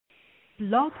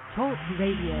Blog Talk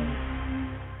Radio.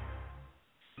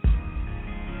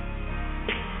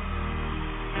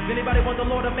 Does anybody want the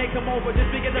Lord to make him over?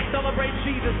 Just begin to celebrate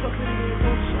Jesus.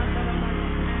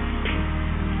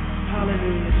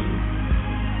 Hallelujah.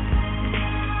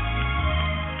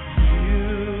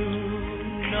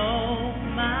 You know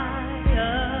my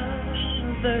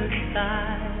other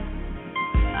side.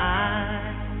 I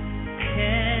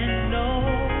can no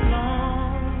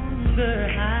longer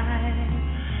hide.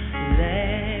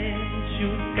 Let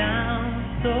you down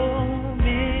so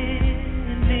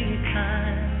many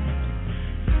times.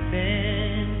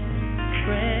 Been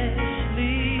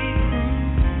freshly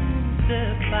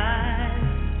crucified.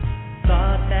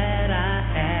 Thought that I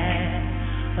had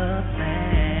a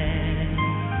plan.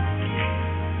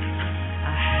 I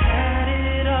had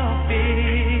it all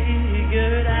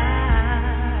figured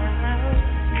out.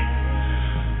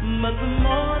 But the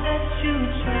more that you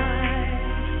try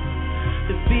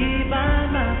to be by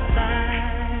my side,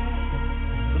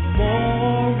 the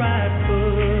more I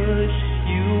push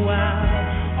you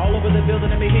out. All over the building,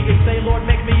 let me hear you say, Lord,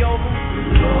 make me over.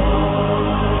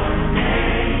 Lord,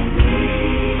 make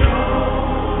me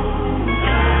over.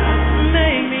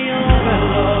 Make me over,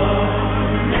 Lord.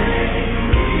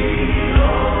 Make me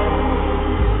over.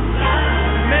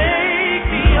 Make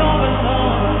me over,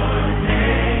 Lord.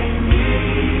 Make me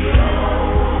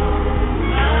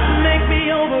over. Make me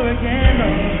over again,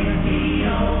 Lord. Make me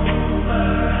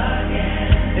over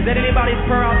again. Is that anybody's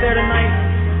prayer out there tonight?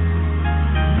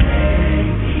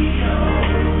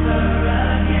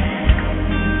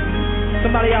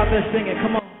 Somebody out there singing,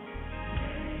 come on.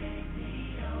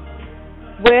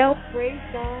 Well, praise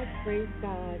God, praise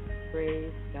God,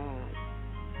 praise God.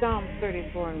 Psalm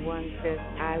 34:1 says,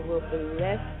 I will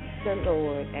bless the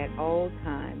Lord at all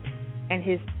times, and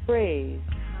his praise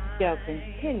shall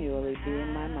continually be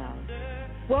in my mouth.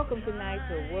 Welcome tonight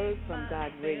to a Word from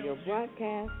God radio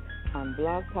broadcast on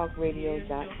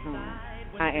blogtalkradio.com.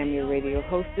 I am your radio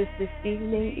hostess this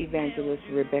evening, Evangelist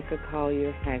Rebecca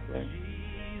Collier-Hagler.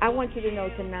 I want you to know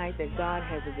tonight that God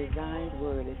has a designed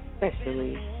word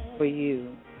especially for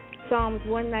you. Psalms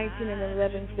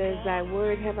 119:11 says, Thy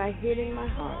word have I hid in my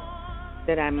heart,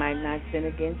 that I might not sin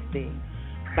against thee.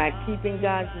 By keeping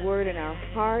God's word in our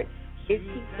heart, it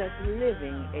keeps us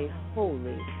living a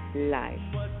holy life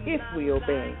if we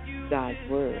obey God's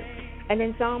word. And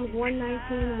in Psalms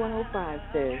 119:105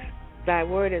 says, Thy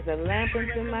word is a lamp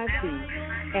unto my feet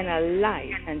and a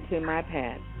light unto my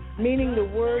path. Meaning the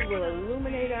word will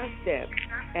illuminate our steps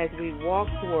as we walk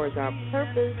towards our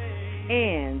purpose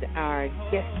and our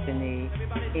destiny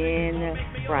in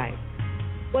Christ.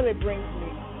 Well, it brings me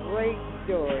great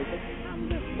joy to come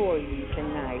before you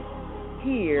tonight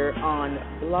here on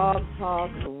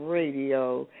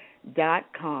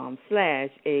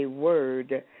blogtalkradio.com/a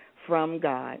word from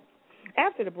God.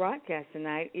 After the broadcast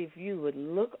tonight, if you would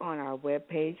look on our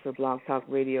webpage for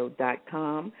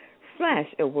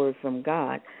blogtalkradio.com/a word from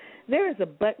God, there is a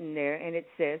button there, and it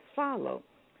says follow.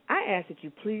 I ask that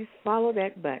you please follow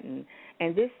that button,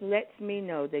 and this lets me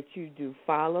know that you do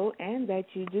follow and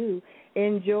that you do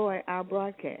enjoy our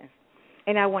broadcast.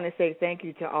 And I want to say thank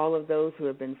you to all of those who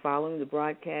have been following the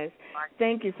broadcast.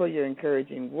 Thank you for your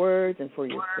encouraging words and for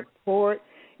your support.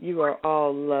 You are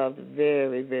all loved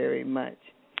very, very much.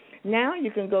 Now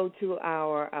you can go to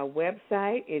our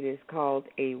website. It is called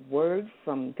A Word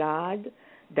From God.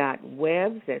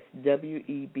 .webs, that's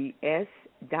WEBS.com,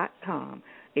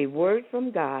 a word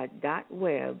from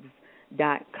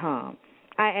God.webs.com.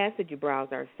 I ask that you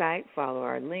browse our site, follow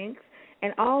our links,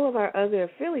 and all of our other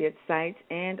affiliate sites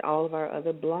and all of our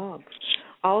other blogs.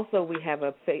 Also, we have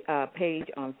a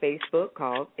page on Facebook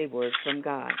called A Word From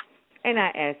God. And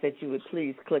I ask that you would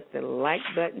please click the like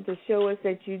button to show us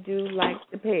that you do like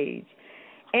the page.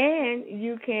 And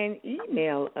you can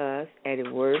email us at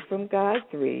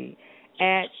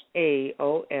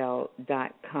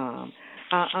awordfromgod3@AOL.com.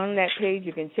 On that page,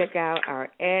 you can check out our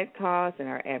ad costs and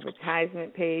our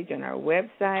advertisement page on our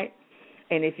website.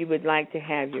 And if you would like to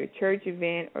have your church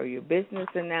event or your business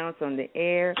announced on the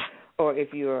air, or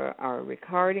if you are a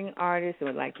recording artist and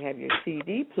would like to have your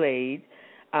CD played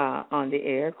on the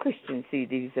air, Christian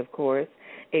CDs, of course,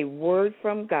 A Word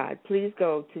From God, please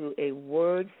go to A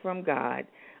Word From God.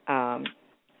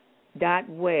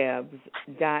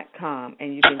 .webs.com,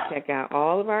 and you can check out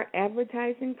all of our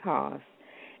advertising costs,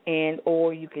 and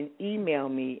or you can email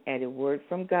me at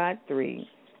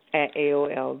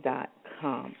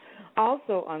awordfromgod3@AOL.com.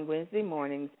 Also on Wednesday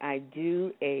mornings, I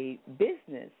do a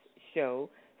business show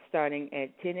starting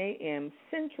at 10 a.m.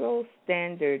 Central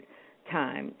Standard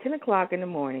Time, 10 o'clock in the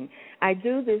morning. I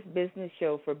do this business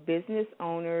show for business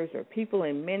owners or people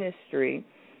in ministry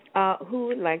who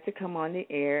would like to come on the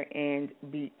air and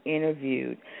be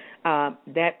interviewed.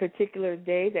 That particular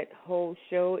day, that whole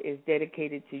show is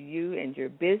dedicated to you and your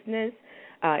business.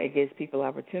 It gives people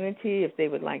opportunity if they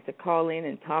would like to call in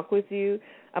and talk with you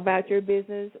about your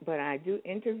business. But I do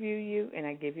interview you, and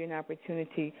I give you an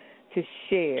opportunity to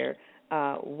share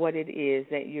what it is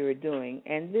that you're doing.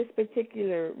 And this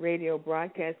particular radio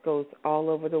broadcast goes all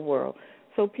over the world.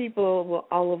 So people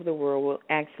all over the world will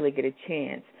actually get a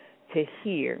chance to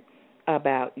hear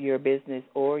about your business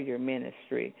or your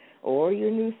ministry or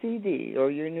your new CD or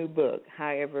your new book,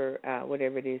 however,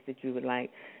 whatever it is that you would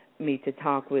like me to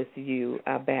talk with you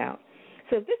about.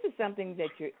 So if this is something that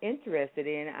you're interested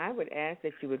in, I would ask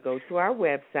that you would go to our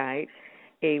website,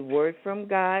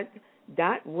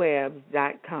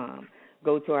 awordfromgod.webs.com.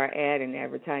 Go to our ad and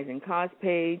advertising cost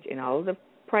page, and all of the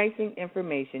pricing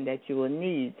information that you will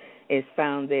need is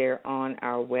found there on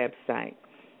our website.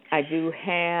 I do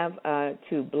have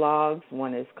 2 blogs.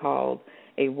 One is called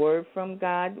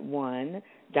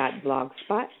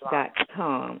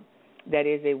awordfromgod1.blogspot.com. That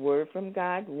is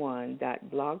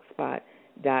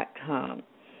awordfromgod1.blogspot.com.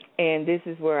 And this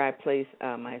is where I place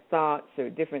my thoughts or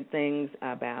different things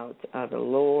about the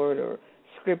Lord or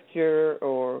Scripture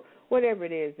or whatever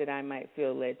it is that I might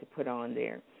feel led to put on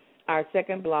there. Our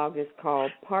second blog is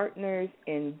called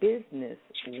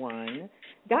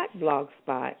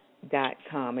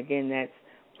partnersinbusiness1.blogspot.com. Again, that's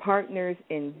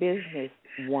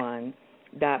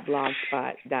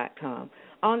partnersinbusiness1.blogspot.com.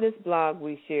 On this blog,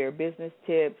 we share business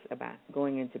tips about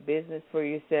going into business for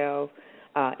yourself.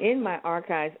 In my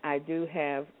archives, I do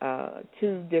have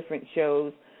 2 different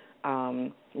shows,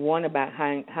 one about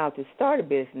how to start a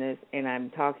business, and I'm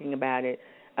talking about it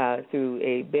through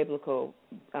a biblical,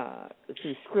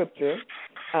 through Scripture.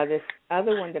 This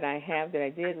other one that I have that I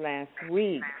did last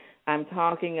week, I'm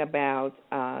talking about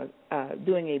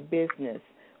doing a business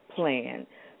plan.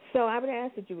 So I would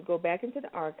ask that you would go back into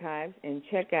the archives and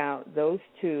check out those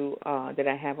 2 that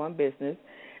I have on business,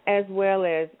 as well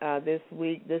as this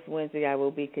Wednesday, I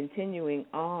will be continuing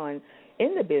on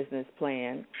in the business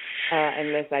plan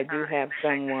unless I do have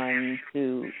someone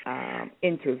to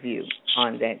interview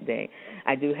on that day.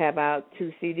 I do have out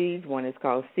 2 CDs. One is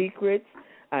called Secrets.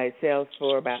 It sells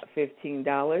for about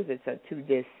 $15. It's a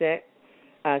 2-disc set.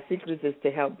 Secrets is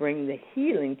to help bring the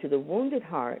healing to the wounded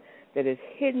heart that is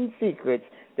hidden secrets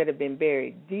that have been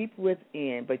buried deep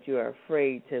within, but you are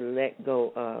afraid to let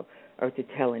go of or to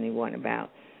tell anyone about.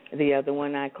 The other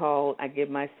one I Give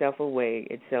Myself Away.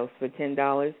 It sells for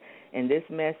 $10. In this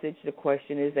message, the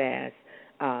question is asked,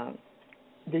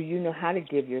 do you know how to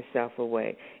give yourself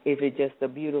away? Is it just a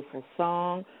beautiful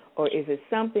song, or is it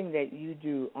something that you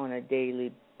do on a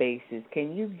daily basis?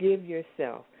 Can you give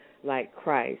yourself like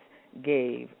Christ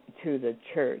gave to the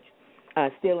church?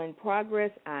 Still in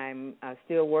progress. I'm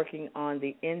still working on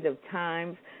the End of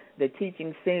Times, the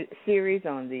teaching series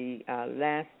on the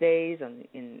last days, on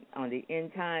the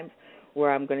end times,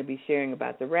 where I'm going to be sharing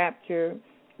about the rapture,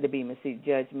 the Bema Seat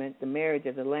judgment, the marriage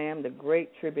of the Lamb, the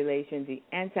Great Tribulation, the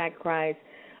Antichrist,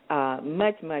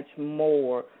 much, much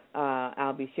more.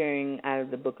 I'll be sharing out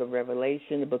of the book of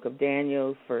Revelation, the book of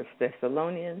Daniel, 1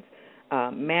 Thessalonians,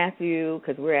 Matthew,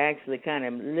 because we're actually kind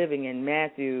of living in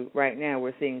Matthew right now.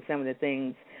 We're seeing some of the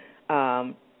things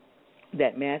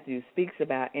that Matthew speaks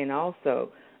about, and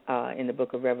also in the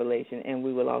book of Revelation, and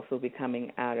we will also be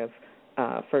coming out of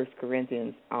 1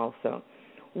 Corinthians also.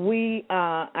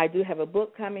 I do have a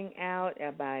book coming out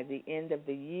by the end of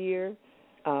the year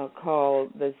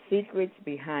called The Secrets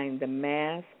Behind the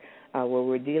Mask, where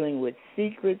we're dealing with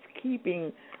secrets,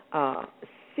 keeping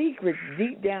secrets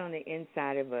deep down on the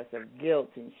inside of us of guilt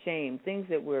and shame, things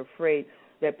that we're afraid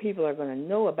that people are going to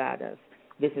know about us.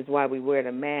 This is why we wear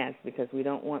the mask, because we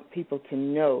don't want people to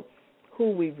know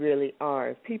who we really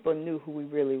are. If people knew who we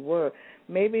really were,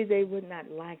 maybe they would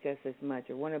not like us as much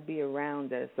or want to be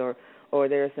around us, or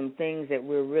there are some things that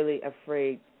we're really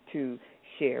afraid to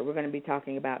share. We're going to be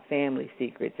talking about family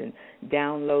secrets and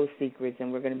down low secrets,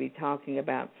 and we're going to be talking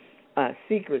about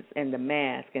secrets and the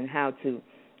mask and how to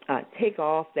take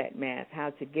off that mask, how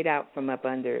to get out from up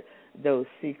under those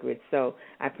secrets. So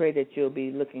I pray that you'll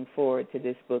be looking forward to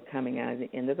this book coming out at the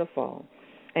end of the fall.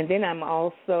 And then I'm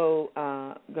also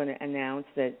going to announce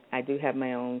that I do have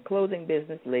my own clothing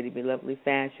business, Lady Be Lovely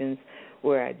Fashions,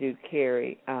 where I do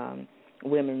carry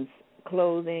women's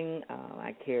clothing.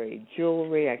 I carry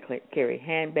jewelry. I carry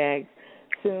handbags.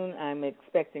 Soon I'm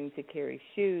expecting to carry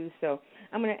shoes. So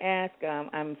I'm going to ask,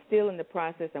 I'm still in the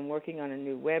process. I'm working on a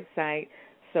new website,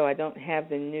 so I don't have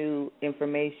the new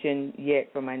information yet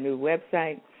for my new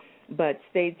website. But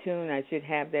stay tuned. I should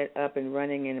have that up and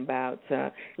running in about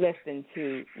less than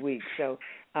 2 weeks. So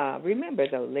Remember,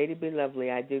 though, Lady Be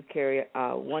Lovely, I do carry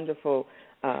wonderful,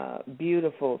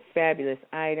 beautiful, fabulous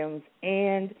items,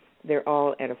 and they're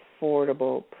all at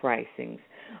affordable pricings.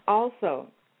 Also,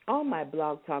 on my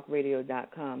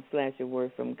blogtalkradio.com/A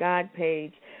Word From God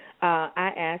page,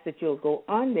 I ask that you'll go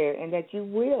on there and that you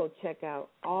will check out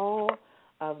all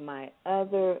of my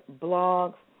other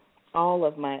blogs, all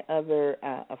of my other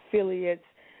affiliates.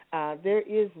 There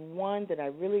is one that I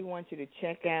really want you to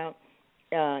check out.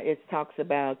 It talks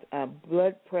about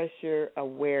blood pressure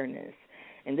awareness.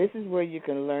 And this is where you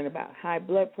can learn about high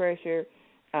blood pressure,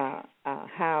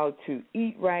 how to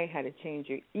eat right, how to change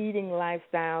your eating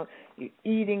lifestyle, your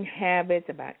eating habits,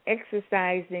 about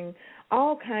exercising,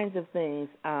 all kinds of things.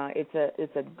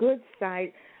 It's a good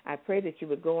site. I pray that you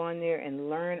would go on there and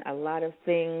learn a lot of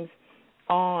things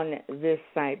on this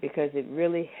site because it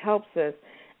really helps us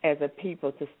as a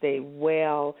people to stay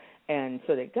well and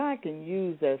so that God can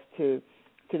use us to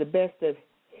the best of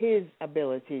His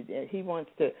ability. He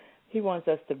wants us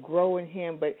to grow in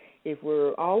Him, but if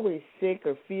we're always sick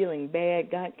or feeling bad,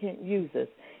 God can't use us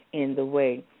in the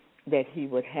way that He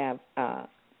would have,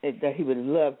 that He would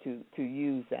love to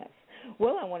use us.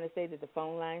 Well, I want to say that the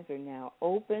phone lines are now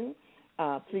open.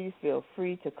 Please feel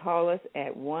free to call us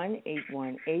at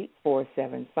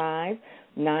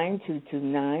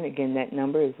 1-818-475-9229. Again, that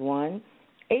number is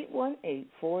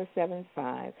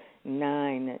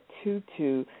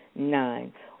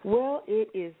 1-818-475-9229. Well, it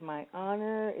is my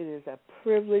honor, it is a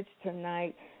privilege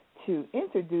tonight to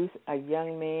introduce a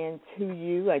young man to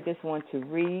you. I just want to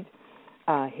read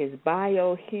his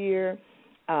bio here.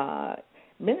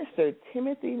 Minister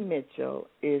Timothy Mitchell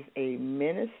is a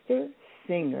minister,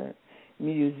 singer,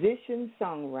 musician,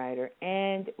 songwriter,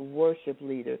 and worship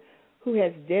leader who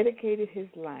has dedicated his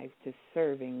life to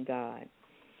serving God.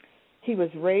 He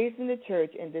was raised in the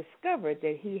church and discovered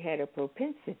that he had a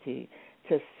propensity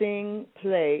to sing,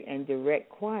 play, and direct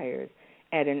choirs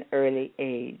at an early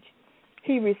age.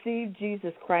 He received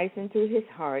Jesus Christ into his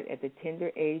heart at the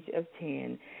tender age of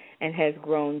 10 and has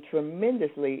grown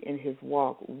tremendously in his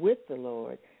walk with the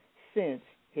Lord since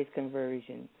his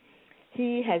conversion.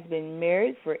 He has been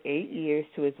married for 8 years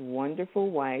to his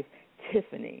wonderful wife,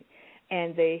 Tiffany,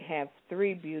 and they have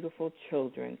 3 beautiful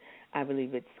children. I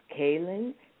believe it's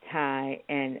Kaalyn, Ty,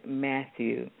 and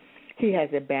Matthew. He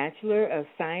has a Bachelor of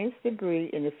Science degree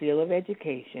in the field of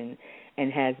education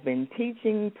and has been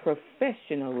teaching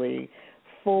professionally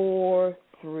for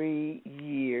 3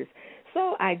 years.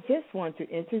 So I just want to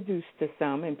introduce to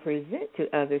some and present to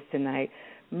others tonight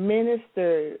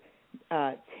Minister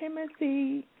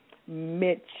Timothy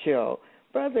Mitchell.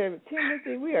 Brother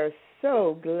Timothy, we are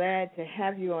so glad to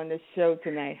have you on the show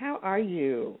tonight. How are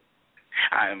you?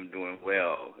 I'm doing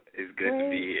well. It's good to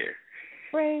be here.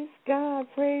 Praise God,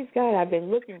 praise God. I've been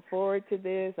looking forward to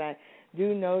this. I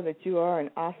do know that you are an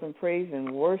awesome praise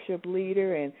and worship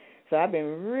leader, and so I've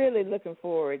been really looking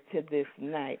forward to this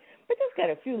night. But just got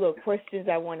a few little questions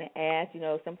I want to ask. You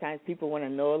know, sometimes people want to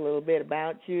know a little bit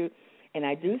about you. And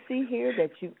I do see here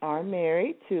that you are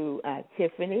married to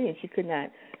Tiffany, and she could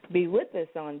not be with us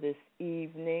on this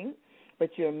evening.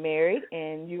 But you're married,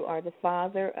 and you are the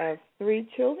father of 3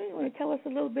 children. You want to tell us a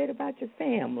little bit about your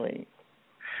family?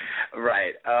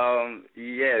 Right.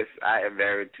 Yes, I am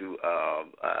married to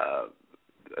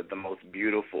the most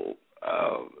beautiful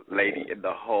lady in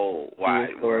the whole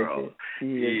wide world.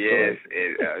 Yes,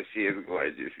 and, she is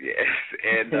gorgeous, yes.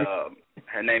 And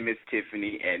her name is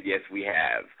Tiffany, and, yes, we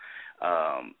have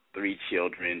 3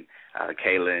 children,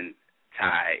 Kaalyn,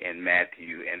 Ty, and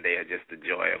Matthew, and they are just the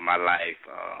joy of my life.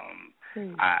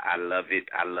 I love it.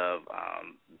 I love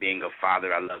being a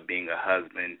father. I love being a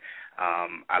husband.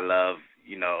 I love,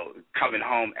 coming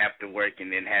home after work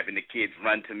and then having the kids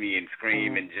run to me and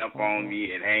scream and jump on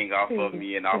me and hang off of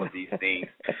me and all of these things.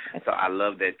 So I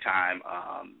love that time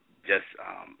just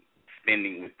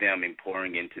spending with them and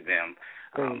pouring into them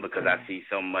because I see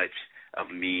so much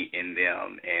of me in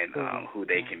them and who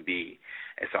they can be.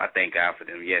 And so I thank God for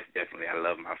them. Yes, definitely. I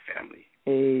love my family.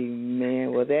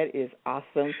 Amen. Well, that is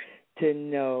awesome to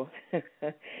know.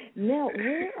 Now,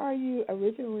 where are you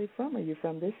originally from? Are you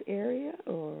from this area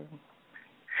or?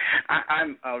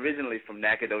 I'm originally from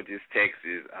Nacogdoches,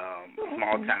 Texas,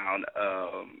 small town,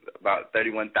 about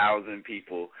 31,000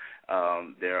 people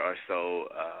there or so,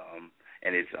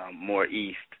 and it's more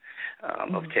east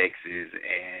of Texas.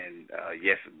 And,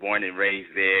 yes, born and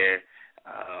raised there.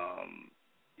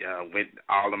 Went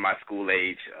all of my school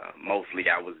age, mostly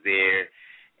I was there.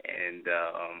 And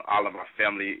all of my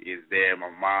family is there. My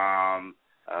mom,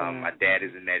 my dad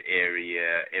is in that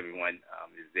area. Everyone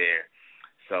is there.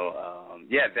 So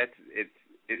yeah,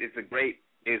 it's a great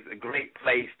is a great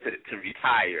place to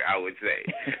retire, I would say.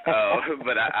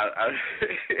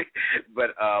 But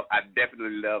I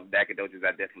definitely love Nacogdoches.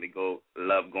 I definitely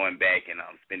love going back and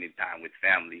spending time with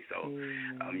family. So,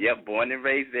 born and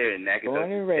raised there in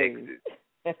Nacogdoches,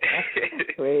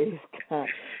 Texas. Praise God.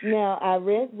 Now, I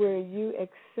read where you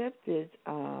accepted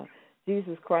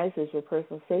Jesus Christ as your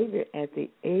personal Savior at the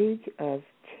age of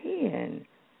 10.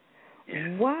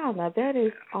 Yes. Wow, now that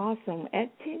is awesome.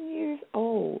 At 10 years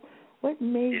old, what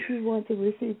made you want to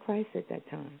receive Christ at that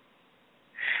time?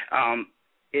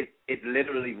 It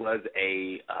literally was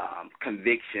a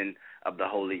conviction of the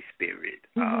Holy Spirit.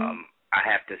 Mm-hmm. I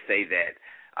have to say that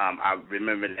I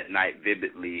remember that night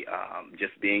vividly,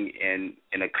 just being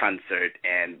in a concert,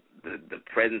 and the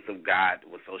presence of God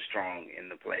was so strong in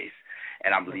the place.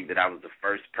 And I believe that I was the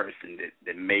first person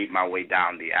that made my way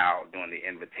down the aisle during the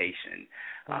invitation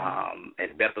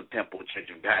at Bethel Temple Church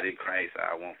of God in Christ.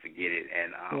 I won't forget it.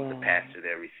 And the pastor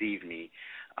there received me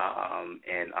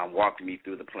and walked me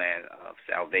through the plan of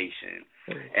salvation.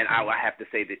 And I have to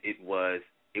say that it was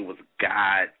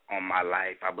God on my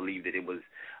life. I believe that it was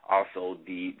also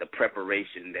the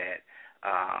preparation that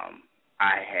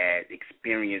I had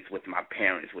experienced with my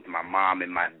parents, with my mom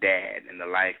and my dad, and the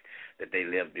life that they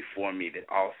lived before me,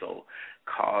 that also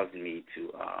caused me to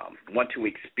want to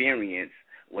experience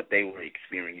what they were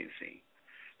experiencing.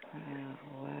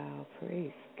 Wow,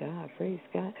 praise God, praise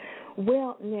God.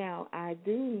 Well, now, I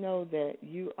do know that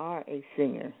you are a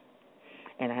singer,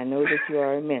 and I know that you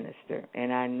are a minister,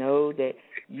 and I know that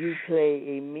you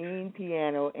play a mean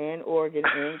piano and organ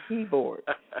and keyboard.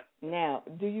 Now,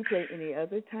 do you play any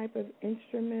other type of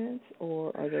instruments,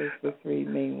 or are those the three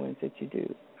main ones that you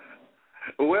do?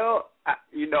 Well, I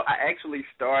actually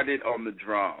started on the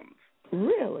drums.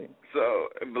 Really? So,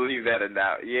 believe that or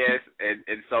not, yes.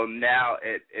 And so now,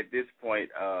 at this point,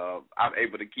 I'm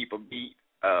able to keep a beat,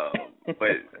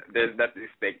 but there's nothing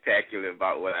spectacular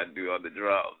about what I do on the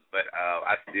drums. But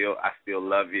I still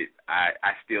love it.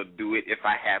 I still do it if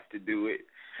I have to do it.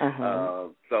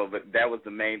 But that was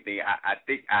the main thing. I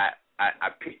think I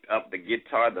picked up the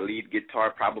guitar, the lead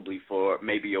guitar, probably for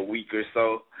maybe a week or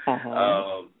so.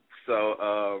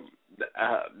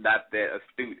 Not that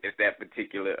astute at that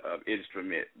particular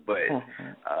instrument, but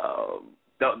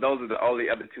those are the only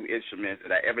other two instruments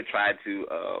that I ever tried to,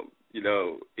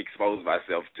 expose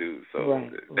myself to. So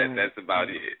that's about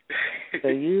it. So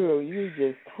you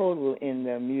just total in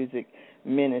the music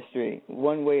ministry,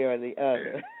 one way or the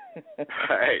other.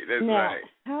 Right, that's now, right.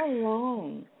 How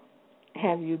long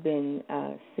have you been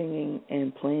singing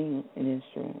and playing an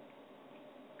instrument?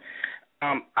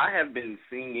 I have been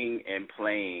singing and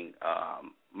playing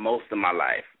most of my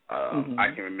life.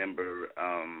 I can remember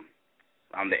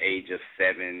on the age of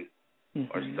 7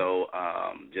 or so,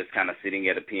 just kind of sitting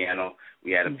at a piano.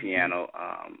 We had a piano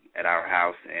at our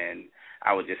house, and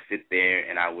I would just sit there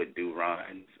and I would do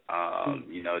runs,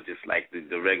 just like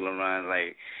the regular runs,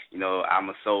 like, I'm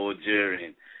a soldier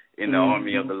and in the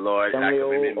army of the Lord. Some I can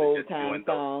remember old just doing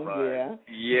those runs.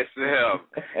 Yes, ma'am.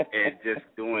 And just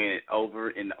doing it over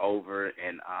and over.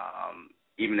 And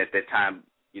even at that time,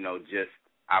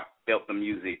 I felt the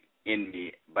music in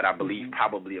me. But I believe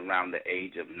probably around the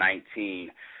age of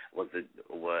 19 was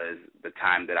the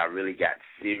time that I really got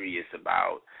serious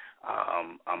about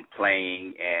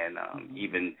playing. And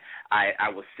even I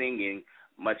was singing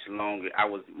much longer. I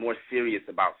was more serious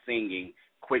about singing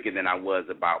quicker than I was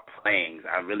about playing.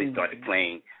 I really started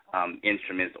playing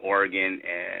instruments, organ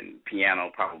and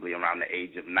piano, probably around the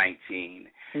age of 19.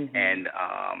 And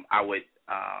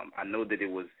I know that it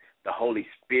was the Holy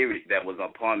Spirit that was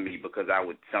upon me, because I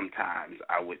would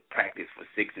practice for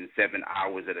 6 and 7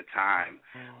 hours at a time,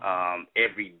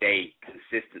 every day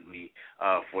consistently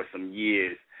for some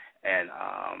years. And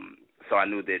so I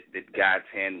knew that God's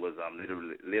hand was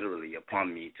literally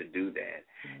upon me to do that.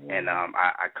 And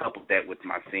I coupled that with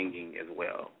my singing as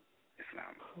well.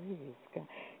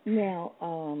 Now,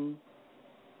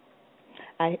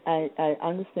 I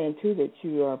understand, too, that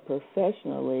you are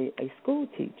professionally a school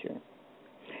teacher.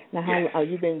 Now, how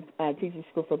you've been teaching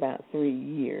school for about 3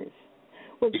 years.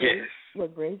 What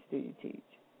grades do you teach?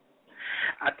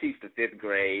 I teach the 5th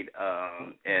grade,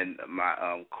 and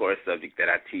my core subject that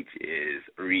I teach is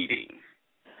reading.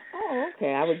 Oh,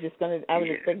 okay. I was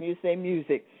expecting you to say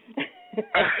music.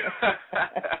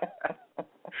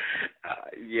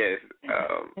 Yes.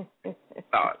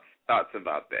 Thoughts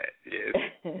about that. Yes.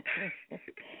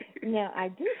 Now, I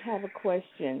do have a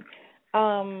question.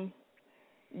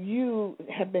 You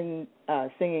have been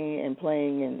singing and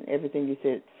playing and everything you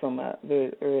said from a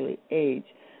very early age.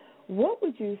 What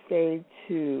would you say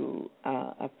to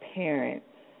a parent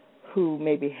who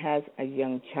maybe has a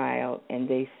young child and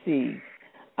they see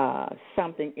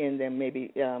something in them.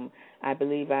 Maybe I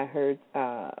believe I heard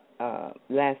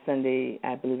last Sunday,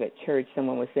 I believe at church,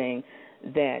 someone was saying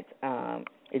that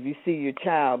if you see your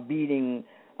child beating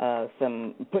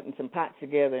putting some pots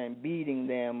together and beating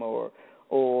them, or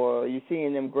you're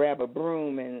seeing them grab a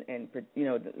broom and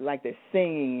like they're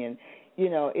singing, and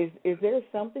is there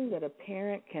something that a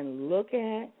parent can look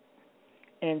at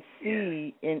and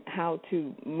see in how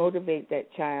to motivate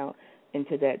that child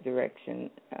into that direction?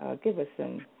 Give us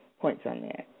some points on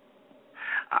that.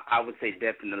 I would say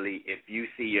definitely if you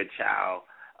see your child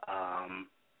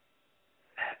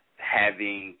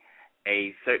having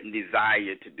a certain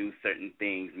desire to do certain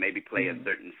things, maybe play a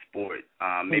certain sport.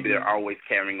 Maybe they're always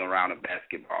carrying around a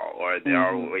basketball, or they're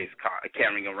always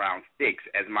carrying around sticks,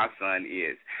 as my son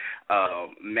is.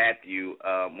 Matthew,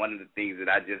 one of the things that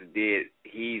I just did,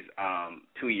 he's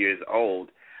 2 years old,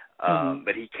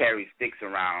 but he carries sticks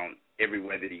around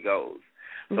everywhere that he goes.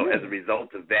 So as a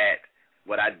result of that,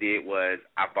 what I did was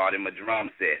I bought him a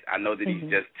drum set. I know that he's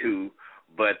just 2,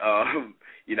 but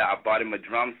I bought him a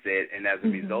drum set, and as a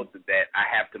result of that, I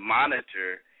have to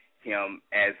monitor him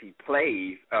as he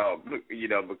plays,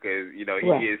 because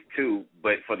he is 2.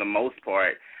 But for the most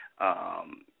part,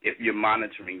 if you're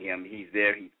monitoring him, he's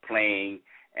there, he's playing,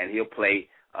 and he'll play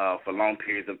for long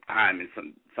periods of time.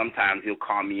 And sometimes he'll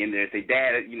call me in there and say,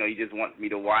 "Dad, he just wants me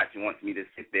to watch. He wants me to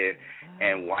sit there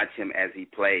and watch him as he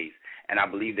plays." And I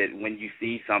believe that when you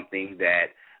see something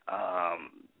that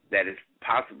that is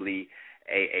possibly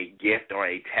a gift or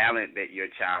a talent that your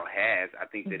child has, I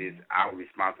think that it's our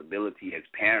responsibility as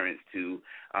parents to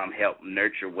help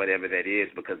nurture whatever that is,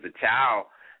 because the child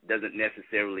doesn't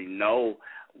necessarily know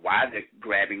why they're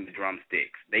grabbing the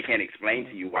drumsticks. They can't explain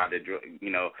to you why they're,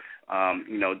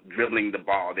 dribbling the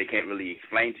ball. They can't really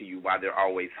explain to you why they're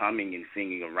always humming and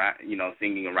singing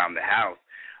around the house.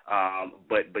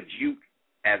 But you,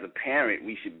 as a parent,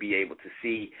 we should be able to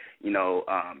see,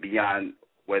 beyond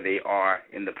where they are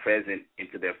in the present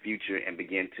into their future and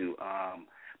begin to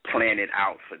plan it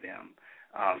out for them.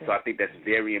 So I think that's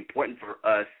very important for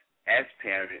us as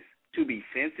parents to be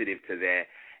sensitive to that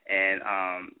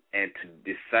and to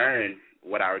discern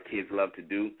what our kids love to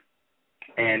do.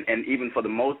 And even for the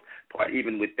most part,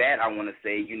 even with that, I want to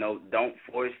say, don't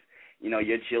force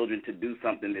your children to do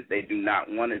something that they do not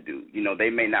want to do. They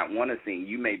may not want to sing.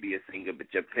 You may be a singer, but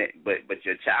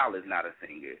your child is not a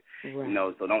singer.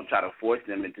 Right. So don't try to force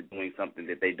them into doing something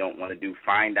that they don't want to do.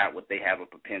 Find out what they have a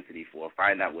propensity for.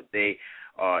 Find out what they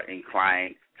are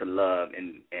inclined to love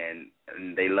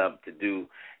and they love to do,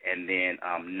 and then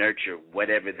nurture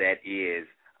whatever that is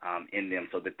in them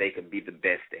so that they can be the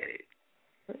best at it.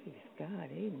 Praise God.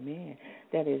 Amen.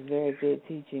 That is very good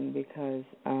teaching, because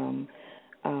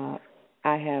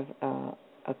I have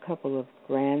a couple of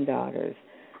granddaughters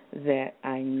that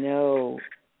I know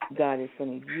God is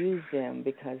going to use them,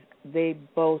 because they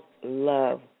both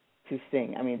love to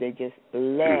sing. I mean, they just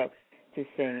love to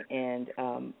sing,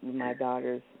 and my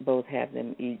daughters both have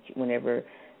them each. Whenever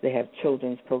they have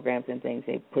children's programs and things,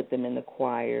 they put them in the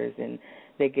choirs, and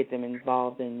they get them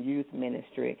involved in youth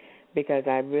ministry, because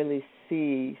I really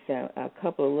see a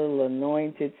couple of little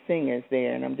anointed singers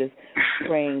there, and I'm just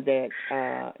praying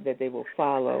that they will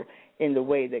follow in the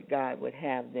way that God would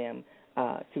have them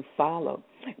to follow.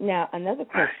 Now, another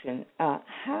question,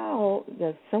 how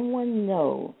does someone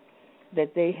know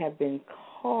that they have been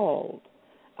called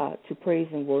to praise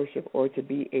and worship, or to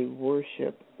be a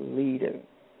worship leader?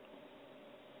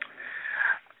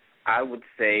 I would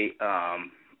say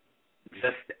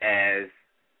just as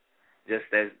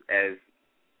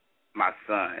my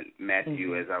son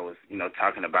Matthew, as I was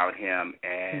talking about him,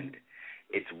 and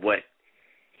it's what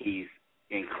he's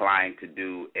inclined to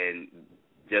do. And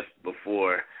just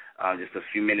before, just a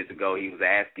few minutes ago, he was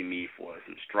asking me for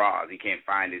some straws. He can't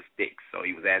find his sticks, so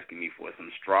he was asking me for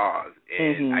some straws,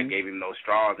 and I gave him those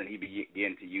straws, and he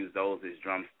began to use those as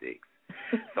drumsticks.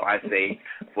 So I say,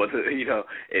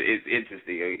 it's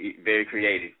interesting, very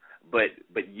creative, but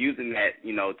using that,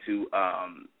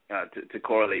 to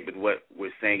correlate with what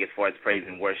we're saying as far as praise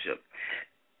and worship.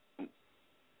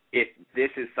 If this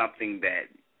is something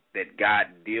that God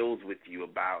deals with you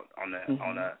about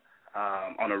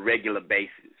on a regular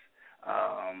basis,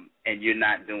 and you're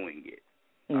not doing it,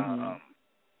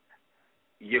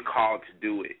 you're called to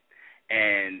do it,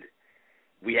 and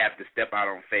we have to step out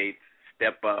on faith,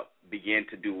 step up, begin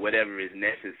to do whatever is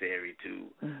necessary to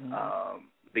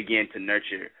begin to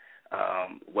nurture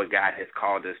what God has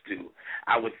called us to.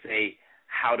 I would say,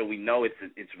 how do we know?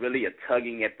 It's really a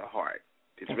tugging at the heart.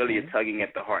 It's really a tugging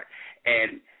at the heart,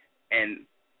 and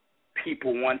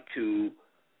people want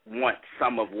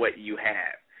some of what you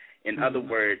have. In other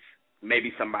words,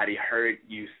 maybe somebody heard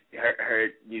you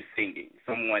singing.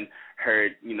 Someone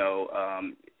heard, you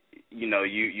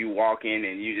walk in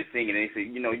and you just singing, and they say,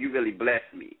 you really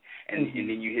blessed me. And and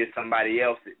then you hear somebody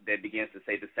else that begins to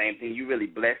say the same thing. You really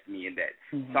blessed me in that.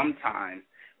 Sometimes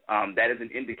that is an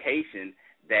indication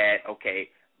that, okay,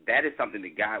 that is something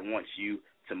that God wants you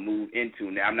to move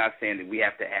into. Now, I'm not saying that we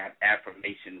have to have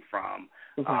affirmation from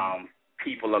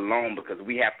people alone, because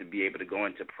we have to be able to go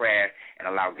into prayer and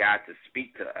allow God to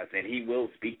speak to us, and he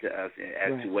will speak to us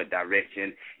as to what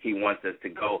direction he wants us to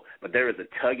go. But there is a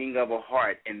tugging of a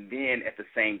heart, and then at the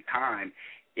same time,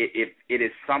 if it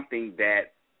is something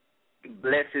that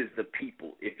blesses the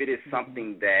people, if it is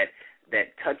something that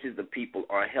touches the people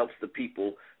or helps the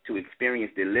people to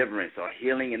experience deliverance or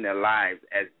healing in their lives,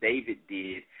 as David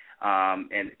did,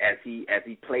 and as he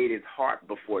played his harp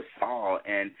before Saul,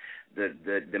 and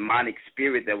the demonic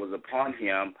spirit that was upon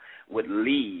him would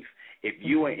leave. If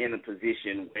you are in a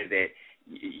position where that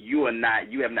you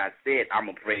have not said, I'm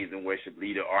a praise and worship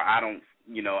leader, or I don't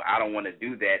want to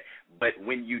do that, but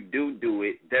when you do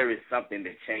it, there is something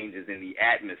that changes in the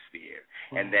atmosphere,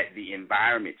 and that the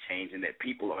environment changes, and that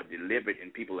people are delivered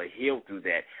and people are healed through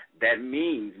that. That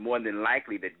means more than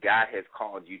likely that God has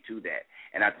called you to that.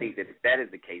 And I think that if that is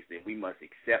the case, then we must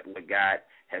accept what God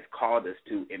has called us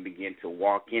to and begin to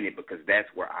walk in it, because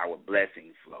that's where our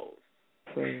blessing flows.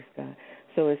 Praise God.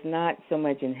 So it's not so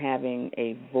much in having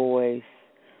a voice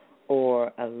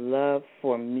or a love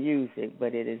for music,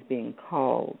 but it is being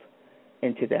called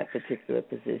into that particular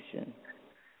position.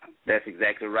 That's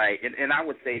exactly right. And I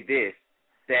would say this,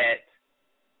 that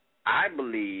I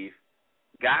believe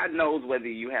God knows whether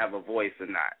you have a voice or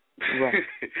not. Right.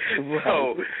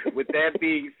 So with that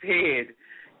being said,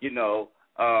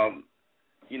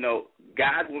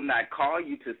 God will not call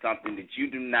you to something that you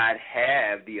do not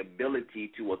have the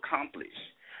ability to accomplish.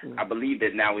 I believe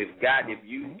that now, if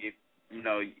you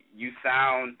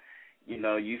sound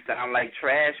like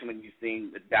trash when you sing,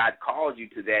 but God calls you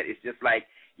to that. It's just like,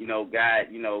 God,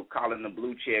 calling the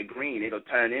blue chair green. It'll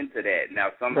turn into that.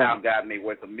 Now, somehow God may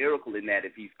work a miracle in that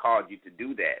if he's called you to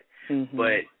do that.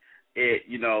 But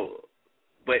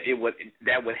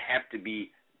that would have to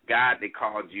be God that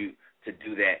called you to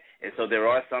do that. And so there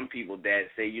are some people that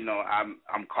say,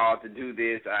 I'm called to do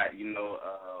this,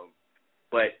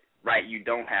 but you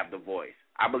don't have the voice.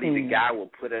 I believe that God will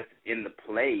put us in the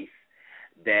place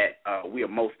that we are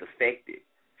most effective.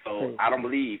 So I don't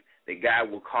believe that God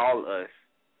will call us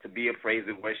to be a praise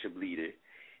and worship leader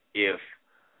if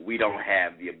we don't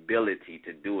have the ability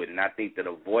to do it. And I think that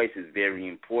a voice is very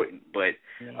important, but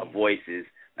a voice is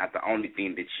not the only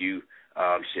thing that you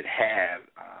should have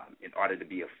in order to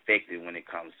be effective when it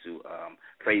comes to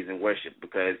praise and worship,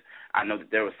 because I know that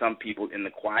there are some people in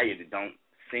the choir that don't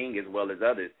sing as well as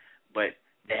others, but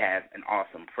they have an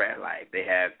awesome prayer life. They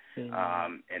have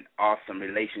an awesome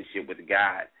relationship with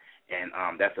God, and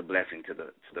that's a blessing to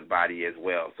the body as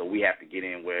well. So we have to get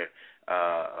in where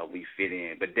we fit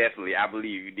in. But definitely, I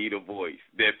believe you need a voice.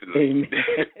 Definitely.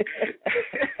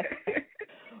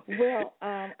 Well,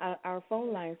 our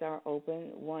phone lines are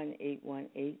open,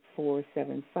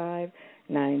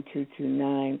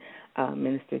 1-818-475-9229.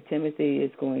 Minister Timothy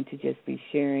is going to just be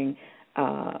sharing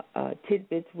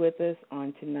tidbits with us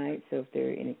on tonight. So if there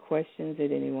are any questions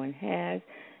that anyone has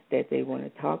that they want to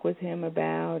talk with him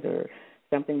about, or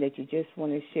something that you just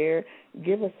want to share,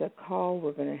 give us a call.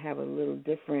 We're going to have a little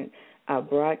different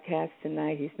broadcast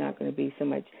tonight. He's not going to be so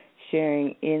much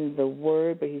sharing in the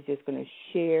word, but he's just going to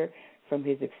share from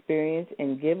his experience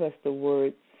and give us the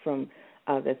word from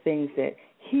the things that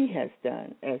he has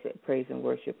done as a praise and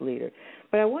worship leader.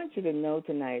 But I want you to know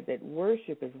tonight that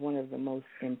worship is one of the most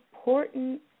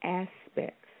important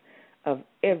aspects of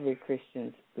every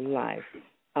Christian's life.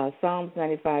 Psalms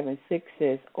 95:6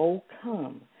 says, "Oh,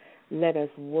 come, let us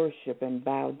worship and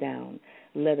bow down.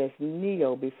 Let us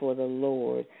kneel before the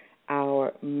Lord,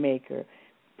 our Maker."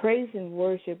 Praise and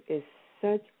worship is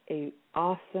such an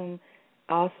awesome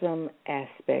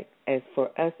aspect as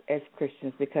for us as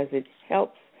Christians, because it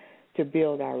helps to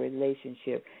build our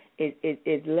relationship.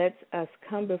 It lets us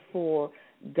come before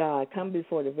God, come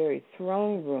before the very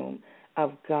throne room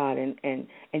of God, and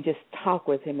just talk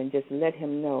with him and just let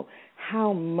him know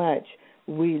how much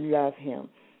we love him.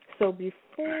 So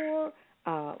before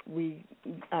we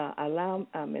allow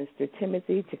Mr.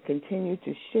 Timothy to continue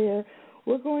to share,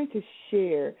 we're going to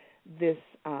share this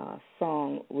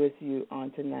song with you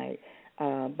on tonight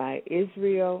by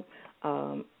Israel.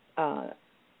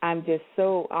 I'm just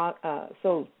so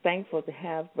thankful to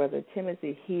have Brother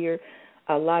Timothy here.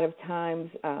 A lot of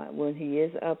times when he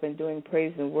is up and doing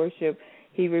praise and worship,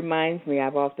 he reminds me,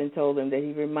 I've often told him that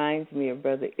he reminds me of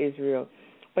Brother Israel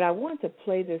But I want to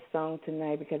play this song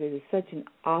tonight because it is such an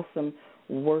awesome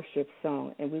worship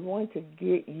song, and we want to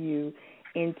get you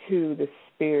into the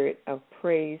spirit of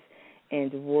praise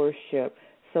and worship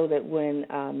so that when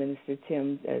Minister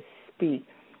Tim speaks,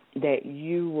 that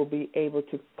you will be able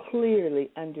to clearly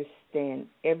understand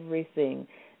everything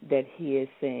that he is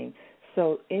saying.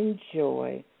 So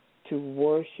enjoy to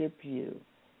worship you.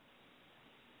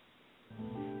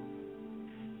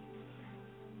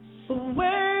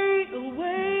 Away,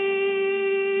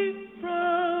 away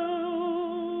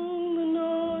from the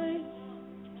noise,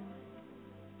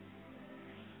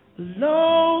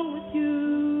 alone with you.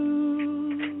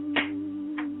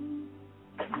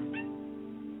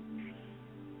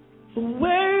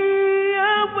 Away,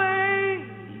 away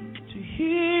to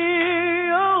hear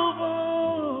your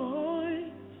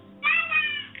voice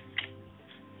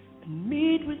and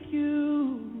meet with you.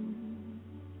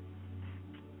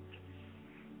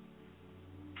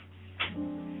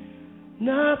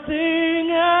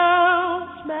 Nothing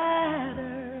else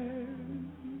matters.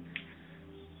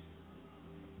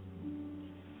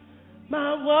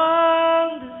 My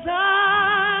one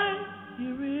desire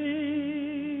is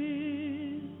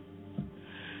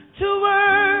to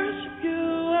worship you.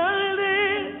 I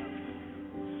live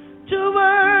to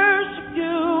worship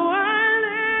you. I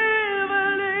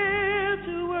live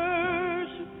to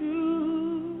worship you.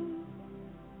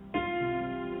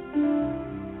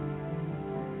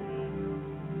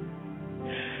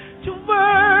 To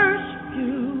worship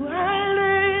you, I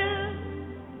live.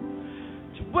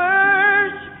 To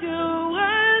worship you, I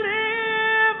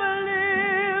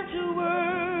live to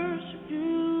worship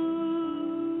you.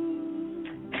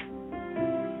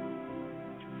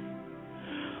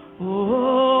 Oh.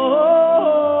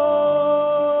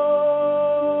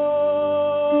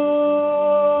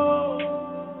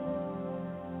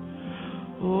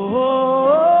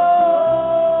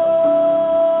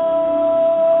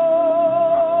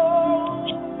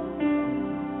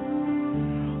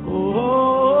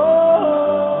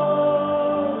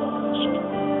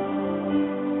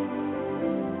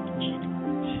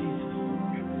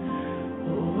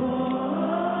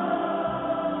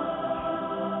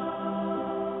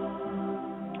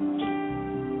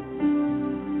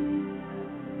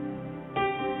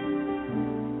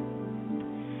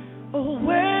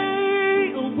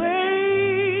 Away,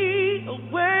 away,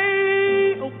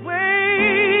 away,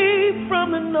 away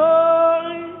from the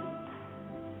noise,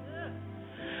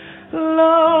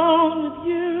 alone with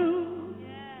you.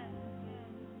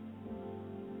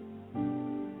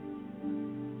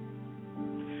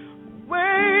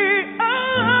 Away,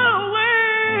 away,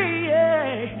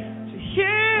 yeah, to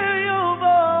hear your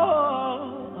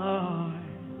voice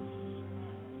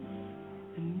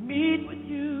and meet with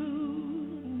you.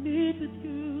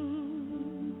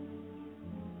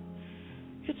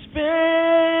 It's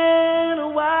been a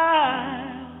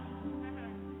while,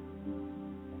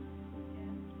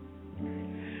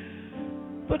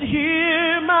 but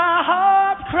hear my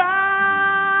heart cry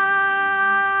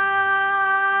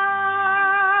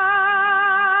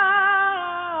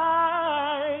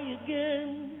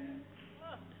again.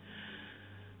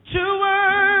 To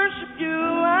worship you,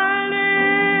 I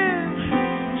live.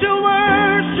 To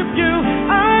worship you,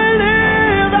 I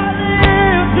live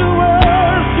to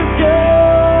worship you.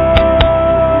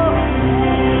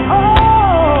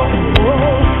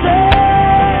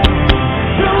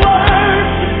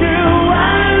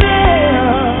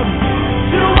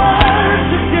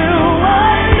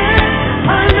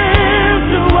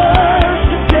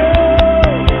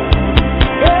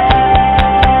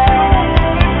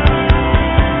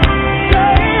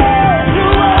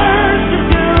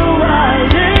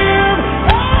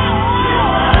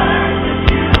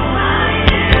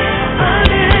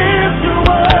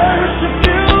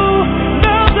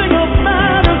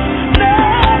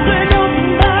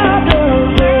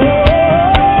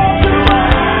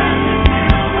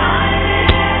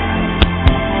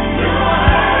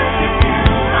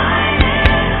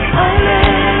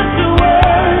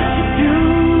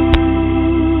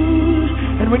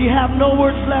 When you have no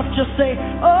words left, just say,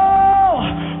 oh,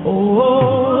 oh,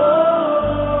 oh.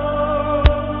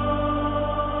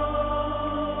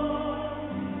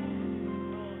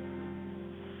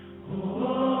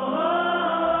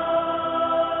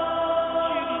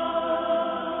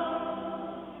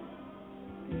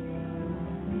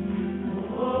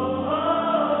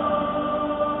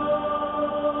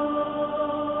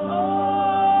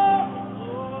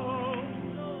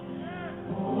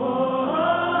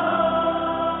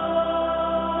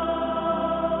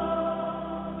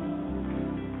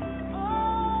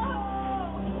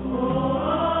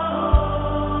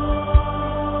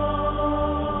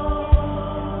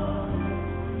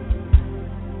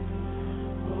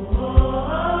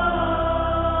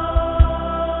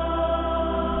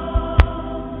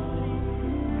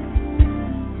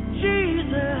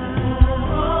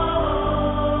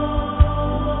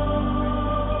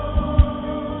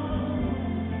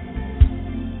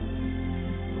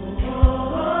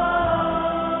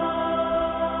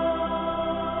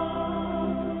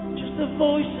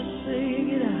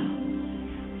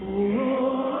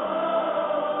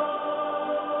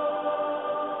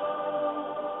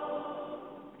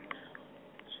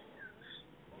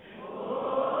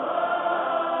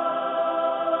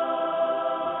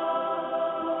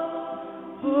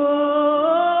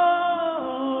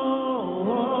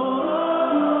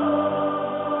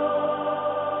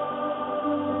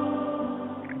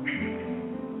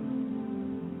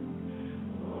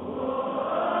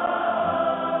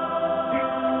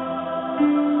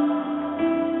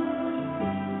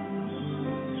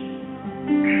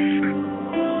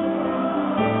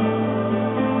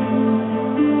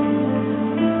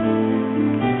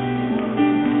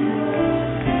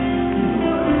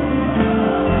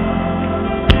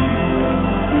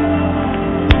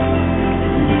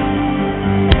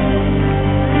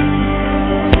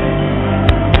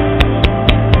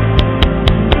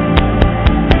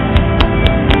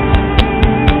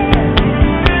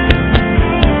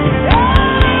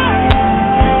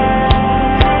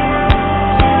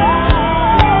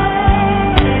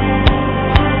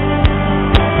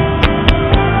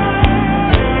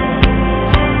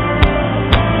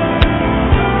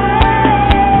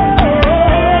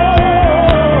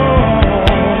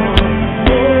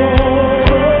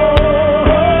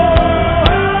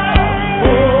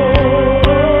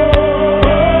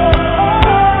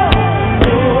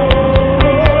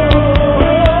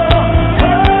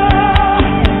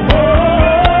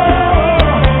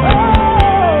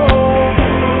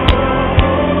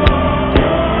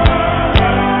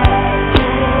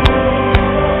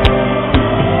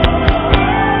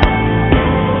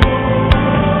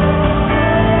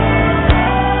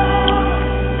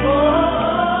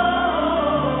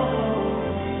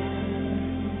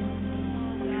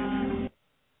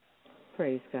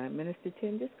 God. Minister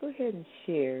Tim, just go ahead and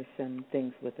share some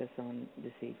things with us on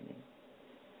this evening.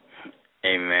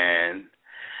 Amen.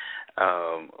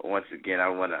 Once again, I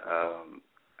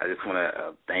just want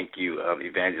to thank you,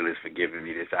 Evangelist, for giving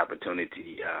me this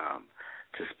opportunity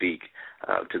to speak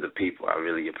to the people. I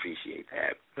really appreciate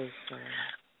that.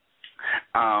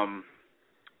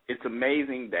 It's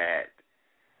amazing that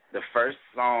the first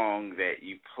song that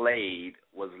you played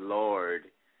was Lord,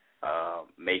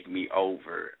 Make Me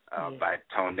Over by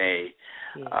Tone,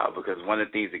 because one of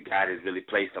the things that God has really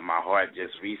placed on my heart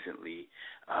just recently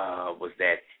was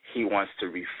that he wants to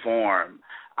reform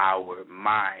our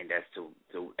mind as to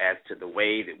the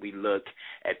way that we look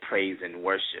at praise and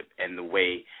worship and the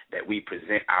way that we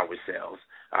present ourselves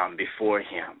before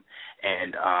him.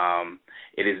 And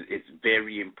it's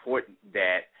very important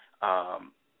that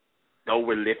though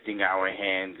we're lifting our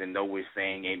hands and though we're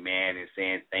saying amen and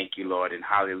saying thank you, Lord, and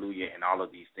hallelujah and all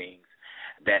of these things,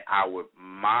 that our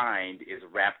mind is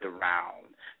wrapped around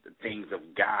the things of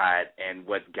God and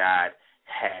what God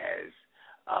has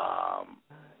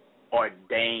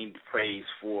ordained praise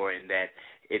for, and that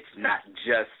it's not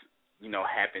just,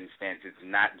 happenstance. It's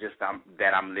not just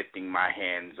that I'm lifting my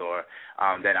hands or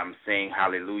that I'm saying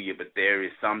hallelujah, but there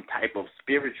is some type of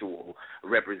spiritual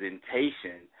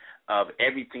representation of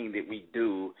everything that we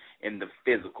do in the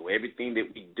physical. Everything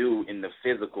that we do in the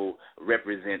physical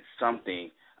represents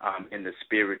something in the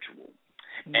spiritual.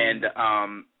 And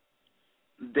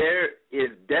there is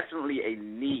definitely a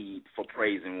need for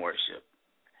praise and worship.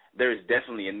 There is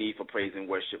definitely a need for praise and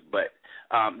worship, but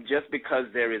just because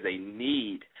there is a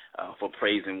need for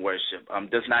praise and worship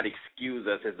does not excuse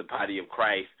us as the body of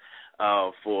Christ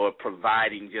for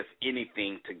providing just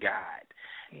anything to God.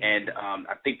 And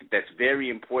I think that's very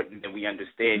important that we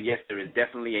understand, yes, there is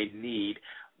definitely a need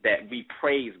that we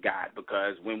praise God,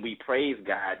 because when we praise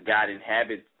God, God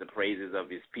inhabits the praises of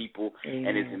his people. Amen.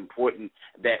 And it's important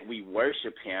that we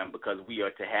worship him because we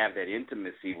are to have that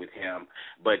intimacy with him.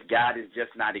 But God is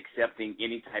just not accepting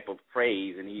any type of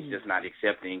praise, and he's just not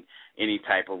accepting any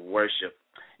type of worship.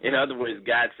 In other words,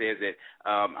 God says that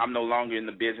I'm no longer in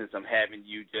the business of having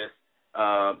you just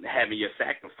having your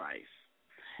sacrifice.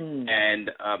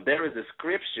 And there is a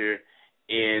scripture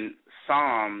in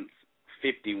Psalms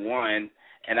 51,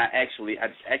 and I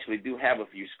actually do have a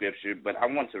few scriptures, but I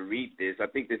want to read this. I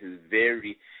think this is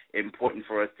very important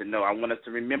for us to know. I want us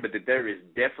to remember that there is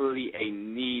definitely a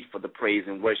need for the praise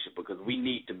and worship, because we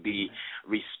need to be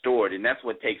restored, and that's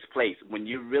what takes place when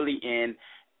you're really in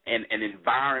an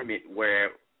environment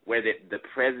where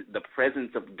the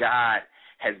presence of God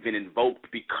has been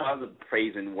invoked because of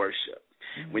praise and worship.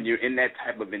 When you're in that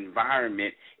type of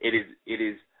environment, it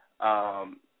is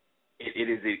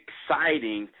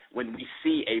exciting when we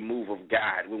see a move of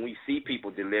God, when we see people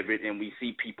delivered and we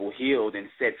see people healed and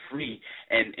set free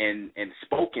and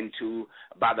spoken to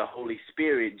by the Holy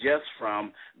Spirit just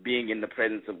from being in the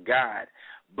presence of God.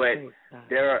 But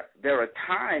there are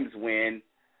times when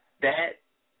that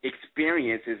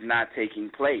experience is not taking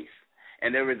place,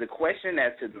 and there is a question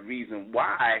as to the reason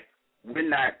why we're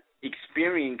not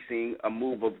experiencing a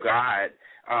move of God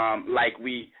like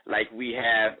we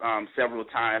have several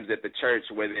times at the church,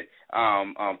 where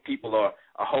people are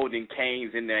holding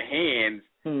canes in their hands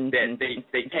that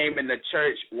they came in the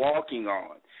church walking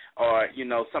on, or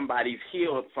somebody's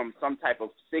healed from some type of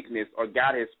sickness, or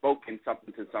God has spoken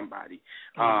something to somebody.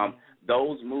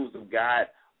 Those moves of God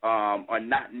are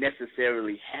not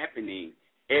necessarily happening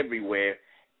everywhere,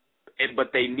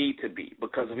 but they need to be,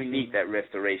 because we need that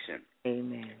restoration.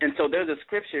 Amen. And so there's a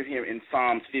scripture here in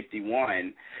Psalms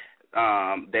 51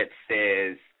 that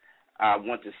says, I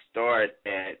want to start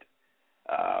at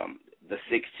the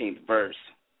 16th verse.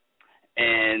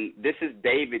 And this is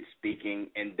David speaking,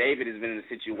 and David has been in a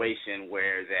situation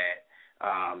where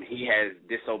that he has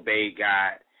disobeyed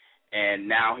God, and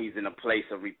now he's in a place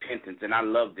of repentance. And I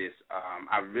love this.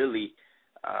 I really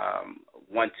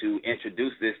want to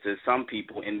introduce this to some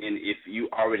people, and if you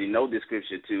already know this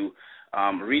scripture, to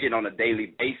read it on a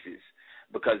daily basis,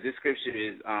 because this scripture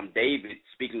is David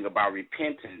speaking about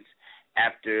repentance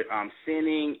after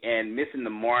sinning and missing the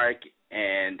mark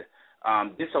and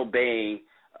disobeying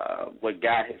what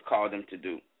God has called him to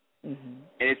do. And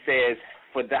it says,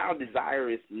 "For thou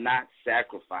desirest not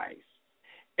sacrifice,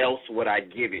 else would I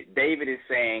give it." David is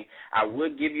saying, I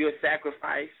would give you a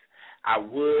sacrifice. I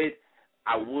would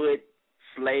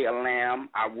slay a lamb.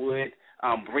 I would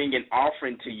bring an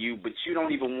offering to you, but you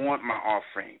don't even want my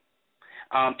offering.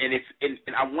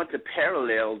 And I want to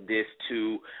parallel this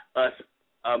to us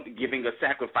giving a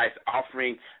sacrifice,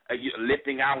 offering,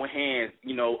 lifting our hands,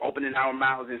 opening our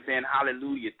mouths and saying,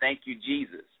 hallelujah, thank you,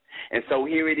 Jesus. And so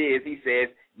here it is. He says,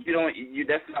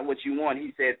 That's not what you want.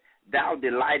 He said, thou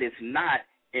delightest not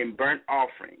in burnt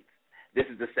offerings. This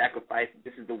is the sacrifice.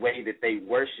 This is the way that they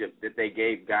worship, that they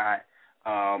gave God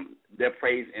their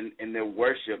praise and their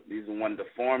worship. These are one of the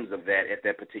forms of that at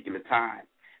that particular time.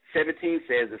 17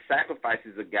 says the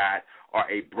sacrifices of God are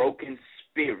a broken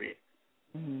spirit,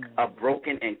 a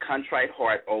broken and contrite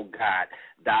heart, O God,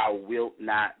 thou wilt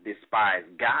not despise.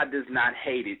 God does not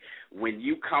hate it when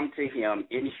you come to him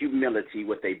in humility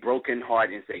with a broken heart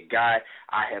and say, God,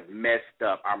 I have messed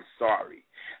up. I'm sorry.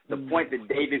 The point that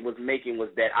David was making was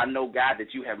that I know, God,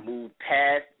 that you have moved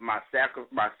past my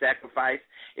sacrifice.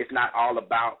 It's not all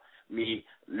about me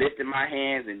lifting my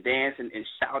hands and dancing and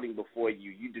shouting before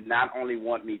you. You do not only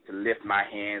want me to lift my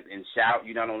hands and shout.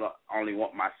 You don't only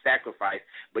want my sacrifice,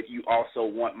 but you also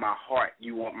want my heart.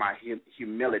 You want my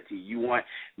humility. You want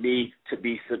me to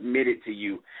be submitted to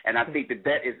you. And I think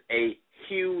that is a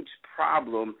huge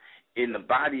problem in the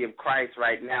body of Christ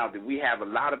right now, that we have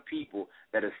a lot of people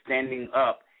that are standing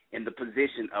up in the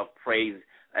position of praise,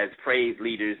 as praise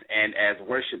leaders and as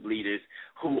worship leaders,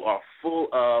 who are full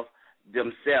of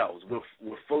themselves.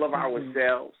 We're full of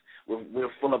ourselves. We're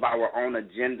full of our own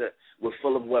agenda. We're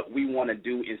full of what we want to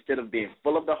do instead of being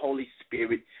full of the Holy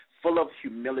Spirit, full of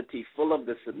humility, full of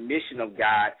the submission of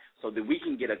God, so that we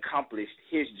can get accomplished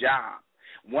his job.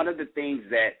 One of the things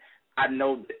that I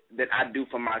know that I do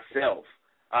for myself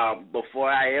before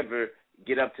I ever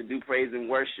get up to do praise and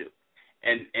worship,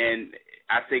 and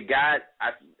I say, God,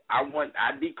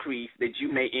 I decrease that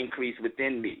you may increase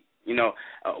within me.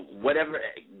 Whatever,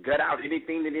 gut out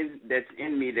anything that's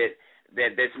in me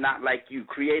that's not like you.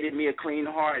 Created me a clean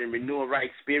heart and renew a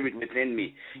right spirit within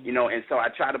me. And so I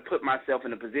try to put myself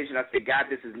in a position. I say, God,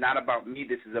 this is not about me.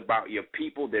 This is about your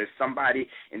people. There's somebody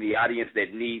in the audience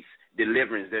that needs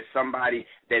deliverance. There's somebody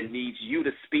that needs you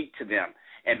to speak to them.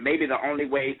 And maybe the only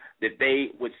way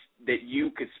that you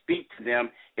could speak to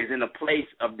them is in a place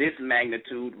of this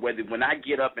magnitude, where when I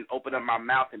get up and open up my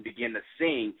mouth and begin to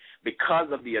sing,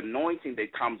 because of the anointing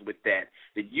that comes with that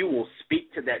you will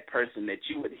speak to that person, that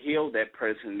you would heal that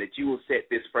person, that you will set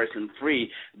this person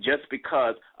free, just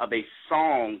because of a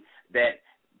song that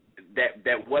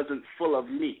wasn't full of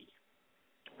me,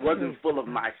 wasn't full of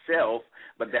myself,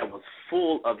 but that was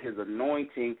full of his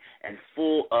anointing and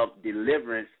full of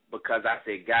deliverance, because I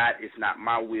say, God, it's not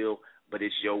my will, but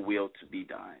it's your will to be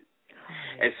done.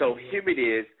 And so here it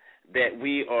is that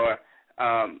we are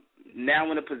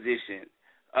now in a position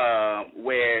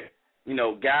where,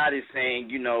 God is saying,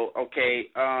 okay,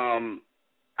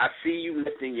 I see you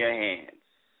lifting your hands.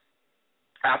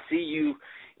 I see you,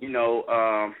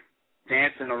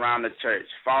 dancing around the church,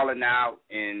 falling out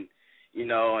and,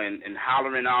 and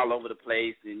hollering all over the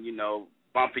place and,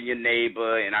 bumping your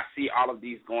neighbor, and I see all of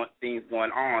these things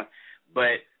going on,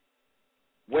 but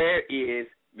where is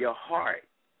your heart?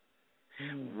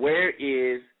 Where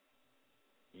is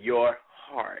your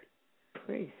heart?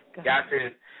 Praise God. God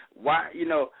says, why?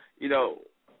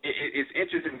 It's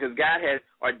interesting because God has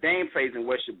ordained praise and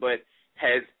worship, but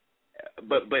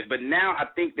now I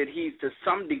think that He's to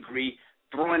some degree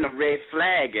throwing a red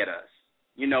flag at us.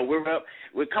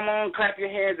 We're come on, clap your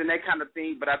hands and that kind of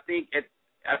thing. But I think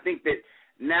that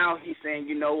now He's saying,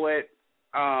 you know what?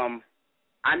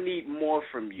 I need more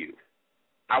from you.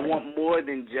 I want more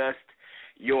than just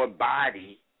your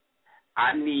body.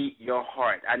 I need your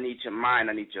heart. I need your mind.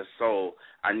 I need your soul.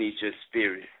 I need your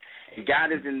spirit. And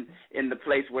God is in the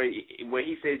place where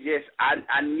He says, yes,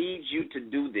 I need you to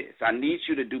do this. I need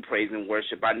you to do praise and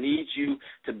worship. I need you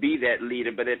to be that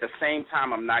leader. But at the same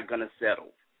time, I'm not going to settle.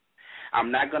 I'm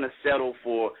not going to settle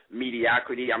for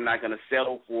mediocrity. I'm not going to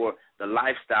settle for the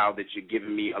lifestyle that you're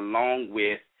giving me, along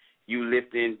with you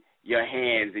lifting your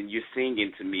hands and you're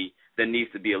singing to me. There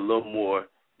needs to be a little more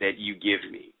that you give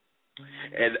me.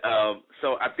 And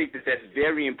so I think that that's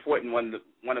very important.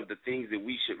 One of the things that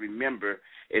we should remember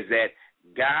is that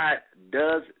God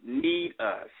does need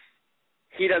us.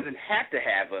 He doesn't have to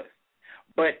have us,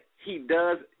 but He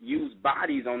does use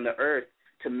bodies on the earth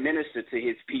to minister to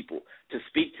His people, to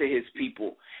speak to His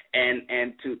people,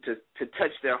 and to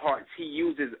touch their hearts. He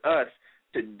uses us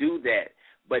to do that,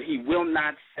 but He will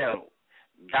not settle.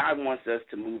 God wants us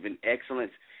to move in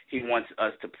excellence. He wants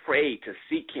us to pray, to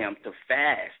seek Him, to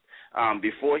fast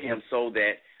before Him, so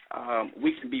that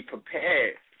we can be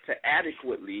prepared to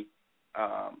adequately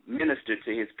minister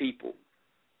to His people.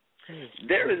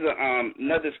 There is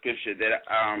another scripture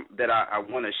that I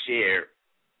want to share.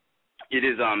 It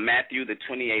is Matthew, the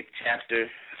 28th chapter,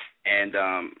 and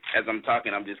as I'm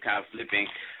talking, I'm just kind of flipping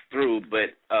through,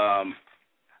 but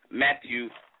Matthew,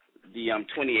 the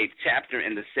 28th chapter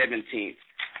and the 17th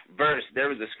verse,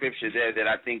 there is a scripture there that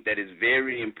I think that is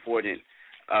very important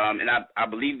And I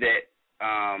believe that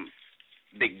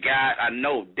that God, I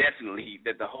know definitely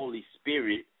that the Holy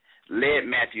Spirit led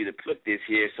Matthew to put this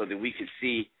here so that we could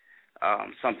see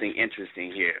something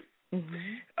interesting here.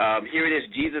 Mm-hmm. Here it is,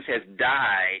 Jesus has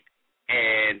died,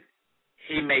 and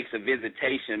he makes a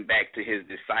visitation back to his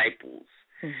disciples.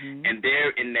 Mm-hmm. And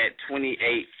there in that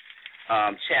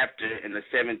 28th chapter in the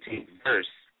 17th verse,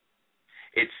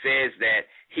 it says that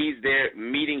he's there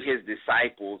meeting his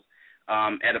disciples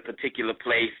at a particular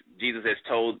place. Jesus has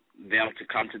told them to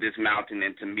come to this mountain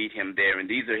and to meet him there, and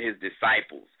these are his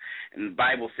disciples. And the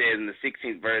Bible says in the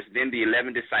 16th verse, then the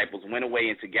 11 disciples went away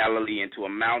into Galilee into a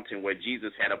mountain where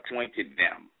Jesus had appointed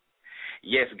them.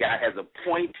 Yes, God has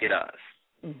appointed us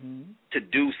to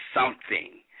do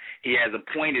something. He has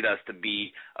appointed us to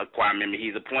be a choir member.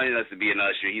 He's appointed us to be an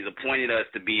usher. He's appointed us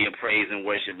to be a praise and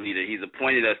worship leader. He's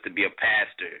appointed us to be a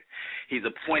pastor. He's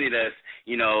appointed us,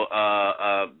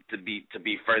 to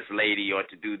be first lady or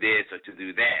to do this or to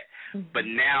do that. Mm-hmm. But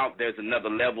now there's another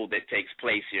level that takes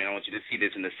place here. And I want you to see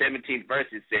this. In the 17th verse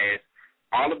it says,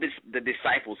 all of the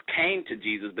disciples came to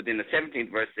Jesus, but then the 17th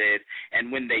verse says,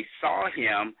 and when they saw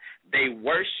him, they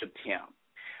worshiped him.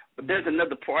 But there's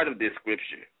another part of this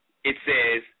scripture. It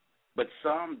says, but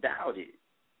some doubted.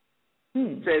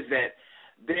 It says that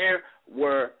there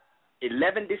were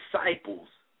 11 disciples,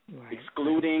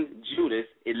 excluding Judas,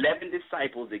 11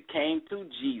 disciples that came to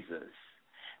Jesus.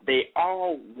 They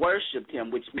all worshiped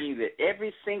him, which means that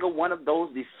every single one of those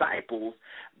disciples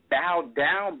bowed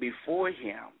down before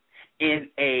him in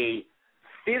a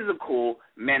physical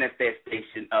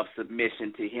manifestation of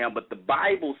submission to him. But the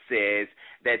Bible says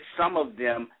that some of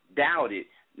them doubted.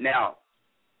 Now,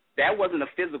 that wasn't a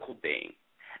physical thing.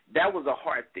 That was a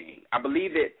heart thing. I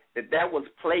believe that was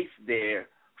placed there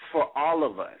for all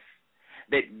of us,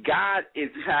 that God is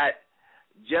not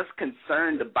just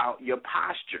concerned about your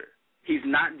posture. He's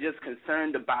not just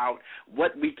concerned about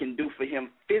what we can do for him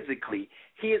physically.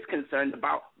 He is concerned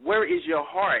about where is your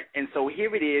heart. And so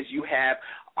here it is. You have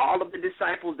all of the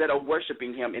disciples that are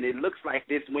worshiping him, and it looks like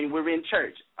this when we're in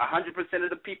church. 100% of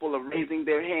the people are raising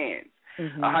their hands.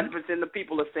 100% of the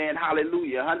people are saying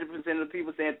hallelujah. 100% of the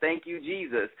people saying thank you,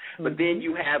 Jesus. But then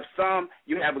you have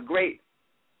a great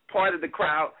part of the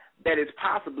crowd that is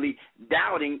possibly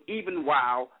doubting even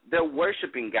while they're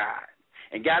worshiping God.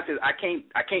 And God says, I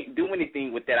can't do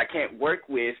anything with that. I can't work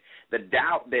with the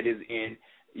doubt that is in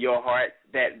your heart,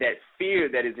 that fear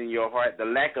that is in your heart, the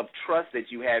lack of trust that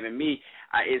you have in me.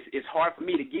 It's hard for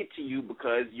me to get to you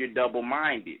because you're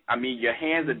double-minded. I mean, your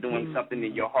hands are doing something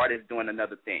and your heart is doing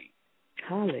another thing.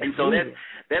 Hallelujah. And so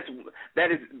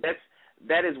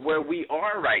that is where we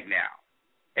are right now.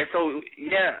 And so,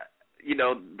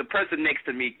 the person next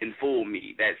to me can fool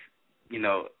me. That's,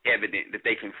 evident that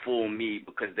they can fool me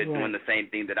because they're doing the same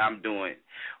thing that I'm doing.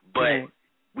 But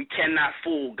we cannot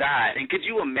fool God. And could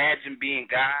you imagine being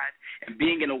God and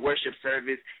being in a worship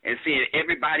service and seeing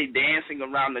everybody dancing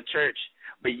around the church,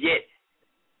 but yet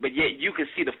you can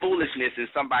see the foolishness in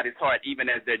somebody's heart even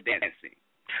as they're dancing.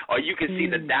 Or you can see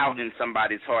the doubt in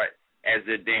somebody's heart as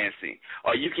they're dancing.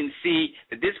 Or you can see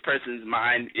that this person's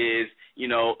mind is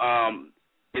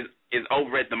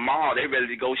over at the mall. They're ready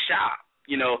to go shop,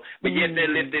 but yet they're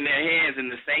lifting their hands in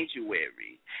the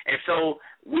sanctuary. And so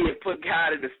we have put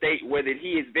God in a state where that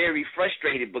he is very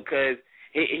frustrated because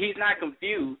he's not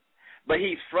confused, but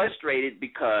he's frustrated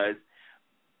because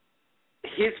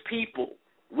his people,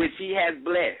 which he has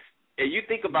blessed. And you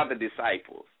think about the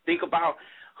disciples. Think about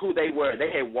who they were.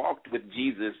 They had walked with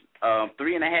Jesus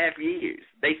 3.5 years.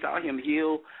 They saw him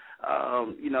heal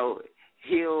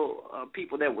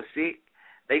people that were sick.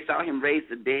 They saw him raise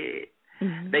the dead.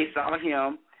 They saw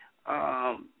him,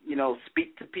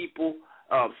 speak to people,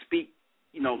 speak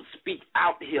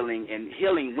out healing, and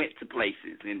healing went to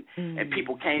places, and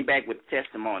people came back with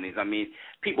testimonies. I mean,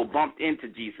 people bumped into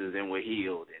Jesus and were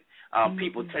healed, and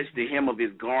people touched the hem of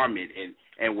his garment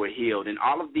and were healed, and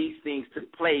all of these things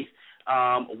took place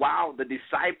while the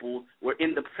disciples were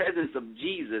in the presence of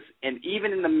Jesus, and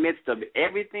even in the midst of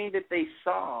everything that they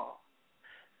saw,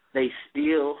 they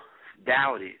still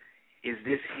doubted. Is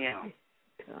this him?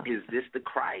 Is this the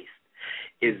Christ?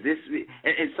 Is this?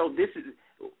 And so this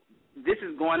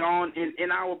is going on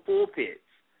in our pulpits.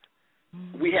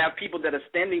 We have people that are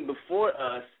standing before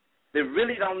us that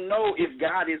really don't know if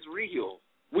God is real.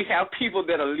 We have people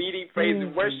that are leading praise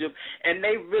and worship, and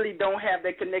they really don't have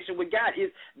that connection with God.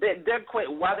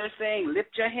 While they're saying lift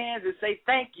your hands and say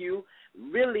thank you,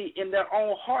 really in their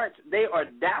own hearts they are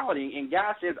doubting, and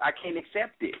God says I can't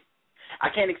accept it. I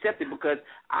can't accept it because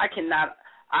I cannot.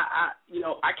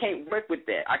 I can't work with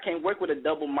that. I can't work with a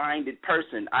double-minded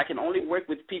person. I can only work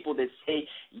with people that say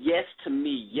yes to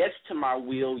me, yes to my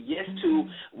will, yes to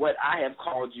what I have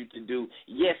called you to do.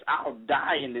 Yes, I'll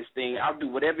die in this thing. I'll do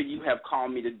whatever you have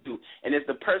called me to do. And it's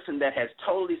the person that has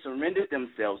totally surrendered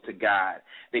themselves to God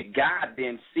that God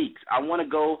then seeks. I want to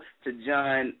go to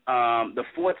John, the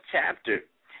 4th chapter.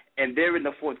 And there in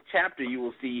the 4th chapter, you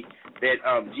will see that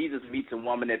Jesus meets a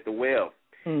woman at the well,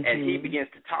 and he begins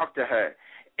to talk to her.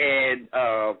 And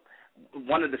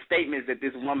one of the statements that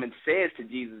this woman says to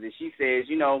Jesus is she says,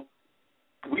 you know,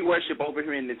 we worship over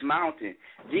here in this mountain.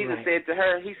 Jesus said to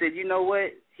her, he said, you know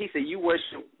what? He said, you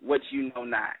worship what you know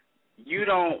not. You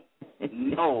don't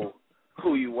know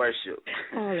who you worship.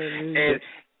 And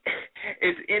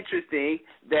it's interesting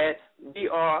that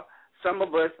some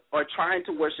of us are trying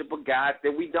to worship a God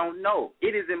that we don't know.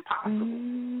 It is impossible.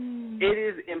 It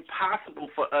is impossible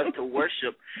for us to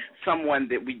worship someone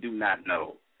that we do not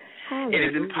know. It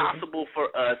is impossible for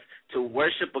us to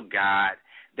worship a God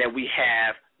that we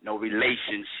have no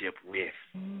relationship with.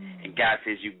 And God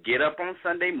says, you get up on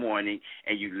Sunday morning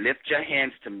and you lift your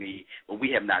hands to me, but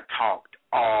we have not talked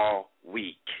all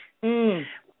week.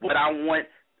 What I want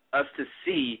us to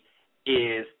see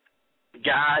is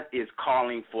God is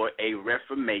calling for a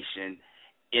reformation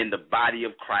in the body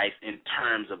of Christ in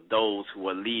terms of those who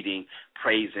are leading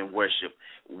praise and worship.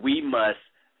 We must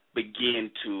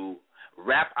begin to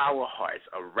wrap our hearts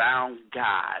around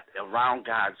God, around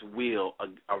God's will,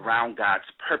 around God's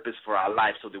purpose for our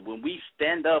life, so that when we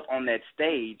stand up on that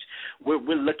stage, we're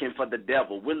looking for the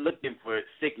devil. We're looking for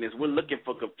sickness. We're looking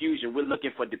for confusion. We're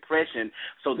looking for depression,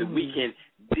 so that we can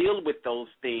deal with those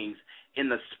things in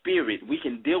the spirit. We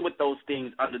can deal with those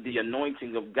things under the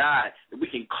anointing of God. We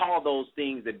can call those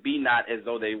things that be not as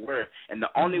though they were. And the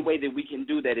only way that we can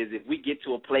do that is if we get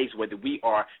to a place where we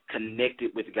are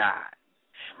connected with God.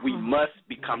 We must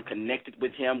become connected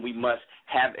with him. We must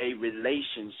have a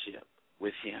relationship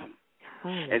with him.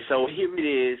 And so here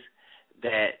it is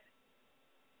that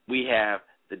we have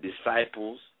the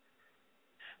disciples.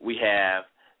 We have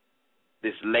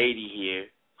this lady here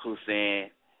who's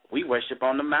saying, we worship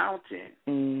on the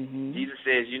mountain. Jesus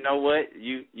says, you know what?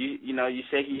 You know, you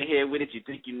shaking your head with it. You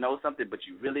think you know something, but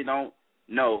you really don't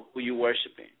know who you're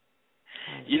worshiping.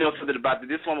 You know something about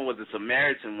this woman was a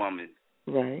Samaritan woman.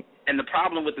 Right. And the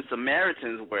problem with the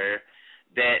Samaritans were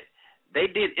that they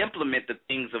did implement the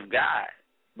things of God.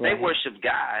 They worshiped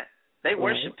God. They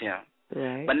worshiped him.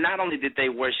 But not only did they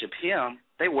worship him,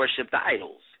 they worshiped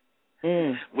idols,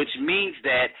 which means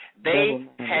that they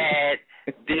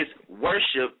had this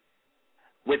worship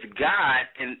with God,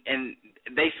 and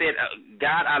they said,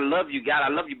 God, I love you, God, I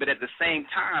love you. But at the same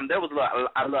time, there was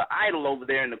a little idol over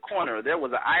there in the corner, or there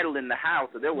was an idol in the house,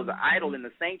 or there was an idol in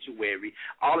the sanctuary.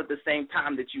 All at the same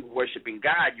time that you were worshiping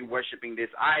God, you're worshiping this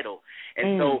idol.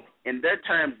 And so in their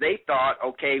terms, they thought,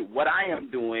 okay, what I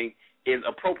am doing is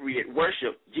appropriate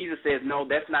worship. Jesus says, no,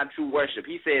 that's not true worship.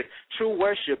 He says true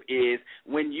worship is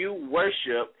when you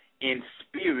worship in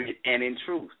spirit and in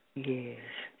truth. Yeah.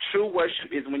 True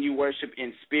worship is when you worship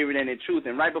in spirit and in truth.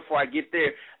 And right before I get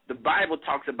there, the Bible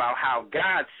talks about how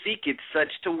God seeketh such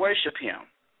to worship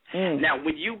him. Now,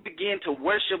 when you begin to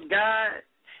worship God,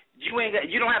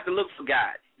 you don't have to look for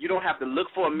God. You don't have to look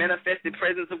for a manifested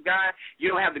presence of God. You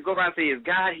don't have to go around and say, is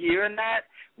God here or not?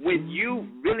 When you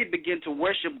really begin to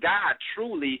worship God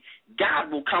truly,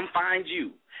 God will come find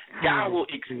you. God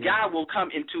will come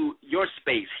into your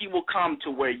space. He will come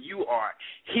to where you are.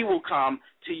 He will come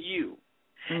to you.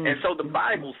 And so the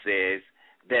Bible says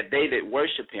that they that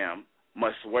worship him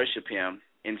must worship him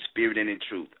in spirit and in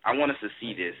truth. I want us to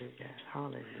see this.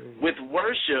 With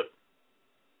worship,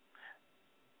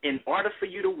 in order for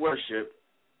you to worship,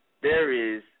 there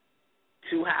is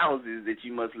two houses that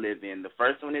you must live in. The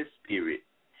first one is spirit,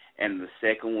 and the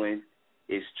second one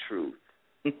is truth.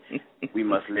 We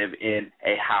must live in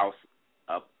a house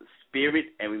of spirit,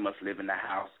 and we must live in the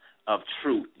house of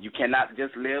truth. You cannot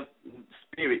just live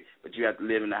spirit, but you have to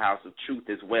live in the house of truth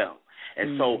as well.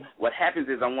 And so what happens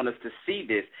is I want us to see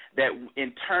this, that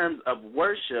in terms of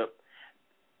worship,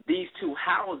 these two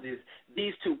houses,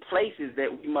 these two places that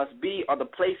we must be are the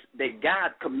place that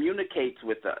God communicates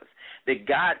with us, that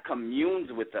God communes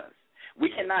with us. We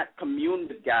cannot commune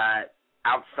with God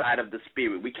outside of the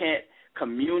spirit. We can't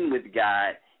commune with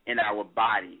God in our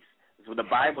bodies. So the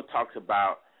Bible talks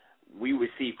about we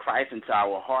receive Christ into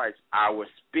our hearts. Our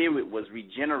spirit was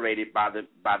regenerated by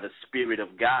the Spirit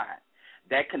of God.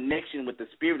 That connection with the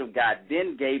Spirit of God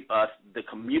then gave us the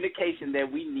communication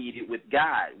that we needed with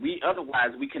God. Otherwise,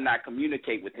 we cannot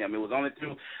communicate with him. It was only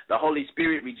through the Holy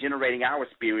Spirit regenerating our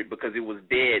spirit, because it was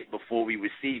dead before we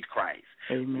received Christ.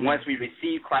 Amen. Once we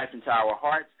received Christ into our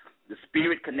hearts, the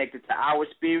Spirit connected to our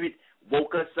spirit,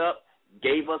 woke us up,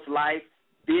 gave us life,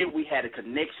 then we had a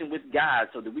connection with God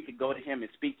so that we could go to him and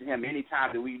speak to him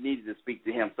anytime that we needed to speak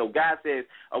to him. So God says,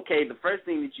 okay, the first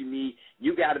thing that you need,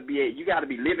 you got to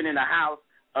be living in a house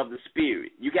of the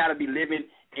Spirit. You got to be living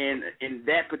in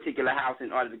that particular house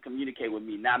in order to communicate with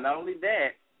me. Now, not only that,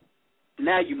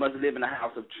 now you must live in a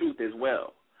house of truth as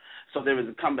well. So there is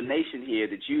a combination here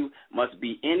that you must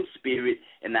be in spirit,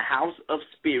 in the house of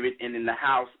spirit, and in the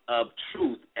house of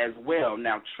truth as well.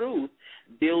 Now, truth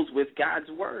deals with God's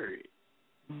word.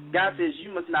 God says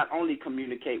you must not only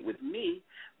communicate with me,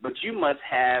 but you must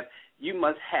have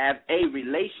a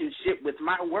relationship with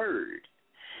my word.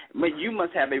 But you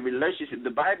must have a relationship. The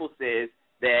Bible says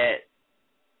that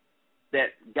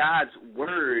God's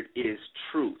word is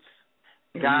truth.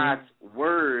 Amen. God's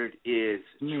word is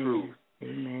truth.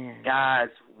 Amen.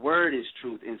 God's word is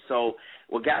truth. And so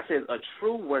what God says, a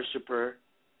true worshiper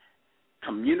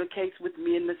communicates with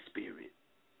me in the spirit,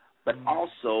 but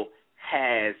also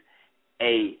has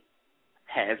a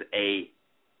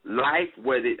life,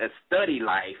 a study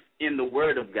life in the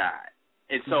word of God.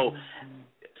 And so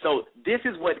this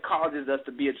is what causes us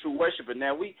to be a true worshiper.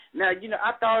 Now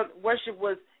I thought worship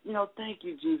was, thank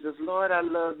you, Jesus. Lord, I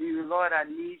love you. Lord, I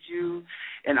need you,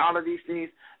 and all of these things.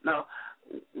 No,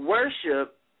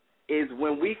 worship is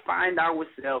when we find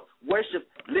ourselves, worship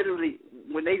literally,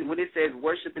 when it says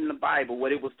worship in the Bible,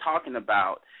 what it was talking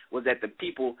about was that the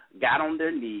people got on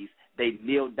their knees, they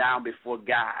kneeled down before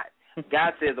God.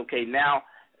 God says, okay, now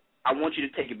I want you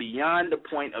to take it beyond the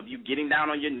point of you getting down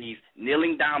on your knees,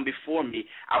 kneeling down before me.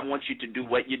 I want you to do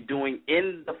what you're doing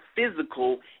in the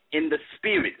physical, in the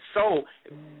spirit. So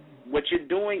what you're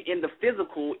doing in the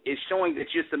physical is showing that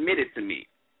you're submitted to me.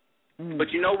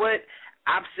 But you know what?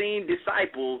 I've seen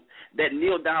disciples that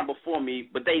kneel down before me,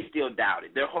 but they still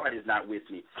doubted. Their heart is not with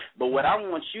me. But what I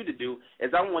want you to do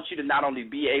is I want you to not only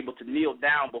be able to kneel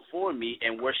down before me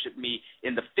and worship me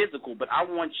in the physical, but I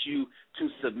want you to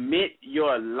submit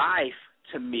your life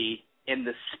to me in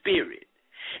the spirit.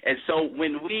 And so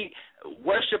when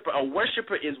a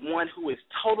worshiper is one who is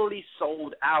totally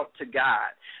sold out to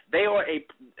God.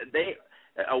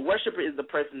 A worshiper is the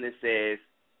person that says,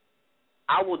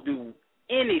 I will do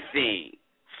anything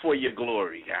for your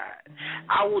glory, God.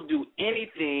 I will do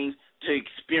anything to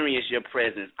experience your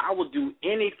presence. I will do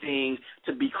anything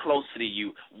to be closer to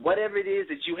you. Whatever it is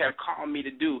that you have called me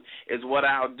to do is what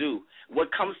I'll do. What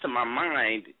comes to my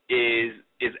mind is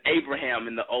Abraham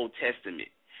in the Old Testament.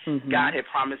 God had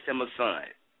promised him a son.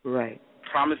 Right.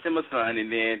 Promised him a son,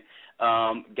 and then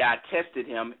God tested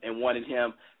him and wanted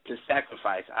him to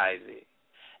sacrifice Isaac.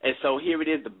 And so here it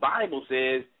is. The Bible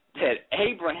says that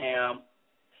Abraham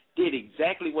did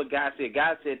exactly what God said.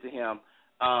 God said to him,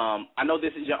 I know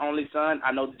this is your only son.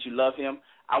 I know that you love him.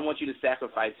 I want you to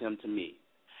sacrifice him to me.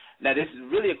 Now, this is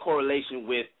really a correlation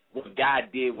with what God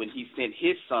did when he sent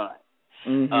his son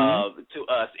to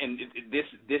us. And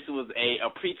this was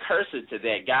a precursor to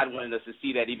that. God wanted us to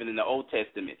see that even in the Old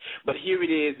Testament. But here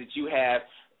it is that you have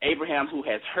Abraham who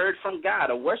has heard from God.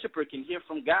 A worshiper can hear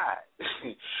from God.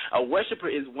 A worshiper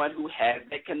is one who has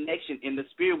that connection in the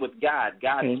spirit with God.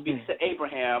 God speaks to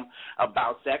Abraham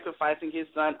about sacrificing his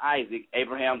son Isaac.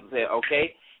 Abraham said,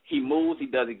 okay. He moves. He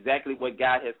does exactly what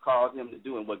God has called him to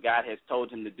do and what God has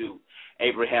told him to do.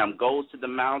 Abraham goes to the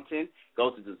mountain,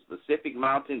 goes to the specific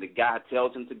mountain that God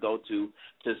tells him to go to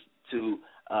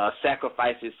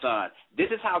sacrifice his son. This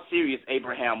is how serious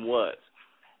Abraham was.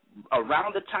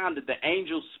 Around the time that the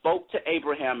angel spoke to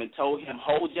Abraham and told him,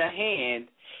 hold your hand,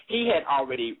 he had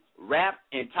already wrapped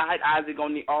and tied Isaac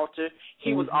on the altar.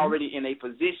 He was already in a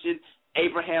position.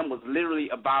 Abraham was literally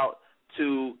about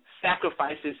to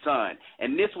sacrifice his son.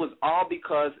 And this was all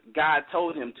because God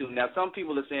told him to. Now, some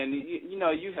people are saying,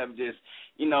 you have just,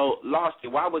 lost it.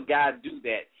 Why would God do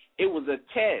that? It was a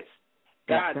test.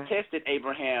 God tested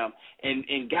Abraham,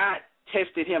 and God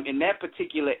tested him in that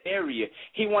particular area.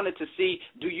 He wanted to see,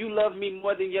 do you love me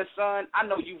more than your son? I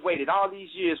know you've waited all these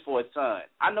years for a son.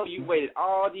 I know you waited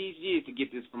all these years to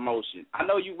get this promotion. I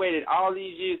know you waited all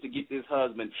these years to get this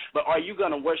husband. But are you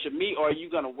going to worship me, or are you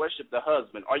going to worship the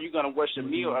husband? Are you going to worship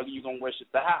me, or are you going to worship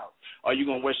the house? Are you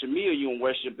going to worship me, or are you going to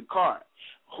worship the car?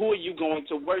 Who are you going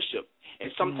to worship?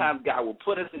 And sometimes God will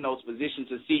put us in those positions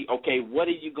to see, okay, what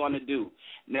are you going to do?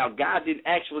 Now, God didn't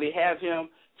actually have him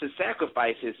to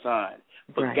sacrifice his son.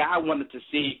 But God wanted to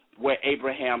see where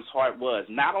Abraham's heart was.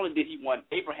 Not only did he want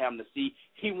Abraham to see,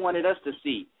 he wanted us to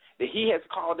see that he has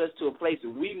called us to a place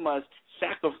where we must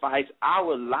sacrifice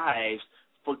our lives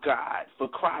for God, for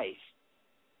Christ.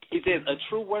 He says a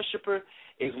true worshiper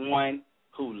is one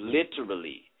who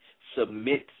literally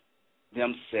submits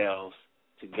themselves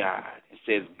to God and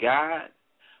says, God,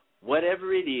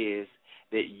 whatever it is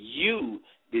that you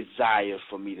desire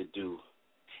for me to do,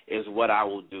 is what I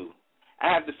will do.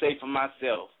 I have to say for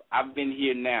myself, I've been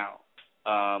here now,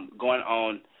 going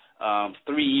on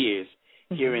 3 years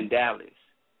here in Dallas,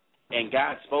 and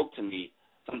God spoke to me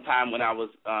some time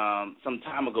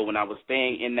ago when I was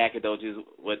staying in Nacogdoches,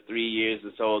 3 years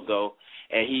or so ago,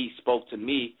 and He spoke to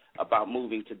me about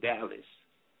moving to Dallas.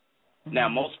 Now,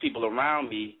 most people around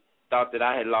me thought that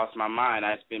I had lost my mind.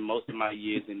 I spent most of my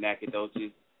years in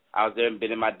Nacogdoches. I was there and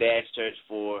been in my dad's church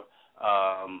for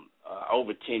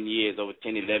over 10 years, over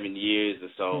 10, 11 years or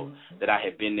so that I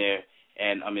had been there,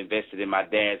 and I'm invested in my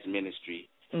dad's ministry.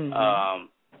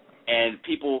 And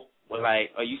people were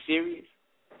like, "Are you serious?"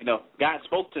 You know, God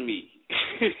spoke to me,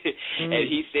 and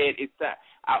He said, "It's time.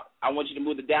 I want you to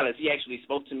move to Dallas." He actually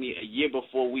spoke to me a year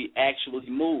before we actually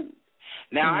moved.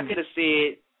 Now, I could have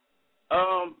said,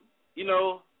 you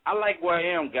know, I like where I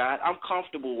am, God. I'm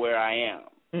comfortable where I am.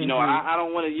 You know, I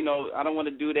don't want to, you know, I don't want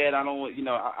to do that. I don't want, you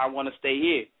know, I want to stay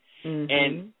here.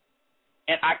 And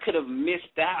I could have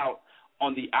missed out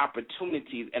on the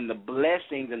opportunities and the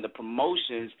blessings and the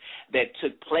promotions that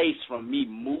took place from me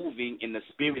moving in the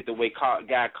spirit the way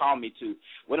God called me to.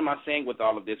 What am I saying with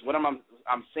all of this? What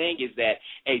I'm saying is that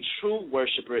a true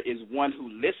worshiper is one who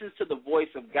listens to the voice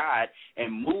of God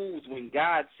and moves when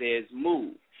God says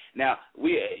move. Now,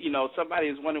 somebody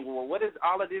is wondering, well, what does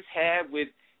all of this have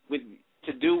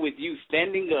to do with you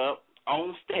standing up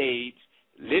on stage,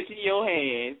 lifting your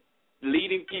hands,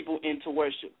 leading people into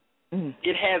worship?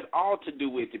 It has all to do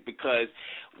with it, because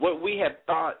what we have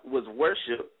thought was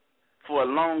worship for a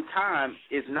long time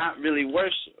is not really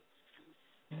worship.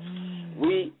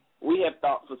 We have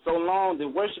thought for so long that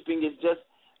worshiping is just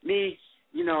me,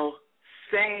 you know,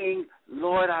 saying,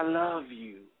 "Lord, I love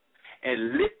you,"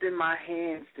 and lifting my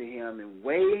hands to Him and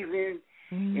waving,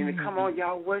 and come on,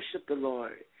 y'all, worship the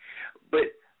Lord.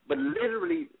 But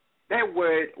literally, that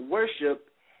word worship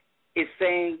is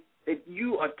saying that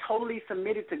you are totally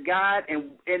submitted to God,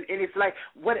 and it's like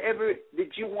whatever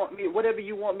you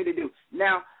want me to do.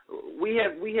 Now, we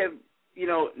have you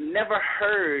know, never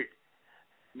heard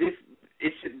this.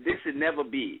 This should never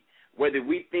be, whether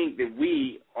we think that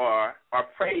we are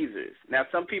praisers. Now,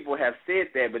 some people have said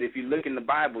that, but if you look in the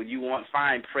Bible, you won't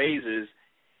find praisers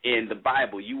in the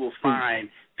Bible. You will find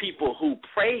people who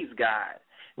praise God.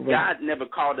 God never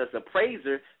called us a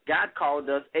praiser. God called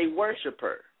us a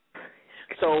worshiper.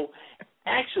 So,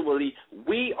 actually,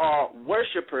 we are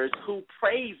worshipers who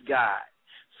praise God.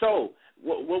 So,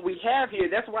 what we have here,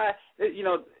 that's why, you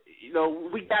know,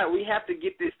 we have to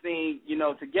get this thing, you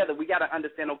know, together. We got to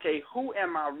understand, okay, who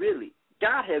am I really?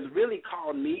 God has really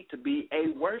called me to be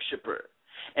a worshiper.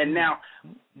 And now,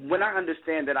 when I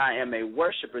understand that I am a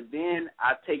worshiper, then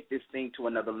I take this thing to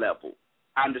another level.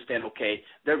 I understand, okay,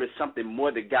 there is something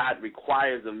more that God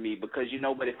requires of me, because you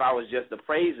know what, if I was just a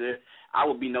praiser, I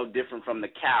would be no different from the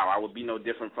cow. I would be no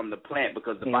different from the plant,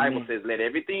 because the Bible says, let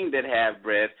everything that have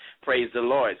breath praise the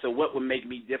Lord. So what would make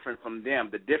me different from them?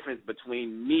 The difference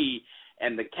between me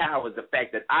and the cow is the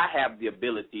fact that I have the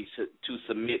ability to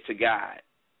submit to God.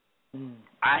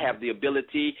 I have the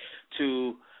ability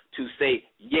to say,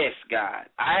 yes, God.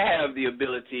 I have the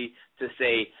ability to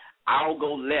say, I'll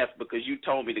go left because you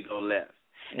told me to go left.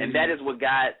 And that is what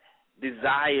God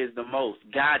desires the most.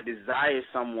 God desires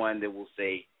someone that will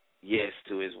say yes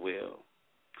to His will.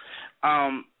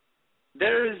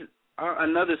 There is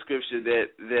another scripture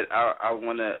that I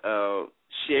want to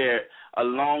share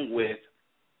along with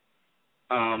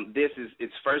this.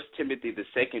 It's 1 Timothy, the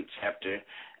 2nd chapter,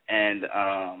 and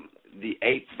the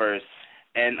 8th verse.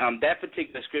 And that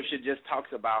particular scripture just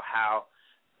talks about how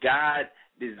God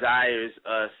desires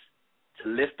us to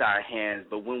lift our hands,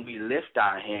 but when we lift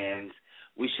our hands,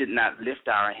 we should not lift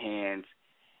our hands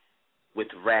with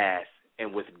wrath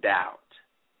and with doubt.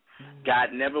 God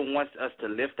never wants us to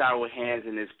lift our hands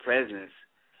in His presence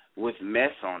with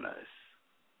mess on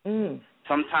us.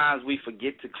 Sometimes we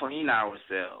forget to clean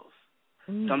ourselves.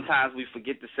 Sometimes we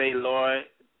forget to say, Lord,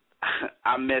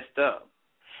 I messed up.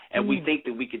 And we think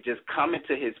that we could just come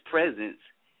into His presence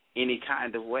any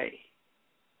kind of way.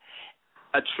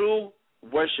 A true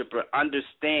worshiper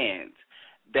understands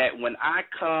that when I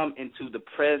come into the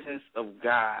presence of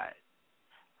God,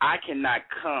 I cannot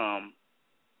come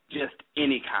just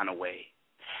any kind of way.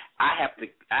 I have to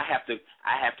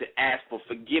ask for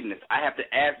forgiveness. I have to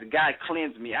ask God,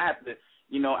 cleanse me. I have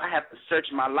to search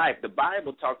my life. The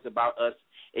Bible talks about us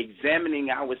examining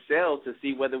ourselves to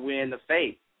see whether we're in the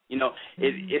faith. You know,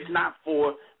 it's not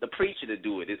for the preacher to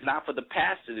do it. It's not for the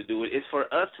pastor to do it. It's for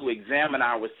us to examine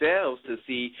ourselves to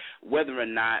see whether or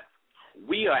not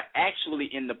we are actually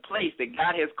in the place that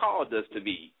God has called us to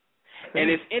be. And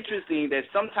it's interesting that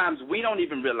sometimes we don't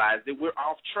even realize that we're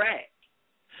off track.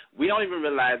 We don't even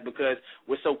realize because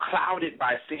we're so clouded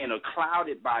by sin or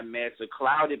clouded by mess or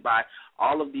clouded by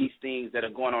all of these things that are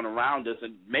going on around us,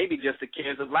 and maybe just the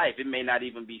cares of life. It may not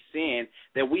even be sin,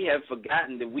 that we have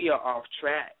forgotten that we are off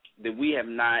track, that we have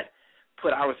not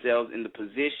put ourselves in the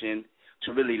position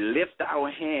to really lift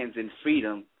our hands in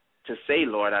freedom to say,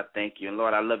 Lord, I thank you, and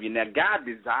Lord, I love you. Now, God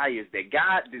desires that.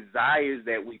 God desires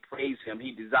that we praise him.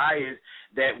 He desires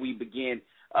that we begin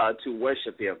to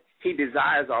worship him. He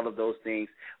desires all of those things,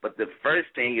 but the first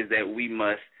thing is that we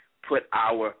must put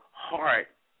our heart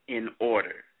in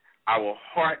order. Our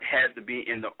heart has to be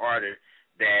in the order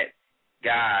that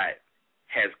God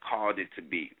has called it to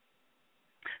be.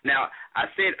 Now, I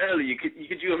said earlier,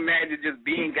 could you imagine just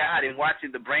being God and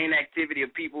watching the brain activity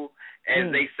of people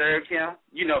as they served him?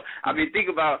 You know, I mean, think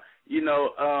about,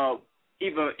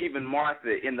 even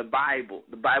Martha in the Bible.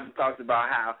 The Bible talks about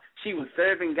how she was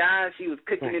serving God, she was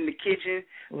cooking in the kitchen,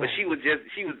 but she was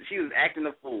acting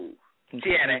a fool.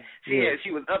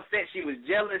 She was upset, she was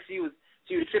jealous, she was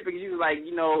tripping. She was like,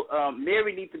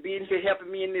 Mary needs to be in here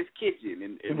helping me in this kitchen,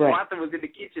 and Martha was in the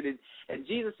kitchen, and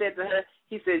Jesus said to her,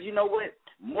 he says, you know what?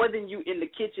 More than you in the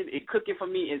kitchen and cooking for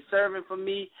me and serving for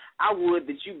me, I would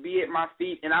that you be at my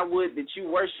feet, and I would that you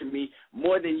worship me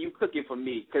more than you cooking for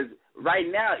me. Because right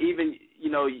now, even,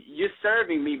 you're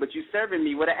serving me, but you're serving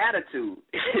me with an attitude.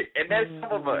 And that's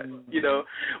some of us,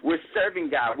 We're serving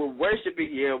God. We're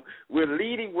worshiping him. We're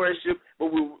leading worship,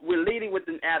 but we're leading with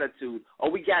an attitude.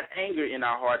 Or we got anger in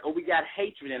our heart, or we got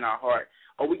hatred in our heart,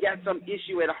 or we got some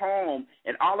issue at home,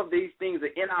 and all of these things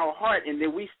are in our heart, and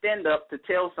then we stand up to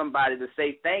tell somebody to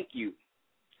say thank you.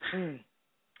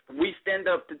 We stand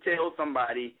up to tell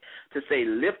somebody to say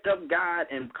lift up God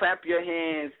and clap your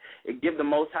hands and give the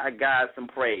Most High God some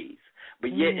praise.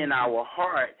 But yet in our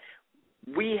heart,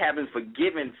 we haven't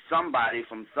forgiven somebody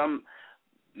from some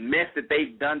mess that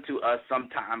they've done to us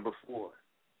sometime before.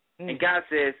 And God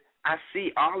says, I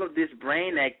see all of this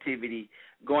brain activity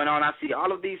going on. I see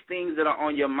all of these things that are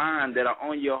on your mind, that are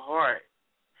on your heart.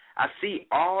 I see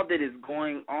all that is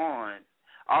going on,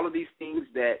 all of these things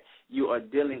that you are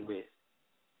dealing with.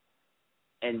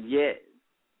 And yet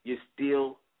you're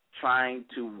still trying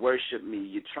to worship me.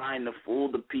 You're trying to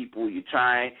fool the people. You're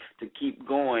trying to keep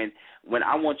going when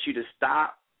I want you to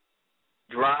stop,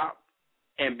 drop,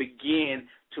 and begin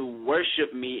to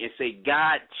worship me and say,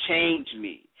 God, change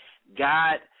me.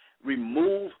 God,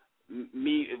 remove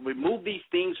these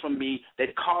things from me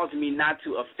that cause me not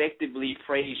to effectively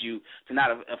praise you, to not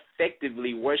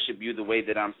effectively worship you the way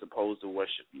that I'm supposed to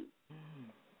worship you.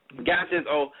 God says,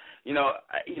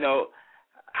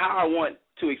 how I want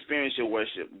to experience your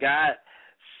worship. God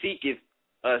seeketh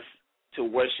us to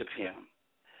worship him.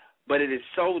 But it is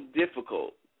so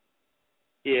difficult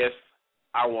if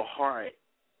our heart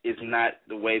is not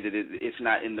the way that it's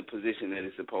not in the position that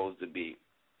it's supposed to be.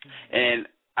 And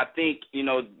I think,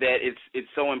 that it's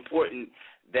so important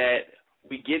that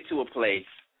we get to a place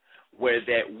where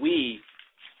that we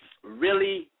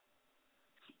really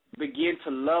begin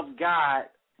to love God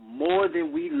more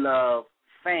than we love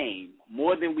fame,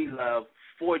 more than we love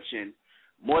fortune,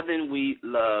 more than we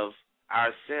love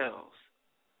ourselves.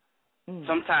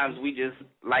 Sometimes we just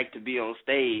like to be on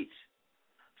stage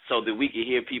so that we can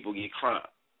hear people get crunk.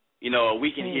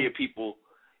 We can hear people,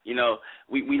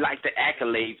 we like the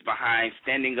accolades behind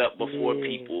standing up before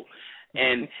people.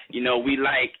 And, we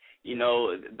like,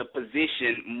 the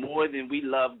position more than we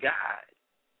love God.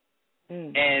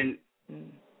 And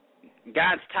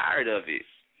God's tired of it.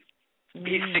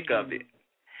 He's sick of it.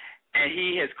 And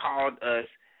he has called us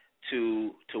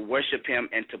to worship him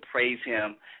and to praise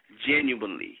him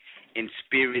genuinely, in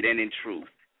spirit and in truth.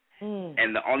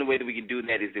 And the only way that we can do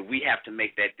that is that we have to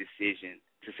make that decision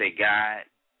to say, God,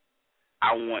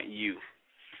 I want you.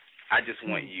 I just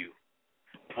want you.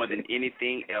 More than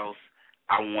anything else,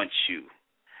 I want you.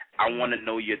 I want to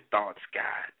know your thoughts,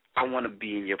 God. I want to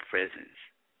be in your presence.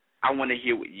 I want to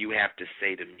hear what you have to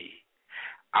say to me.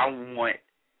 I want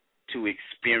to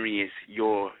experience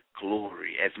your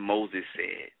glory, as Moses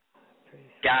said.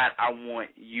 God, I want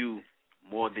you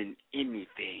more than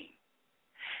anything.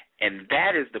 And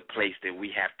that is the place that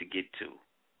we have to get to.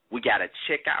 We got to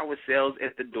check ourselves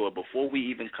at the door before we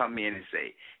even come in and say,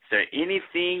 is there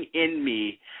anything in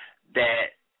me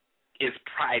that is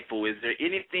prideful? Is there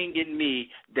anything in me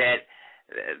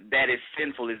that is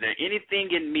sinful? Is there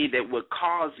anything in me that would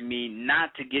cause me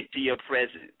not to get to your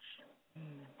presence?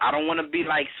 I don't want to be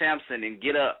like Samson and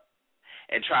get up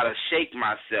and try to shake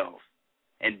myself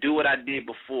and do what I did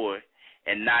before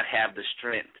and not have the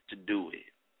strength to do it.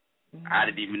 I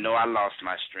didn't even know I lost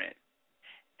my strength.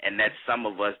 And that's some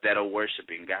of us that are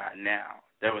worshiping God now.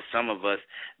 That is some of us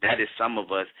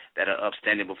that are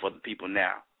upstanding before the people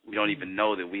now. We don't even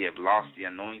know that we have lost the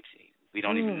anointing. We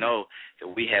don't even know that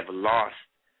we have lost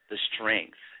the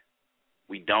strength.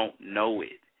 We don't know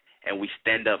it. And we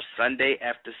stand up Sunday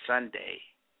after Sunday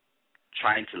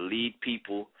trying to lead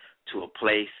people to a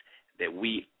place that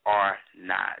we are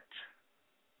not.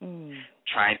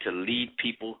 Trying to lead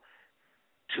people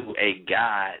to a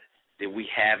God that we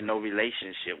have no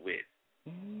relationship with.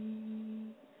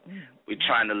 We're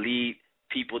trying to lead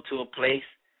people to a place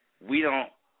we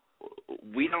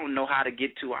don't know how to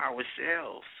get to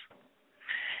ourselves.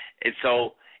 And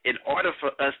so in order for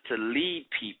us to lead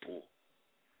people,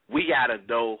 we got to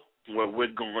know where we're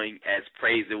going as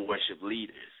praise and worship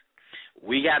leaders.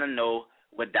 We got to know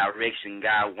what direction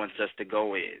God wants us to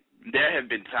go in. There have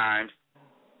been times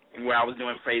where I was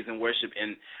doing praise and worship,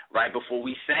 and right before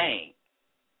we sang,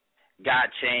 God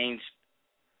changed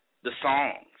the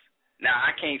songs. Now,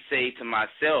 I can't say to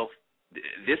myself,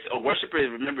 a worshiper,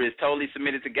 remember, is totally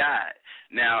submitted to God.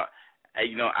 Now,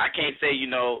 I can't say,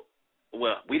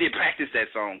 well, we didn't practice that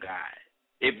song, God.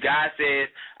 If God says,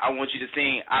 I want you to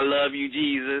sing, I love you,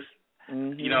 Jesus,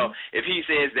 if he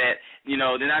says that,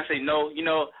 then I say, no,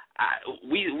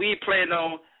 we plan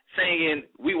on singing,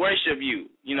 we worship you.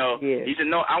 He said,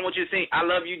 no, I want you to sing, I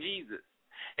love you, Jesus.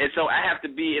 And so I have to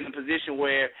be in a position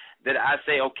where that I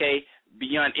say, okay,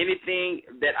 beyond anything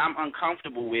that I'm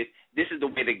uncomfortable with, this is the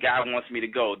way that God wants me to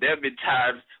go. There have been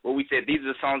times where we said, these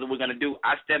are the songs that we're going to do.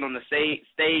 I stand on the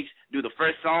stage, do the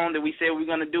first song that we said we're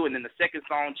going to do, and then the second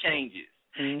song changes.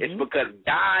 It's because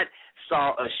God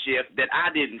saw a shift that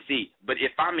I didn't see. But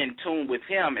if I'm in tune with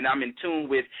him and I'm in tune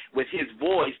with his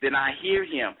voice, then I hear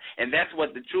him. And that's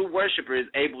what the true worshiper is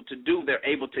able to do. They're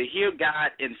able to hear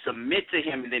God and submit to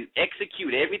him and then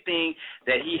execute everything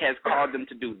that he has called them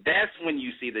to do. That's when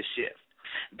you see the shift.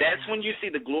 That's when you see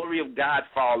the glory of God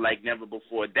fall like never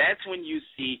before. That's when you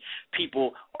see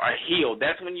people are healed.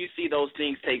 That's when you see those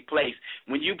things take place.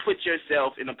 When you put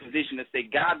yourself in a position to say,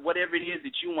 God, whatever it is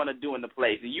that you want to do in the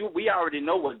place. And we already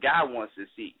know what God wants to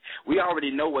see. We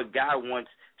already know what God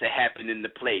wants to happen in the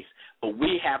place. But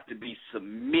we have to be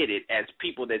submitted as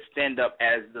people that stand up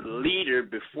as the leader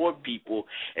before people,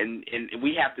 and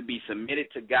we have to be submitted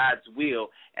to God's will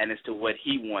and as to what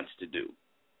he wants to do.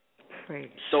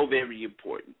 Praise. So very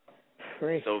important.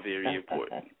 Praise. So very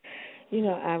important.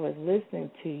 I was listening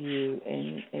to you,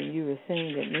 and you were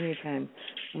saying that many times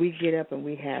we get up and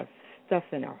we have stuff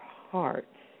in our hearts,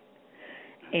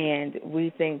 and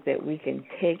we think that we can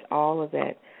take all of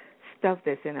that stuff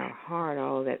that's in our heart,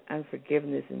 all of that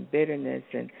unforgiveness and bitterness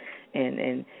and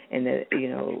the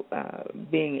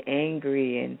being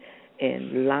angry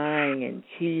and lying and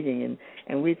cheating,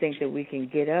 and we think that we can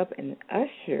get up and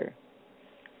usher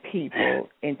people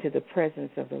into the presence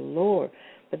of the Lord.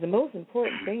 But the most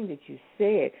important thing that you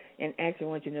said, and actually I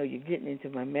want you to know you're getting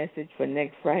into my message for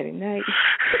next Friday night.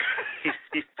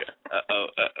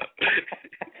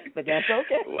 But that's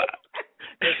okay. Wow.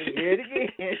 Let's hear it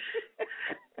again.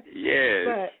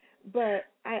 Yes. But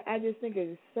I just think it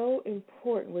is so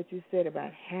important what you said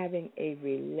about having a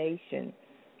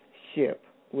relationship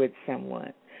with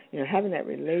someone. Having that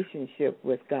relationship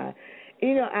with God.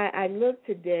 I look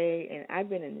today, and I've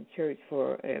been in the church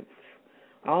for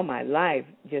all my life,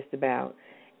 just about,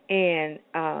 and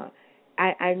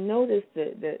I noticed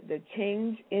the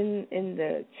change in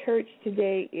the church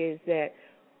today is that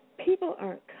people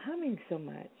aren't coming so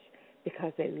much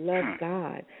because they love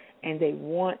God and they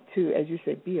want to, as you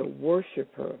said, be a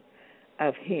worshiper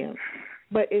of him.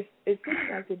 But it seems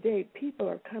like today people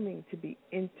are coming to be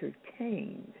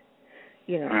entertained,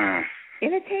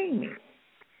 entertain me.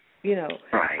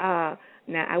 Right.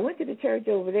 Now I went to the church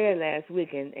over there last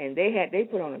week, and they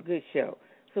put on a good show.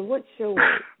 So what show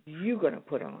are you going to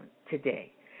put on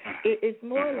today? It's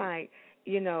more like,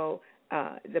 the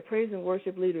praise and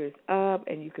worship leader is up,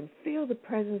 and you can feel the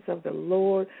presence of the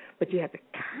Lord, but you have to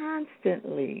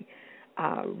constantly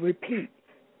repeat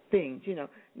things.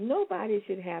 Nobody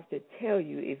should have to tell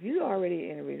you, if you're already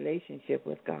in a relationship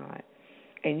with God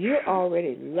and you're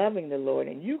already loving the Lord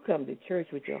and you come to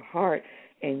church with your heart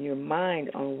and your mind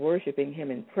on worshiping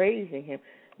him and praising him,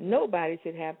 nobody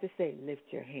should have to say, lift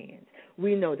your hands.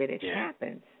 We know that it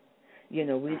happens. We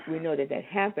know that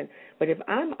happens. But if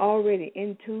I'm already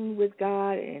in tune with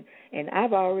God and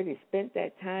I've already spent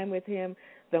that time with him,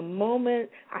 the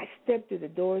moment I step through the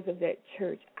doors of that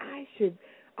church, I should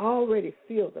already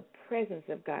feel the presence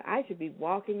of God. I should be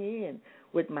walking in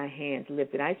with my hands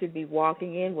lifted. I should be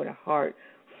walking in with a heart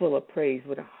full of praise,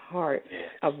 with a heart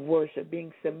of worship,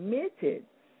 being submitted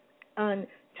unto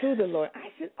the Lord. I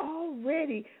should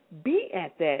already be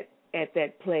at that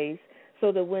place,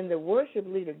 so that when the worship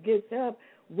leader gets up,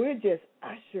 we're just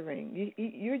ushering.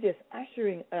 You're just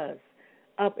ushering us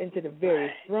up into the very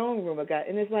throne room of God.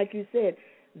 And it's like you said,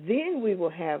 then we will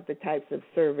have the types of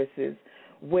services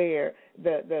where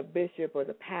the bishop or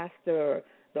the pastor or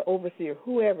the overseer,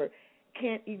 whoever,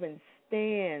 can't even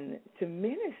stand to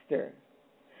minister,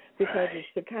 because it's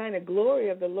the kind of glory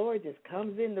of the Lord just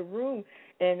comes in the room.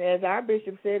 And as our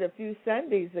bishop said a few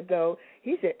Sundays ago,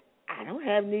 he said, I don't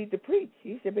have need to preach.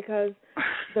 He said, because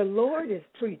the Lord is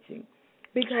preaching,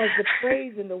 because the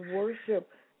praise and the worship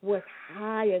was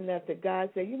high enough that God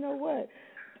said, you know what,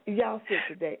 y'all sit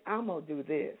today, I'm going to do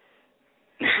this.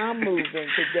 I'm moving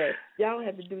today. Y'all don't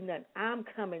have to do nothing. I'm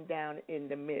coming down in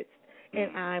the midst,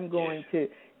 and I'm going to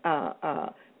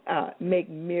make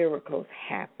miracles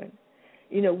happen.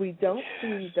 You know, we don't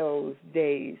see those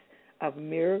days of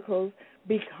miracles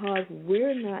because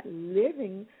we're not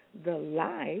living the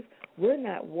life. We're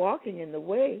not walking in the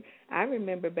way. I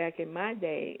remember back in my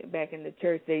day, back in the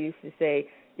church, they used to say,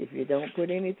 if you don't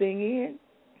put anything in,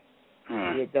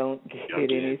 you don't get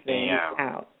anything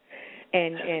out.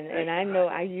 And I know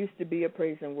I used to be a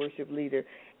praise and worship leader,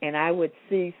 and I would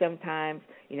see sometimes,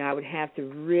 you know, I would have to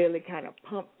really kind of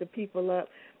pump the people up,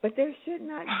 but there should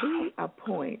not be a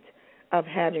point of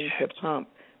having to pump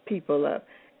people up.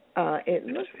 It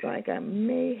looks like I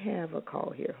may have a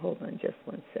call here. Hold on just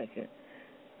 1 second.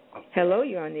 Hello,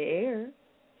 you're on the air.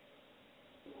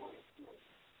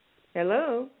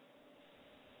 Hello?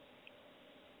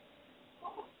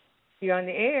 You're on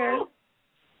the air.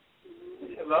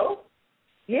 Hello?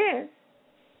 Yes.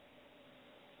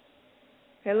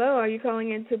 Hello, are you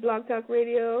calling into Blog Talk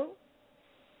Radio?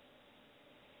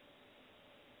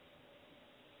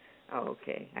 Oh,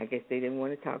 okay. I guess they didn't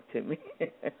want to talk to me.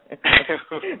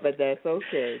 But that's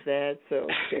okay. That's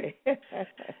okay.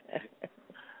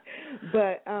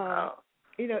 But,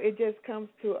 you know, it just comes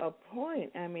to a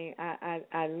point. I mean,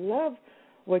 I love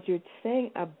what you're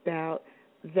saying about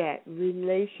that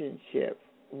relationship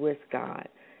with God.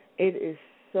 It is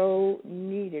so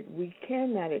needed. We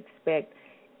cannot expect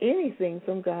anything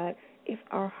from God if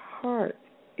our heart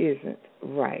isn't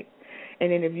right.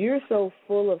 And then if you're so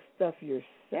full of stuff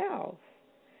yourself,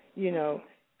 you know,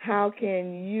 how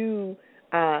can you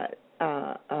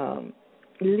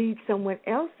lead someone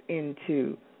else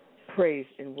into praise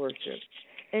and worship?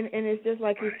 And it's just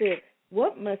like you said,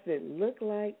 what must it look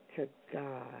like to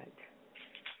God?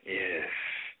 Yes.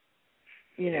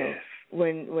 You know,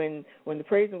 when the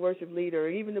praise and worship leader, or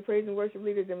even the praise and worship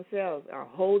leaders themselves, are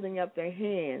holding up their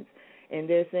hands and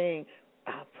they're saying,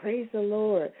 praise the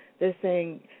Lord. They're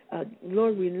saying,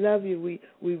 Lord, we love you.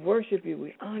 We worship you.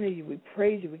 We honor you. We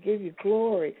praise you. We give you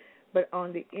glory. But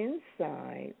on the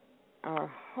inside,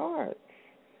 our hearts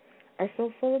are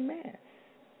so full of mess.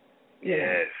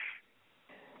 Yes.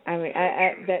 Know? I mean,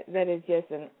 that is just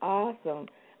an awesome.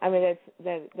 I mean,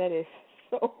 that is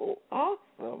so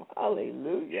awesome.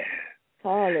 Hallelujah.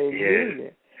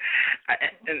 Hallelujah.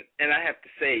 Yeah. And I have to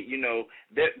say, you know,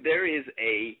 there is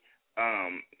a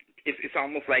it's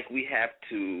almost like we have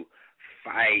to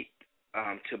fight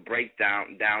to break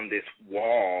down this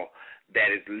wall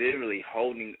that is literally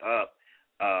holding up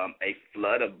a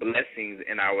flood of blessings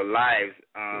in our lives,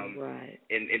 right.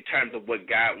 in terms of what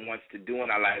God wants to do in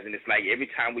our lives. And it's like every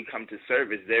time we come to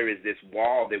service, there is this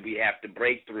wall that we have to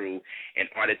break through in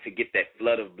order to get that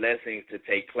flood of blessings to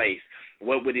take place.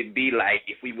 What would it be like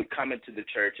if we would come into the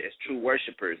church as true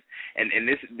worshipers? And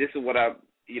this is what I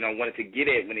wanted to get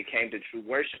at when it came to true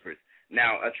worshipers.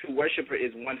 Now, a true worshiper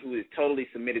is one who is totally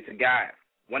submitted to God.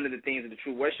 One of the things of the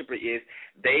true worshiper is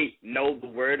they know the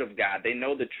word of God. They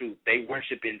know the truth. They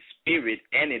worship in spirit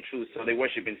and in truth. So they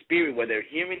worship in spirit where they're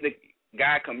hearing the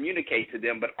God communicate to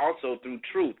them, but also through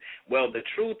truth. Well, the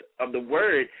truth of the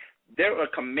word, there are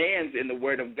commands in the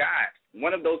word of God.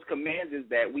 One of those commands is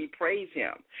that we praise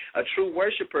him. A true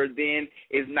worshiper then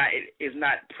is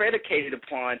not predicated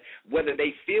upon whether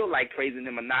they feel like praising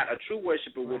him or not. A true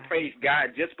worshiper will praise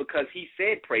God just because he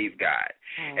said praise God.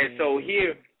 And so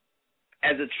here,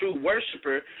 as a true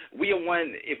worshiper, we are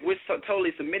one, if we're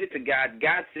totally submitted to God,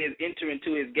 God says enter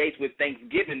into his gates with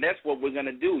thanksgiving. That's what we're going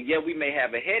to do. Yeah, we may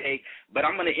have a headache, but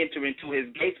I'm going to enter into his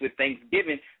gates with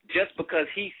thanksgiving just because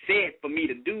he said for me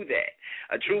to do that.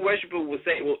 A true worshiper will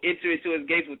say, will enter into his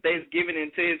gates with thanksgiving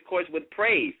and into his courts with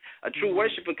praise. A true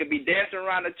worshiper could be dancing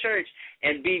around the church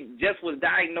and was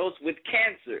diagnosed with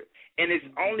cancer. And it's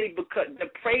only because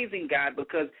they're praising God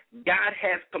because God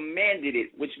has commanded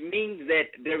it, which means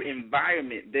that their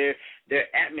environment, their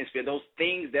atmosphere, those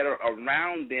things that are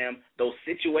around them, those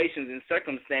situations and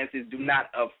circumstances do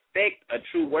not affect a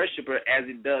true worshiper as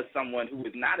it does someone who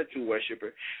is not a true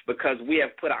worshiper, because we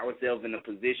have put ourselves in a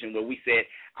position where we said,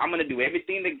 I'm going to do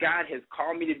everything that God has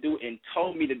called me to do and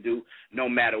told me to do no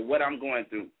matter what I'm going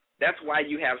through. That's why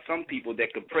you have some people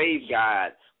that could praise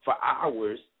God for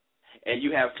hours, and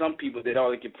you have some people that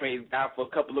only can praise God for a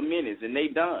couple of minutes, and they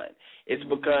done. It's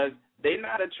because they're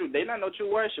not no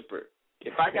true worshiper.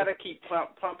 If I got to keep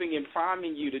pumping and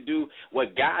priming you to do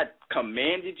what God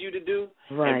commanded you to do,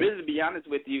 and really to be honest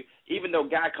with you, even though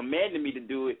God commanded me to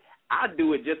do it, I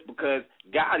do it just because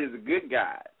God is a good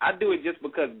God. I do it just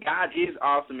because God is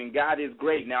awesome and God is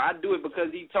great. Now, I do it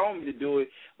because he told me to do it,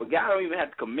 but God don't even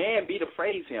have to command me to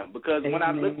praise him, because when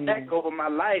I look back over my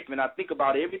life and I think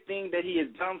about everything that he has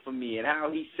done for me and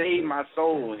how he saved my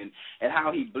soul and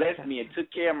how he blessed me and took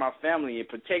care of my family and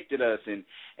protected us and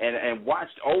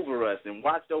watched over us and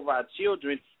watched over our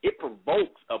children, it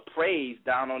provokes a praise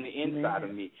down on the inside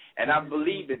of me. And I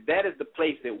believe that is the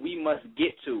place that we must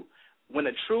get to. When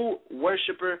a true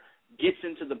worshiper gets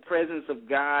into the presence of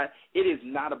God, it is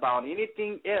not about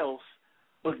anything else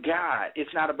but God.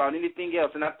 It's not about anything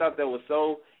else. And I thought that was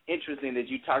so interesting that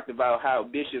you talked about how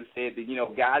Bishop said that,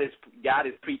 God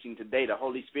is preaching today. The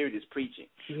Holy Spirit is preaching.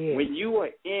 Yeah. When you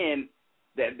are in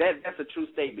that's a true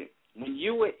statement. When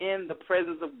you are in the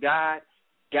presence of God,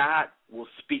 God will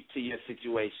speak to your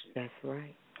situation. That's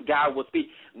right. God will speak.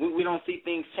 We don't see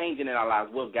things changing in our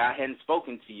lives. Well, God hadn't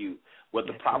spoken to you. Well,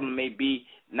 the problem may be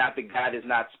not that God is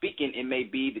not speaking. It may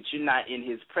be that you're not in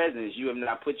his presence. You have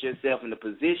not put yourself in the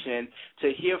position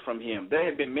to hear from him. There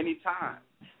have been many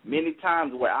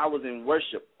times where I was in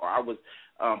worship or I was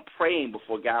praying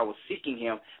before God, was seeking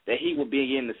him, that he would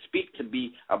begin to speak to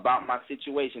me about my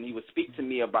situation. He would speak to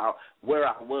me about where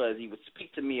I was. He would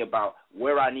speak to me about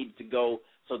where I needed to go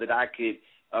so that I could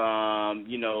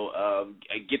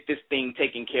get this thing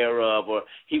taken care of, or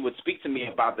he would speak to me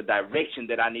about the direction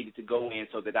that I needed to go in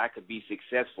so that I could be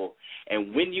successful.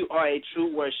 And when you are a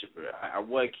true worshiper, I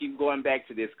want to keep going back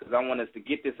to this because I want us to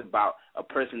get this about a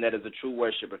person that is a true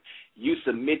worshiper. You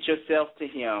submit yourself to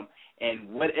him,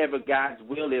 and whatever God's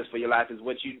will is for your life is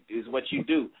what you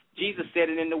do. Jesus said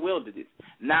it in the wilderness.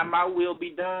 Not my will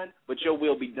be done, but your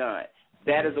will be done.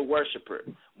 That is a worshiper.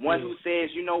 One who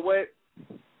says, you know what,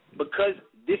 because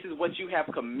this is what you have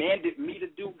commanded me to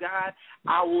do, God,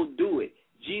 I will do it.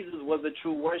 Jesus was a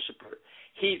true worshiper.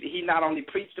 He not only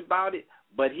preached about it,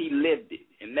 but he lived it.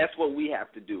 And that's what we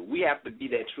have to do. We have to be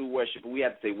that true worshiper. We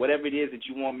have to say, whatever it is that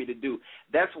you want me to do.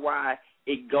 That's why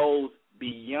it goes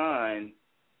beyond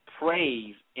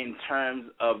praise in terms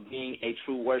of being a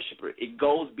true worshiper. It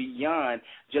goes beyond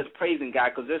just praising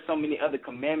God, because there's so many other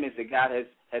commandments that God has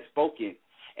spoken.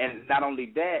 And not only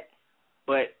that,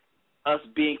 but us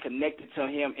being connected to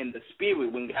him in the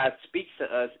spirit. When God speaks to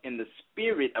us in the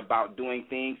spirit about doing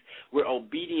things, we're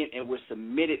obedient and we're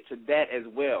submitted to that as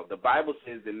well. The Bible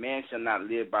says that man shall not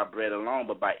live by bread alone,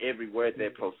 but by every word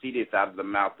that proceedeth out of the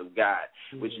mouth of God,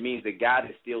 which means that God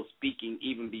is still speaking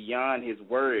even beyond his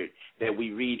word that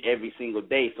we read every single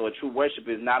day. So a true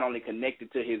worshiper is not only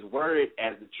connected to his word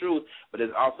as the truth, but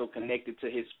is also connected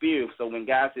to his spirit. So when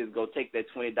God says, go take that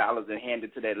 $20 and hand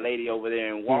it to that lady over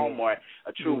there in Walmart,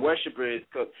 a true worshiper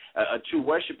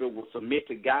will submit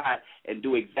to God and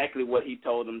do exactly what he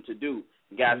told him to do.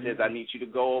 God says, I need you to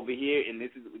go over here, and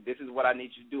this is what I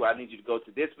need you to do. I need you to go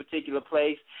to this particular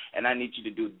place, and I need you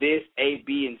to do this, A,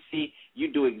 B, and C. You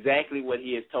do exactly what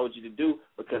he has told you to do,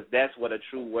 because that's what a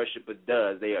true worshiper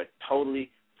does. They are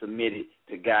totally submitted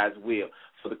to God's will.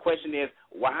 So the question is,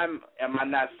 why am I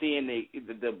not seeing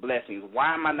the blessings?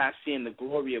 Why am I not seeing the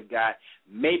glory of God?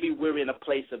 Maybe we're in a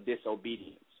place of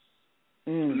disobedience.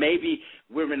 Maybe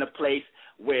we're in a place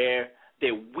where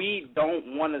that we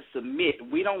don't want to submit.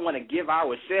 We don't want to give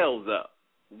ourselves up.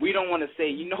 We don't want to say,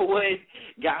 you know what,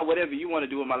 God, whatever you want to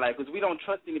do with my life, because we don't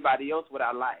trust anybody else with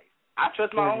our life. I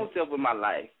trust my own self with my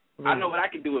life. I know what I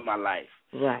can do with my life.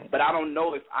 But I don't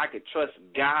know if I could trust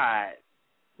God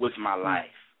with my life.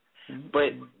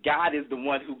 But God is the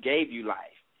one who gave you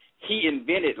life. He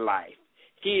invented life.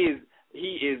 He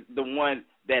is the one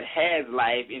that has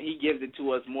life, and he gives it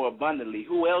to us more abundantly.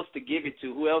 Who else to give it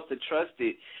to? Who else to trust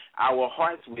it, our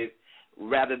hearts with,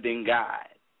 rather than God?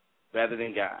 Praise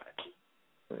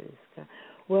God.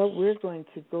 Well, we're going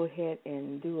to go ahead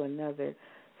and do another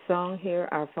song here.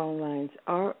 Our phone lines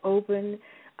are open.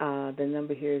 The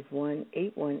number here is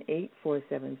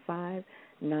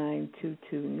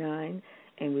 1-818-475-9229,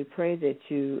 and we pray that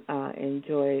you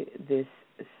enjoy this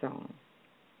song.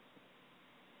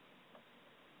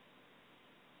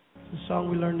 It's a song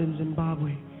we learned in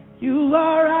Zimbabwe. You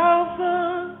are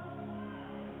Alpha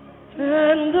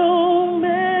and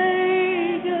Omega.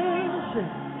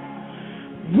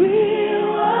 We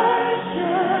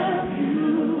worship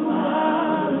you,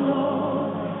 our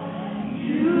Lord.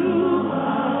 You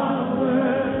are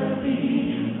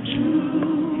worthy to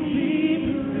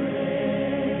be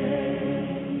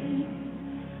praised.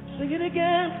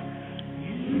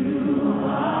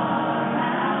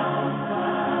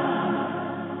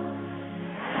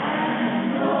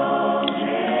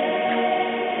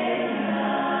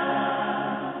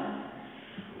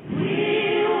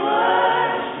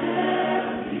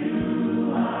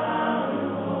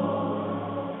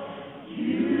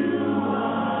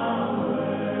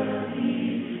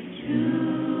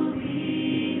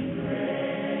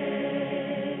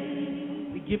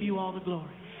 give you all the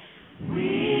glory. We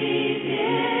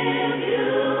give you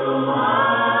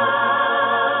all.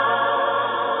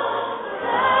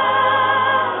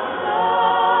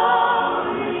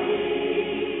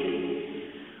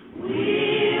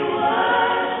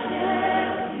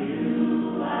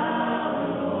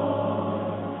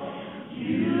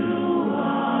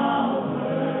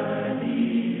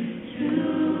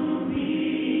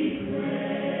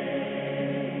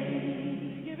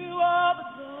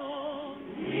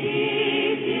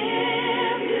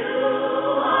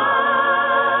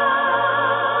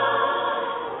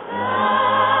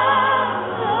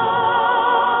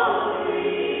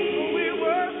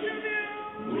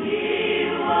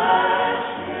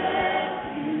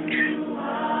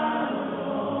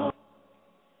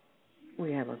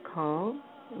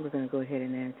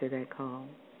 That call.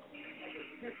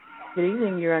 Good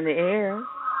evening, you're on the air.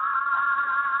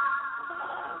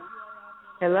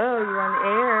 Hello, you're on the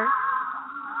air.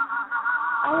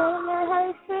 I want to know how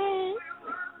to sing.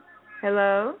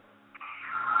 Hello?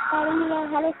 I want to know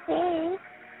how to sing.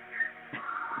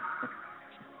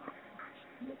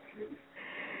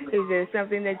 Is there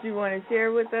something that you want to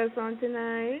share with us on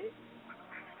tonight?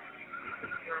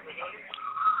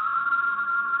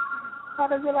 How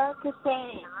do you like to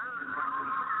sing?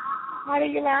 How do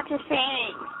you like to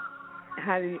sing?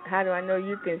 How do I know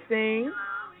you can sing?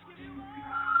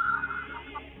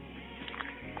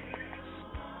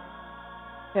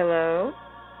 Hello?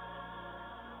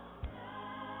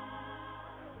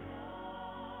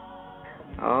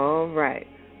 All right.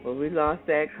 Well, we lost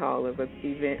that caller, but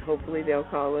hopefully they'll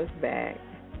call us back.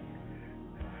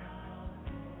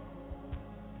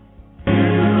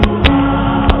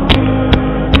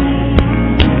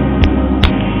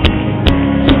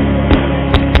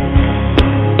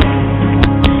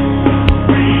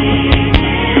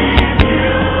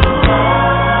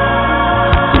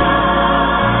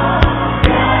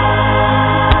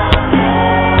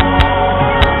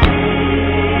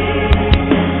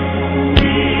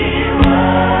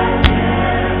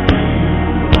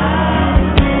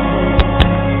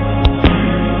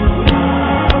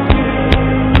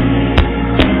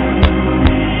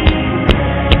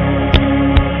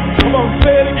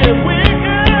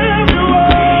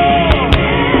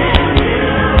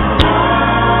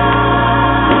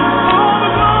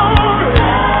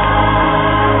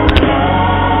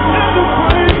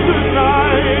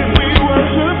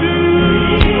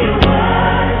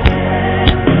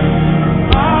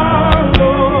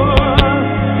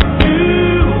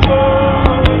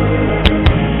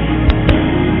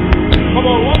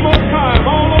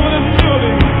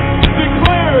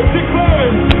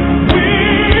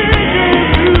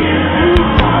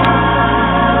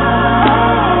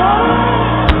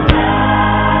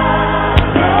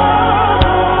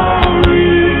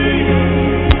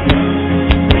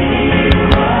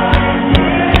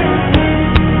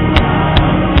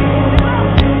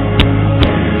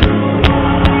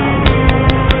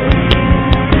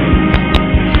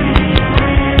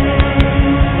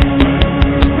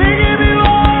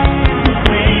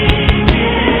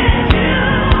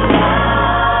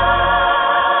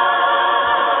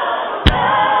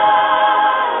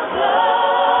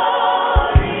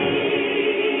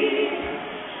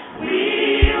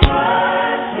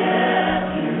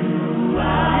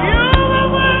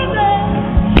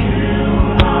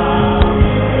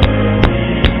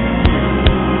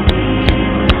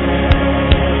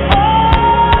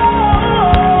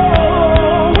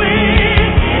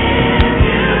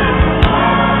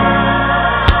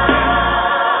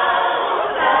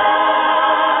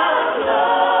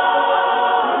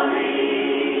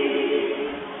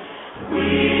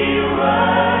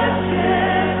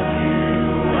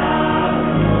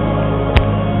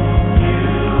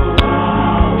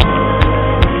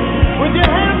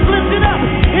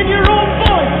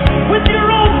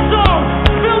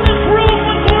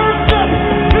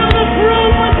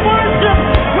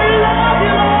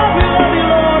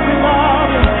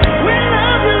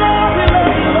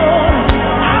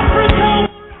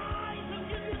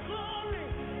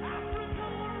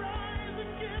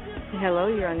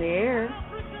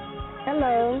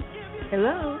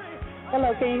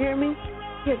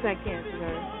 Yes, I can,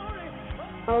 sir.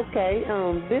 Okay,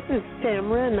 this is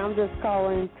Tamara, and I'm just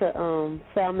calling to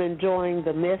say I'm enjoying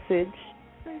the message.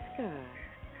 Praise God.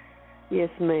 Yes,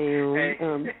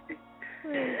 ma'am.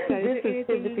 This is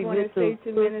Tiffany. You want to say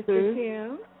to Minister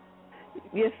Tim?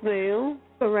 Yes, ma'am.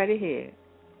 Go right ahead.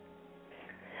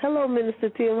 Hello, Minister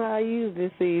Tim. How are you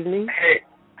this evening? Hey,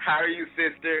 how are you,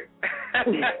 sister?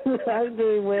 I'm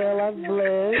doing well. I'm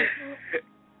blessed.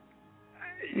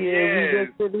 Yeah, we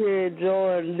just sit here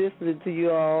enjoying listening to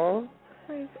you all.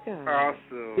 Praise God.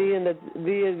 Awesome.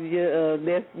 Being your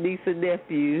niece and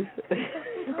nephews.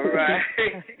 All right.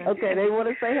 Okay, they want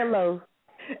to say hello.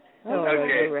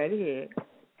 Okay. Go right ahead.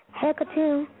 Hey,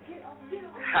 Katim.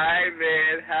 Hi,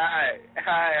 man. Hi.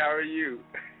 Hi, how are you?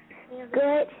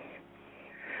 Good.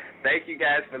 Thank you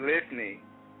guys for listening.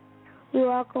 You're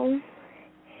welcome.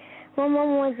 My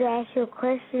mom wants to ask you a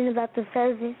question about the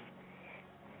service.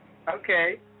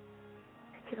 Okay.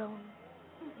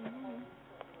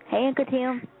 Hey, Uncle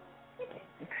Tim.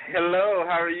 Hello,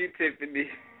 how are you, Tiffany?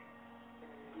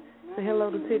 Say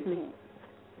hello to Tiffany.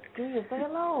 Yeah, say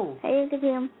hello. Hey, Uncle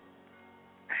Tim.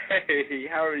 Hey,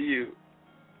 how are you?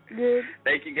 Good.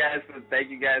 Thank you guys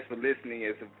for listening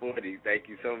and supporting. Thank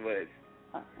you so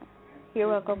much. You're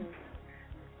welcome.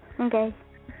 Okay.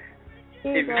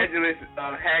 Evangelist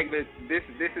Hagler,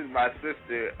 this is my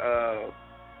sister.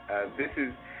 This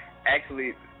is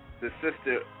actually the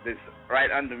sister that's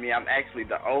right under me. I'm actually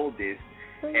the oldest,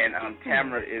 and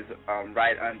Tamara is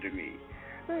right under me.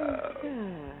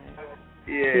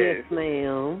 Yes,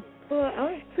 ma'am. Well,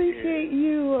 I appreciate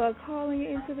you calling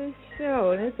into this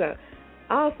show, and it's an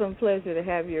awesome pleasure to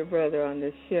have your brother on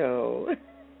this show.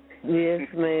 Yes,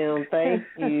 ma'am. Thank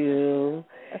you.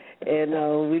 And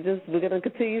we're gonna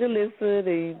continue to listen.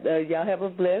 And y'all have a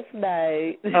blessed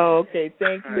night. Oh, okay.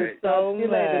 Thank you so much.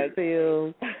 Later,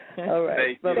 Phil. All right.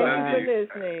 Thank Bye-bye. Thank you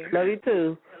for listening. Love you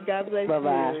too. God bless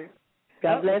Bye-bye. you.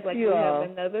 God bless like you we all.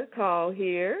 have another call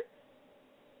here.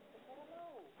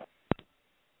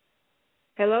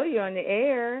 Hello, you're on the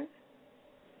air.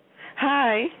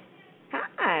 Hi.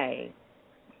 Hi.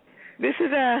 This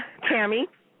is Tammy.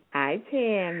 Hi,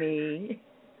 Tammy.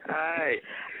 Hi.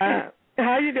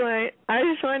 How are you doing? I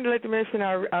just wanted to let the mention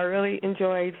I really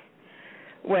enjoyed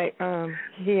what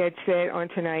he had said on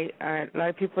tonight. A lot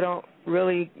of people don't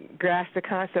really grasp the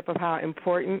concept of how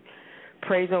important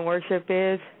praise and worship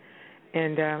is,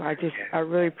 and I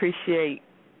really appreciate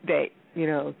that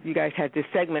you guys had this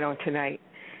segment on tonight,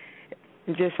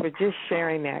 and just for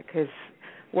sharing that, because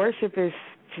worship is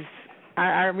just.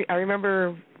 I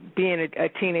remember being a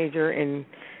teenager and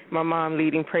my mom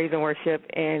leading praise and worship,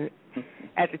 and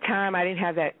at the time I didn't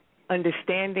have that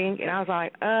understanding, and I was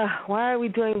like, why are we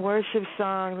doing worship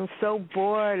songs? I'm so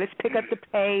bored. Let's pick up the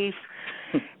pace.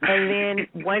 And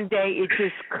then one day it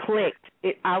just clicked.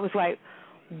 I was like,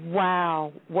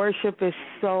 wow, worship is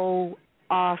so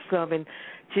awesome, and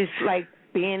just like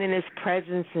being in his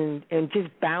presence and just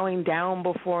bowing down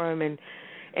before him, and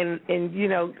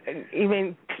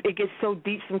even it gets so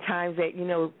deep sometimes that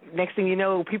next thing you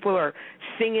know, people are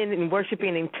singing and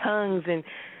worshiping in tongues,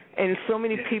 and so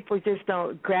many people just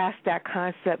don't grasp that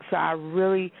concept. So I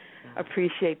really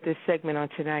appreciate this segment on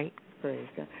tonight. Praise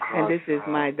God. And this is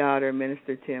my daughter,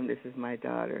 Minister Tim. This is my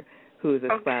daughter, who is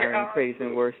aspiring praise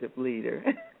and worship leader.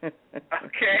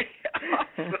 Okay.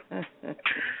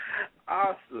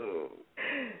 Awesome.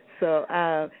 So,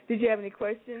 did you have any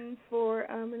questions for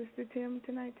Minister Tim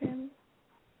tonight, Tammy?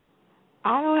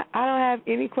 I don't have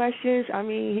any questions. I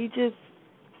mean,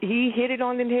 he hit it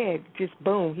on the head. Just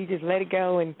boom. He just let it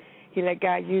go, and he let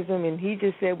God use him, and he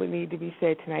just said what needed to be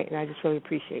said tonight, and I just really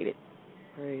appreciate it.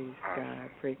 Praise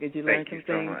God. Did you learn some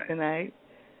things tonight?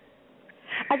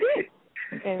 I did,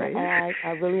 and I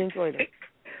really enjoyed it.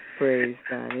 Praise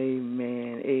God.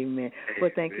 Amen. Amen.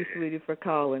 Well, thank you, sweetie, for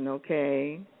calling,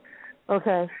 okay?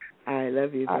 Okay. I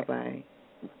love you. All Bye-bye. Right.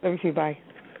 Love you too. Bye.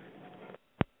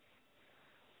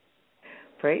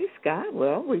 Praise God.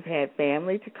 Well, we've had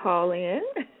family to call in.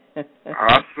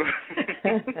 Awesome.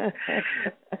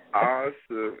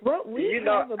 Awesome. Well, we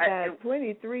have about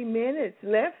 23 minutes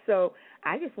left, so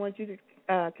I just want you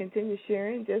to continue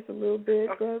sharing just a little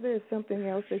bit, brother. Is something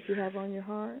else that you have on your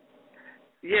heart?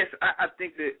 Yes, I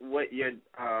think that what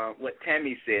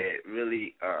Tammy said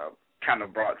really kind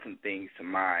of brought some things to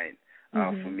mind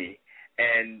for me.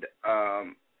 And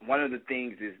one of the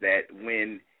things is that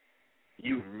when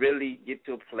you really get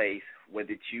to a place where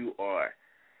that you are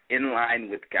in line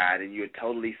with God and you're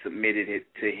totally submitted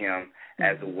to Him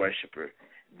as a worshiper,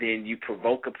 then you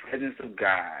provoke a presence of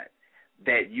God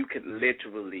that you could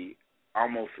literally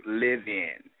almost live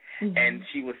in. And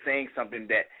she was saying something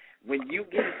that when you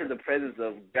get into the presence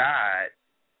of God,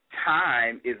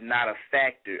 time is not a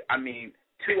factor. I mean,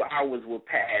 2 hours will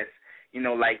pass,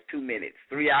 like 2 minutes.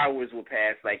 3 hours will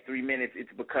pass like 3 minutes. It's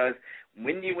because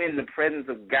when you're in the presence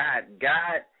of God,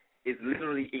 God is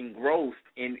literally engrossed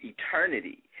in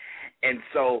eternity. And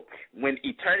so when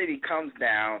eternity comes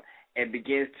down and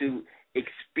begins to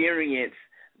experience,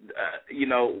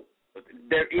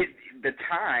 there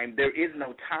is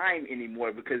no time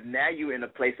anymore, because now you're in a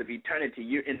place of eternity.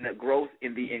 You're in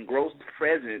the engrossed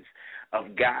presence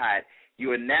of God.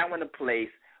 You are now in a place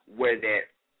where that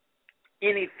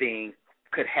anything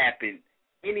could happen,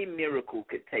 any miracle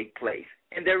could take place.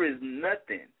 And there is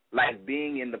nothing like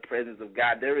being in the presence of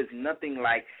God. There is nothing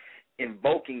like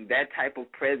invoking that type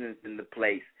of presence in the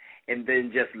place and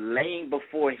then just laying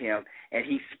before him, and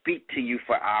he speak to you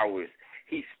for hours.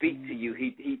 He speaks to you.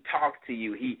 He talks to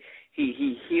you.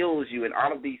 He heals you, and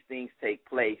all of these things take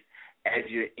place as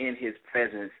you're in his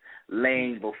presence,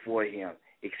 laying before him,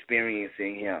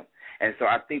 experiencing him. And so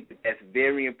I think that's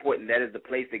very important. That is the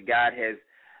place that God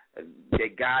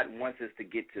wants us to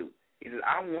get to. He says,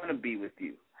 I want to be with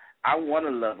you. I want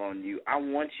to love on you. I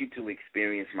want you to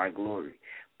experience my glory.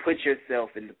 Put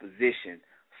yourself in the position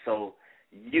so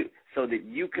that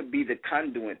you could be the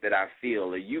conduit that I feel,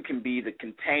 or you can be the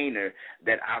container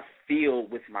that I feel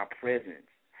with my presence.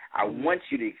 I want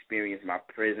you to experience my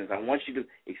presence. I want you to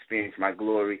experience my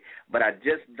glory, but I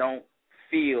just don't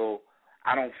feel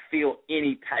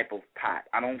any type of pot.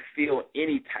 I don't feel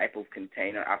any type of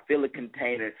container. I feel a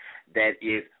container that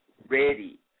is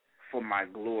ready for my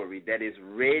glory, that is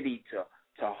ready to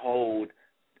hold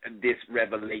this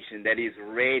revelation, that is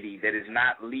ready, that is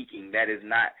not leaking, that is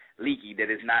not leaky,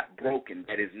 that is not broken,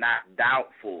 that is not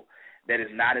doubtful, that is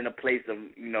not in a place of,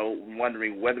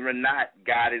 wondering whether or not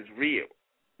God is real.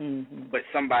 Mm-hmm. But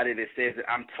somebody that says that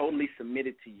I'm totally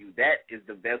submitted to you, that is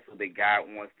the vessel that God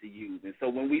wants to use. And so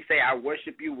when we say I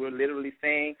worship you, we're literally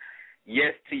saying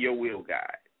yes to your will,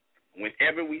 God.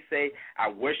 Whenever we say I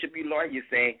worship you, Lord, you're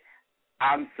saying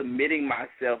I'm submitting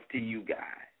myself to you, God.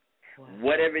 Wow.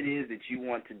 Whatever it is that you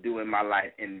want to do in my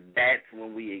life, and that's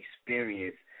when we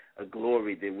experience a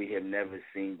glory that we have never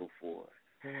seen before.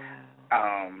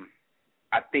 Wow.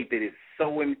 I think that it's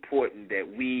so important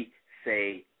that we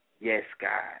say, yes,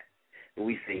 God.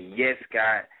 We say, yes,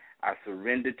 God, I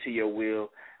surrender to your will.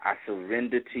 I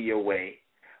surrender to your way.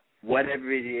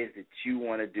 Whatever it is that you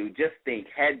want to do, just think,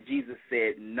 had Jesus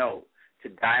said no to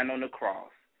dying on the cross,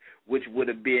 which would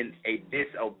have been a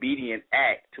disobedient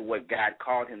act to what God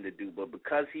called him to do, but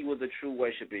because he was a true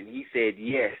worshiper and he said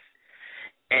yes,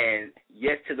 and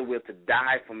yes to the will to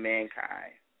die for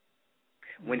mankind,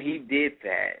 when he did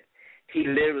that, he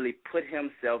literally put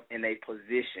himself in a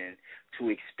position to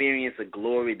experience a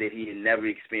glory that he had never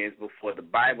experienced before. The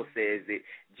Bible says that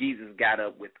Jesus got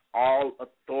up with all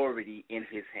authority in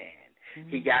his hand.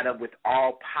 He got up with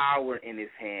all power in his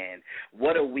hand.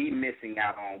 What are we missing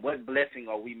out on? What blessing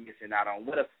are we missing out on?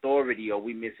 What authority are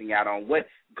we missing out on? What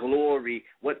glory,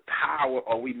 what power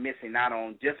are we missing out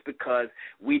on just because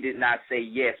we did not say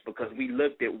yes, because we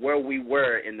looked at where we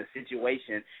were in the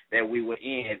situation that we were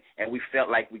in and we felt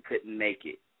like we couldn't make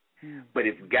it. But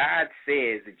if God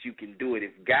says that you can do it,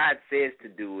 if God says to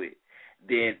do it,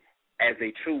 then as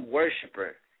a true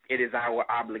worshiper, it is our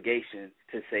obligation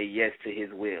to say yes to his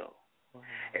will. Wow.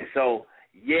 And so,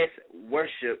 yes,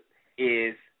 worship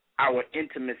is our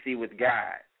intimacy with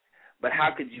God. But how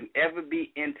could you ever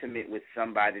be intimate with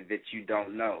somebody that you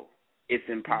don't know? It's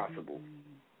impossible.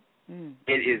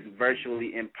 It is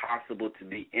virtually impossible to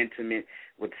be intimate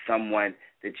with someone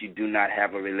that you do not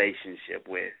have a relationship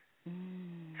with.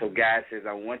 So God says,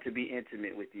 I want to be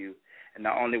intimate with you. And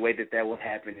the only way that will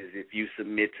happen is if you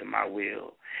submit to my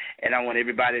will. And I want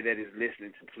everybody that is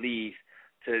listening to please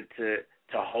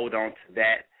to hold on to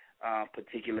that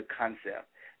particular concept,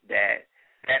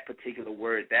 that particular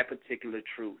word, that particular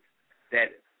truth,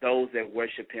 that those that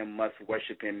worship him must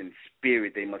worship him in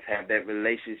spirit. They must have that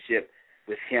relationship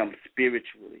with him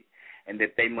spiritually, and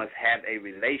that they must have a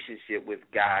relationship with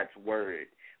God's word.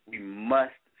 We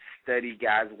must study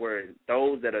God's word.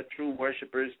 Those that are true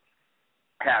worshipers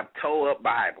have toe-up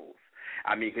Bibles.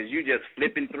 I mean, because you're just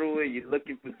flipping through it, you're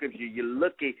looking for scripture,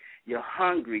 you're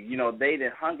hungry. They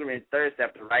that hunger and thirst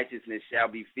after righteousness shall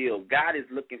be filled. God is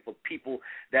looking for people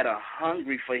that are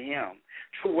hungry for him.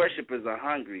 True worshipers are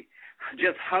hungry,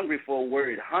 just hungry for a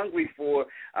word, hungry for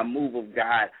a move of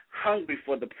God, hungry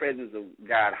for the presence of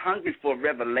God, hungry for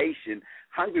revelation,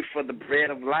 hungry for the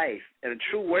bread of life. And a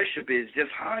true worshiper is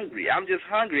just hungry. I'm just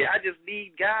hungry. I just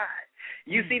need God.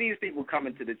 You see these people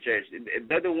coming to the church.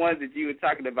 They're the ones that you were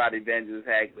talking about, Evangelist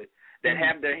Hagley, that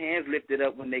have their hands lifted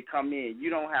up when they come in.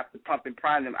 You don't have to pump and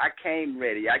prime them. I came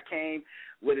ready. I came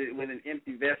with an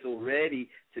empty vessel ready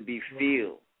to be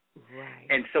filled. Right.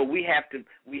 And so we have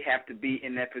to be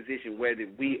in that position where that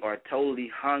we are totally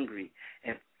hungry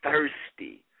and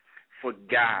thirsty for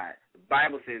God. The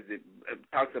Bible says it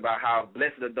talks about how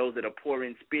blessed are those that are poor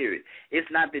in spirit. It's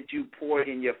not that you poor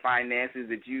in your finances,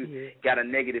 that you got a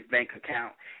negative bank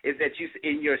account. It's that you,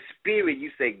 in your spirit, you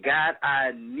say, God,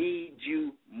 I need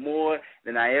you more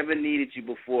than I ever needed you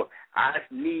before. I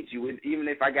need you. Even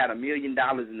if I got $1 million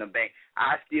in the bank,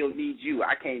 I still need you.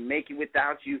 I can't make it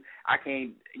without you. I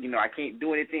can't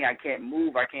do anything. I can't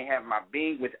move. I can't have my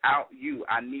being without you.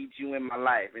 I need you in my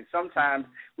life. And sometimes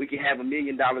we can have $1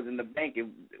 million in the bank,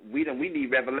 and we need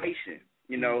revelation,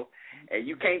 and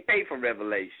you can't pay for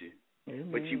revelation.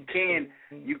 Mm-hmm. But you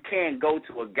can go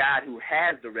to a God who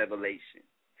has the revelation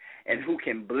and who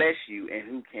can bless you and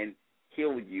who can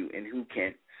heal you and who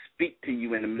can speak to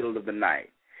you in the middle of the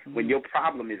night. Mm-hmm. When your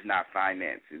problem is not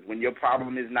finances, when your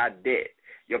problem is not debt,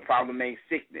 your problem ain't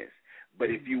sickness. But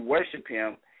if you worship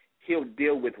him, he'll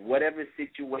deal with whatever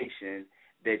situation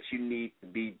that you need to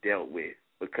be dealt with,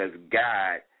 because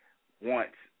God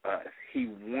wants us. He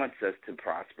wants us to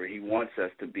prosper. He wants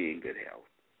us to be in good health.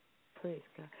 Praise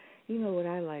God. You know what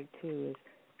I like, too, is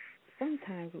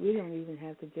sometimes we don't even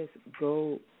have to just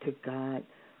go to God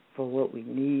for what we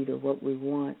need or what we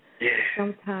want. Yeah.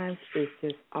 Sometimes it's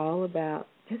just all about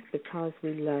just because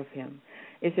we love him.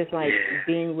 It's just like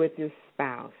being with your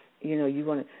spouse. You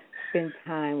want to spend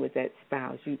time with that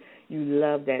spouse. You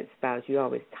love that spouse. You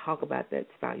always talk about that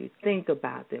spouse. You think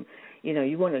about them.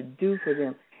 You want to do for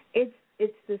them.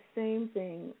 It's the same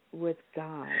thing with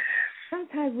God.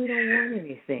 Sometimes we don't want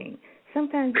anything.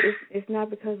 Sometimes it's not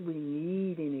because we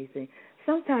need anything.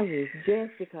 Sometimes it's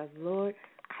just because, Lord,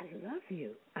 I love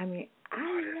you. I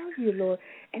love you, Lord,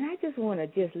 and I just want to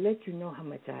just let you know how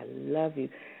much I love you.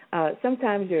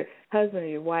 Sometimes your husband or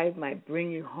your wife might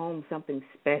bring you home something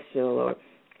special or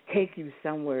take you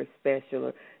somewhere special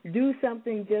or do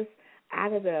something just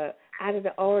out of the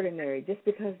ordinary, just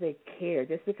because they care,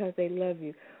 just because they love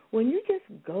you. When you just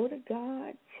go to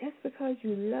God just because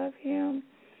you love him,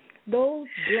 those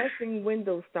blessing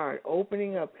windows start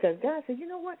opening up, because God said, you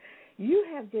know what? You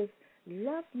have just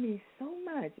loved me so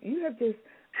much. You have just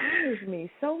honored me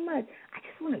so much. I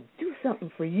just want to do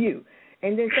something for you.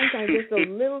 And then sometimes just those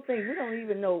little things, we don't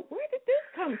even know, where did this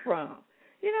come from?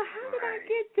 How did I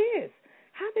get this?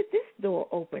 How did this door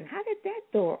open? How did that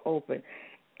door open?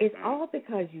 It's all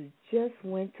because you just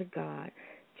went to God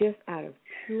just out of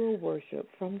pure worship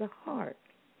from the heart,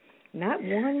 not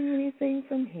wanting anything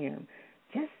from him,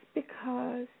 just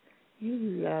because you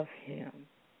love him.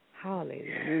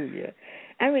 Hallelujah.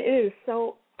 It is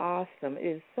so awesome.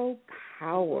 It is so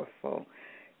powerful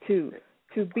to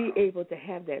be able to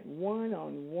have that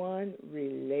one-on-one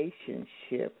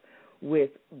relationship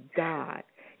with God.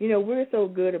 We're so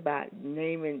good about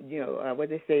naming, what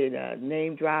they say,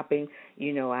 name dropping.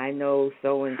 I know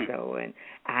so-and-so, and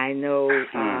I know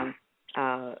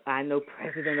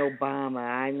President Obama.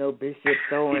 I know Bishop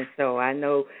so-and-so. I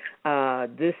know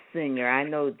this singer. I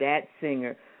know that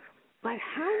singer. But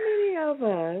how many of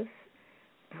us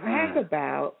brag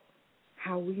about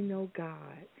how we know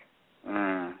God?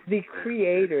 The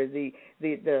Creator,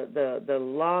 the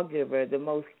lawgiver, the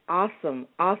most awesome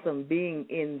being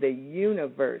in the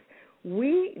universe.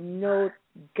 We know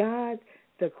God,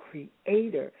 the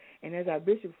Creator. And as our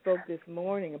bishop spoke this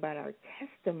morning about our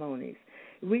testimonies,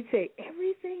 we say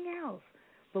everything else,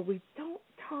 but we don't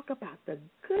talk about the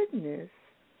goodness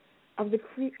of the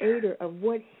Creator, of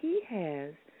what he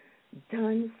has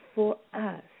done for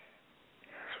us.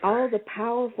 All the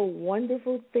powerful,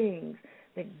 wonderful things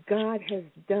that God has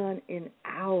done in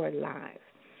our lives.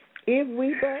 If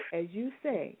we but, as you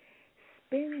say,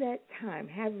 spend that time,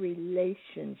 have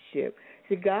relationship.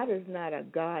 See, God is not a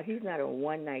God. He's not a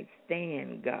one-night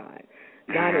stand God.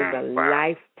 God is a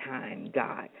lifetime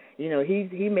God.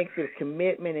 He makes a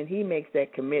commitment, and he makes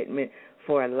that commitment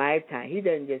for a lifetime. He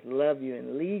doesn't just love you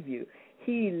and leave you.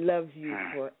 He loves you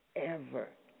forever.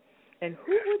 And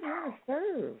who would want to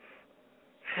serve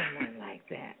someone like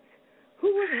that?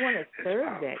 Who wouldn't want to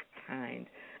serve that kind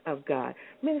of God?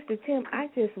 Minister Tim, I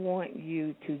just want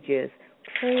you to just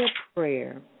pray a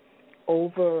prayer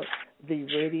over the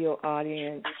radio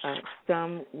audience.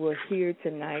 Some will hear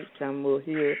tonight, some will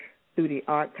hear through the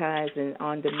archives and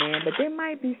on demand, but there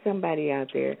might be somebody out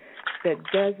there that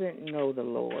doesn't know the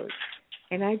Lord.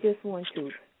 And I just want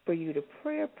for you to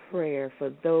pray a prayer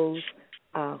for those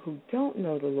who don't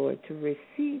know the Lord to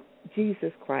receive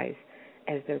Jesus Christ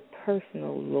as their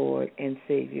personal Lord and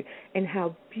Savior, and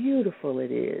how beautiful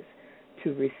it is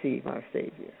to receive our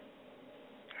Savior.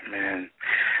 Amen.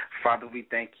 Father, we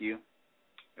thank you,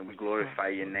 and we glorify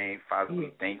your name. Father,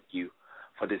 we thank you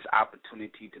for this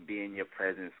opportunity to be in your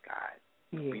presence,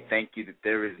 God. We thank you that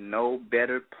there is no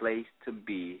better place to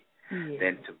be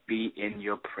than to be in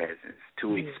your presence,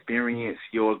 to experience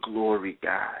your glory,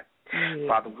 God.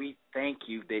 Father, we thank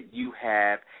you that you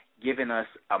have given us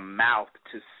a mouth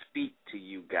to speak to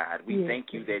you, God. We thank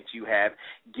you that you have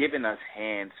given us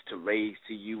hands to raise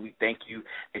to you. We thank you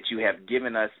that you have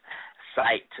given us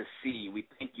sight to see. We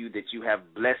thank you that you have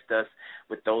blessed us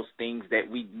with those things that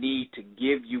we need to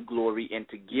give you glory and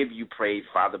to give you praise,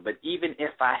 Father. But even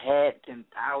if I had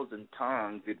 10,000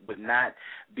 tongues, it would not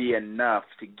be enough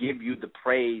to give you the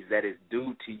praise that is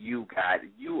due to you, God.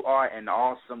 You are an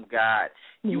awesome God.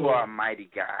 You are a mighty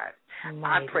God.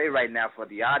 I pray right now for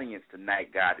the audience tonight,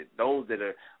 God, that those that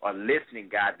are listening,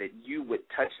 God, that you would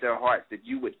touch their hearts, that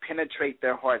you would penetrate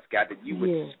their hearts, God, that you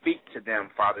would speak to them,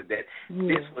 Father, that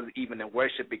this was even a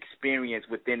worship experience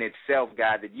within itself,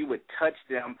 God, that you would touch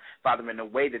them, Father, in a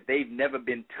way that they've never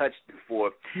been touched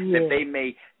before,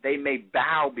 that they may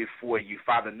bow before you,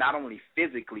 Father, not only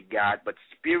physically, God, but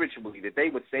spiritually, that they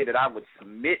would say that I would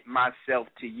submit myself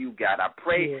to you, God. I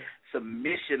pray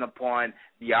submission upon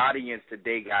the audience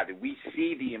today, God, that we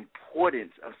see the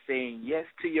importance of saying yes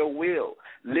to your will,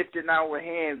 lifting our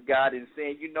hands, God, and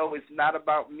saying, you know, it's not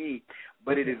about me,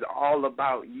 but it is all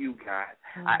about you,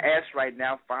 God. I ask right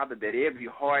now, Father, that every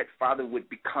heart, Father, would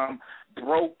become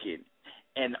broken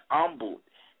and humbled,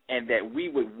 and that we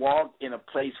would walk in a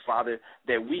place, Father,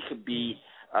 that we could be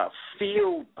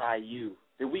filled by you,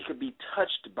 that we could be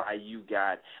touched by you,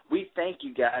 God. We thank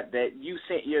you, God, that you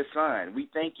sent your son. We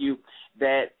thank you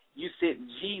that you sent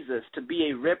Jesus to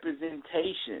be a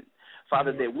representation,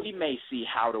 Father, that we may see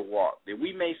how to walk, that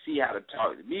we may see how to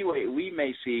talk, that we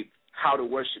may see how to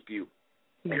worship you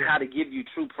and how to give you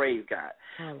true praise, God.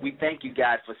 We thank you,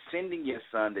 God, for sending your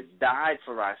son that died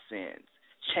for our sins,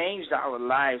 changed our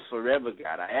lives forever,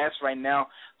 God. I ask right now,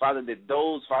 Father, that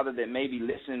those, Father, that may be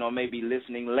listening or may be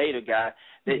listening later, God,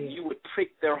 that you would prick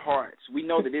their hearts. We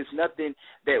know that it's nothing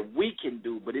that we can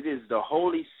do, but it is the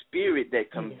Holy Spirit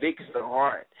that convicts the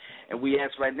heart. And we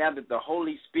ask right now that the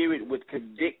Holy Spirit would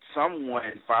convict someone,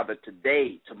 Father,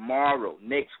 today, tomorrow,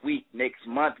 next week, next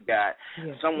month, God,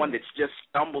 someone that just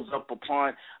stumbles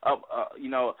upon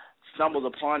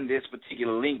this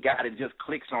particular link, God, and just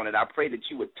clicks on it. I pray that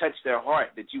you would touch their heart,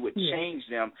 that you would change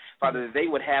them, Father, that they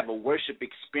would have a worship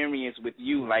experience with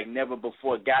you like never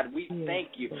before. God, we thank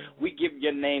you. We give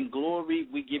your name glory.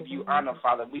 We give you honor,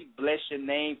 Father. We bless your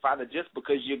name, Father, just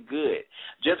because you're good,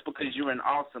 just because you're an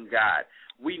awesome God.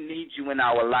 We need you in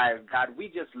our lives, God. We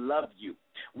just love you.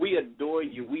 We adore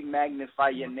you. We magnify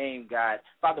your name, God.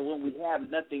 Father, when we have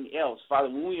nothing else, Father,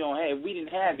 when we didn't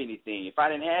have anything, if I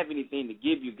didn't have anything to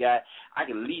give you, God, I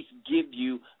could at least give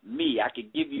you me. I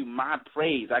could give you my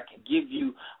praise. I could give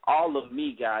you all of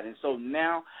me, God. And so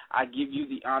now I give you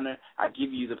the honor. I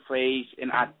give you the praise,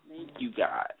 and I thank you,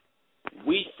 God.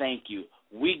 We thank you.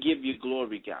 We give you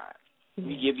glory, God.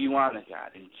 We give you honor, God.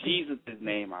 In Jesus'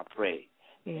 name I pray.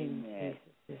 Amen. In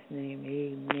Jesus' name,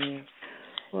 amen.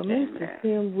 Well, Mr.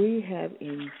 Tim, we have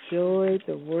enjoyed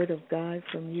the word of God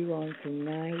from you on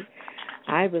tonight.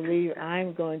 I believe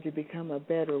I'm going to become a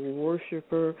better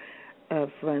worshiper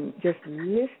from just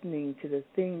listening to the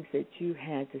things that you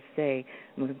had to say.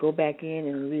 I'm going to go back in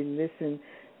and re-listen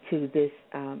to this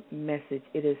message.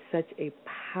 It is such a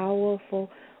powerful,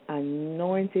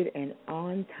 anointed, and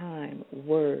on-time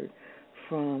word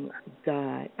from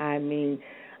God. I mean,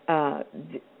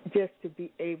 just to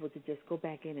be able to just go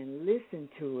back in and listen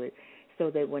to it, so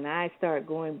that when I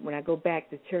go back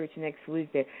to church next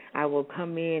week, that I will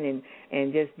come in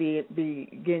and just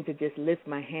begin to just lift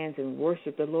my hands and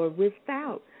worship the Lord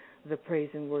without the praise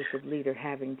and worship leader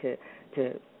having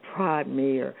to prod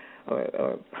me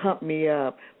or pump me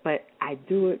up. But I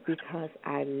do it because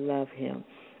I love him.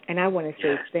 And I want to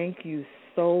say thank you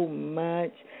so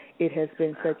much. It has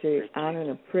been such an honor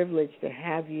and a privilege to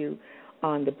have you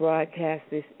on the broadcast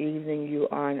this evening. You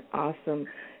are an awesome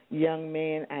young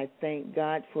man. I thank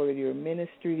God for your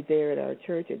ministry there at our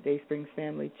church, at Dayspring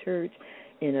Family Church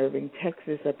in Irving,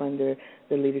 Texas, up under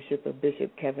the leadership of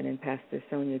Bishop Kevin and Pastor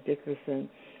Sonjia Dickerson.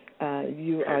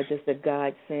 You are just a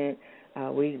godsend.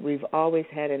 We've always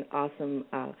had an awesome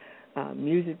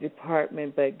music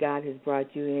department, but God has brought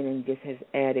you in and just has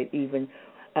added even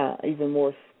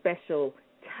more special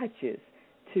touches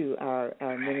to our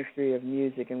ministry of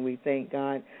music, and we thank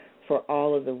God for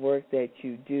all of the work that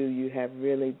you do. You have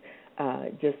really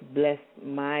just blessed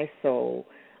my soul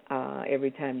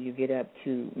every time you get up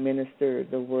to minister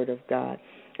the Word of God.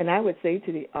 And I would say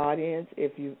to the audience,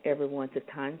 if you ever want to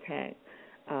contact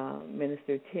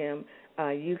Minister Tim,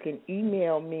 you can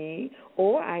email me,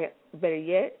 or better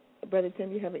yet, Brother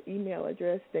Tim, you have an email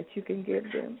address that you can give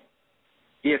them?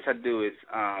 Yes, I do.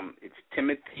 It's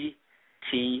Timothy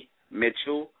T.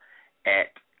 Mitchell at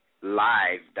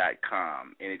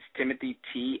timothylive.com, and it's Timothy,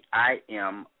 Timothy.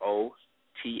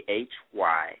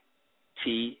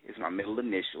 T is my middle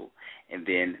initial, and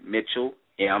then Mitchell,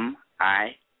 Mitchell,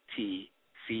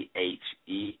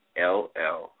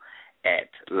 at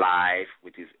live,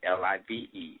 which is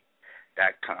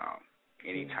live.com,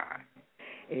 anytime.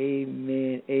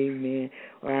 Amen, amen.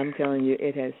 Well, I'm telling you,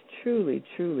 it has truly,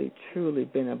 truly, truly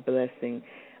been a blessing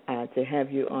to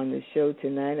have you on the show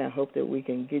tonight. I hope that we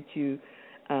can get you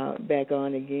back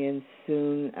on again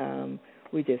soon.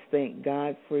 We just thank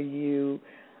God for you.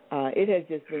 It has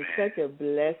just been such a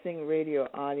blessing, radio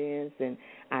audience, and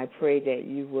I pray that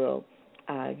you will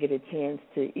get a chance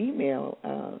to email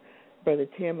Brother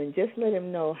Tim and just let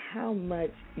him know how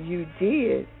much you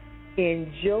did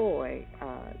enjoy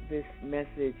this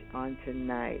message on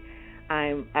tonight.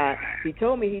 He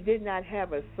told me he did not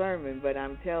have a sermon, but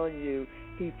I'm telling you,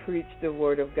 he preached the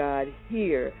Word of God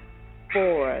here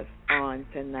for us on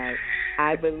tonight.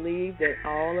 I believe that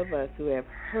all of us who have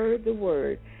heard the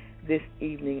Word this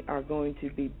evening are going to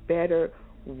be better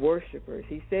worshipers.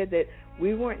 He said that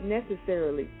we weren't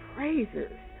necessarily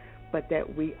praisers, but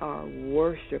that we are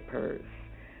worshipers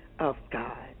of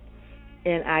God.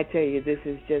 And I tell you, this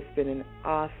has just been an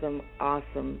awesome,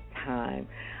 awesome time.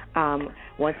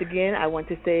 Once again, I want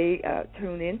to say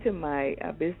tune in to my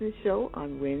business show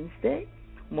on Wednesday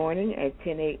morning at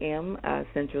 10 a.m.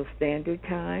 Central Standard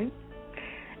Time.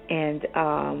 And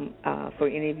for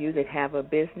any of you that have a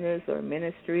business or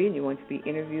ministry and you want to be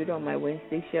interviewed on my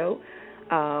Wednesday show,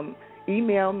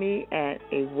 email me at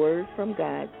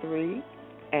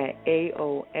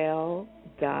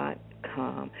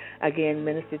awordfromgod3@aol.com. Again,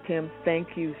 Minister Tim,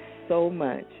 thank you so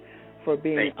much for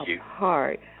being a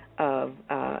part of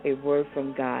A Word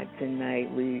from God tonight.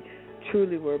 We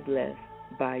truly were blessed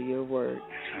by your word.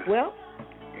 Well,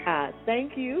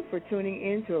 thank you for tuning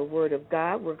in to A Word of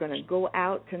God. We're going to go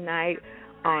out tonight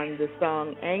on the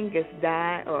song Angus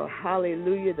Died, or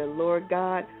Hallelujah, the Lord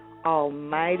God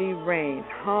Almighty reigns.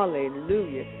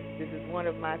 Hallelujah. This is one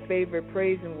of my favorite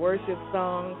praise and worship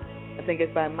songs. I think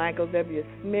it's by Michael W.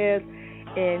 Smith.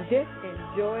 And just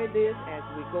enjoy this as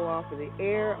we go off of the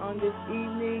air on this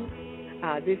evening.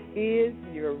 This is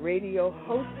your radio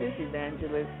hostess,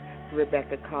 Evangelist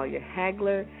Rebecca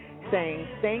Collier-Hagler, saying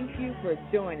thank you for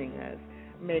joining us.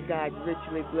 May God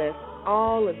richly bless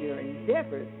all of your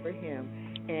endeavors for Him.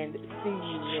 And see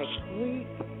you next week.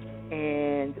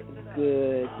 And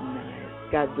good night.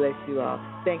 God bless you all.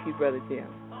 Thank you, Brother Tim.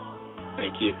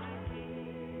 Thank you.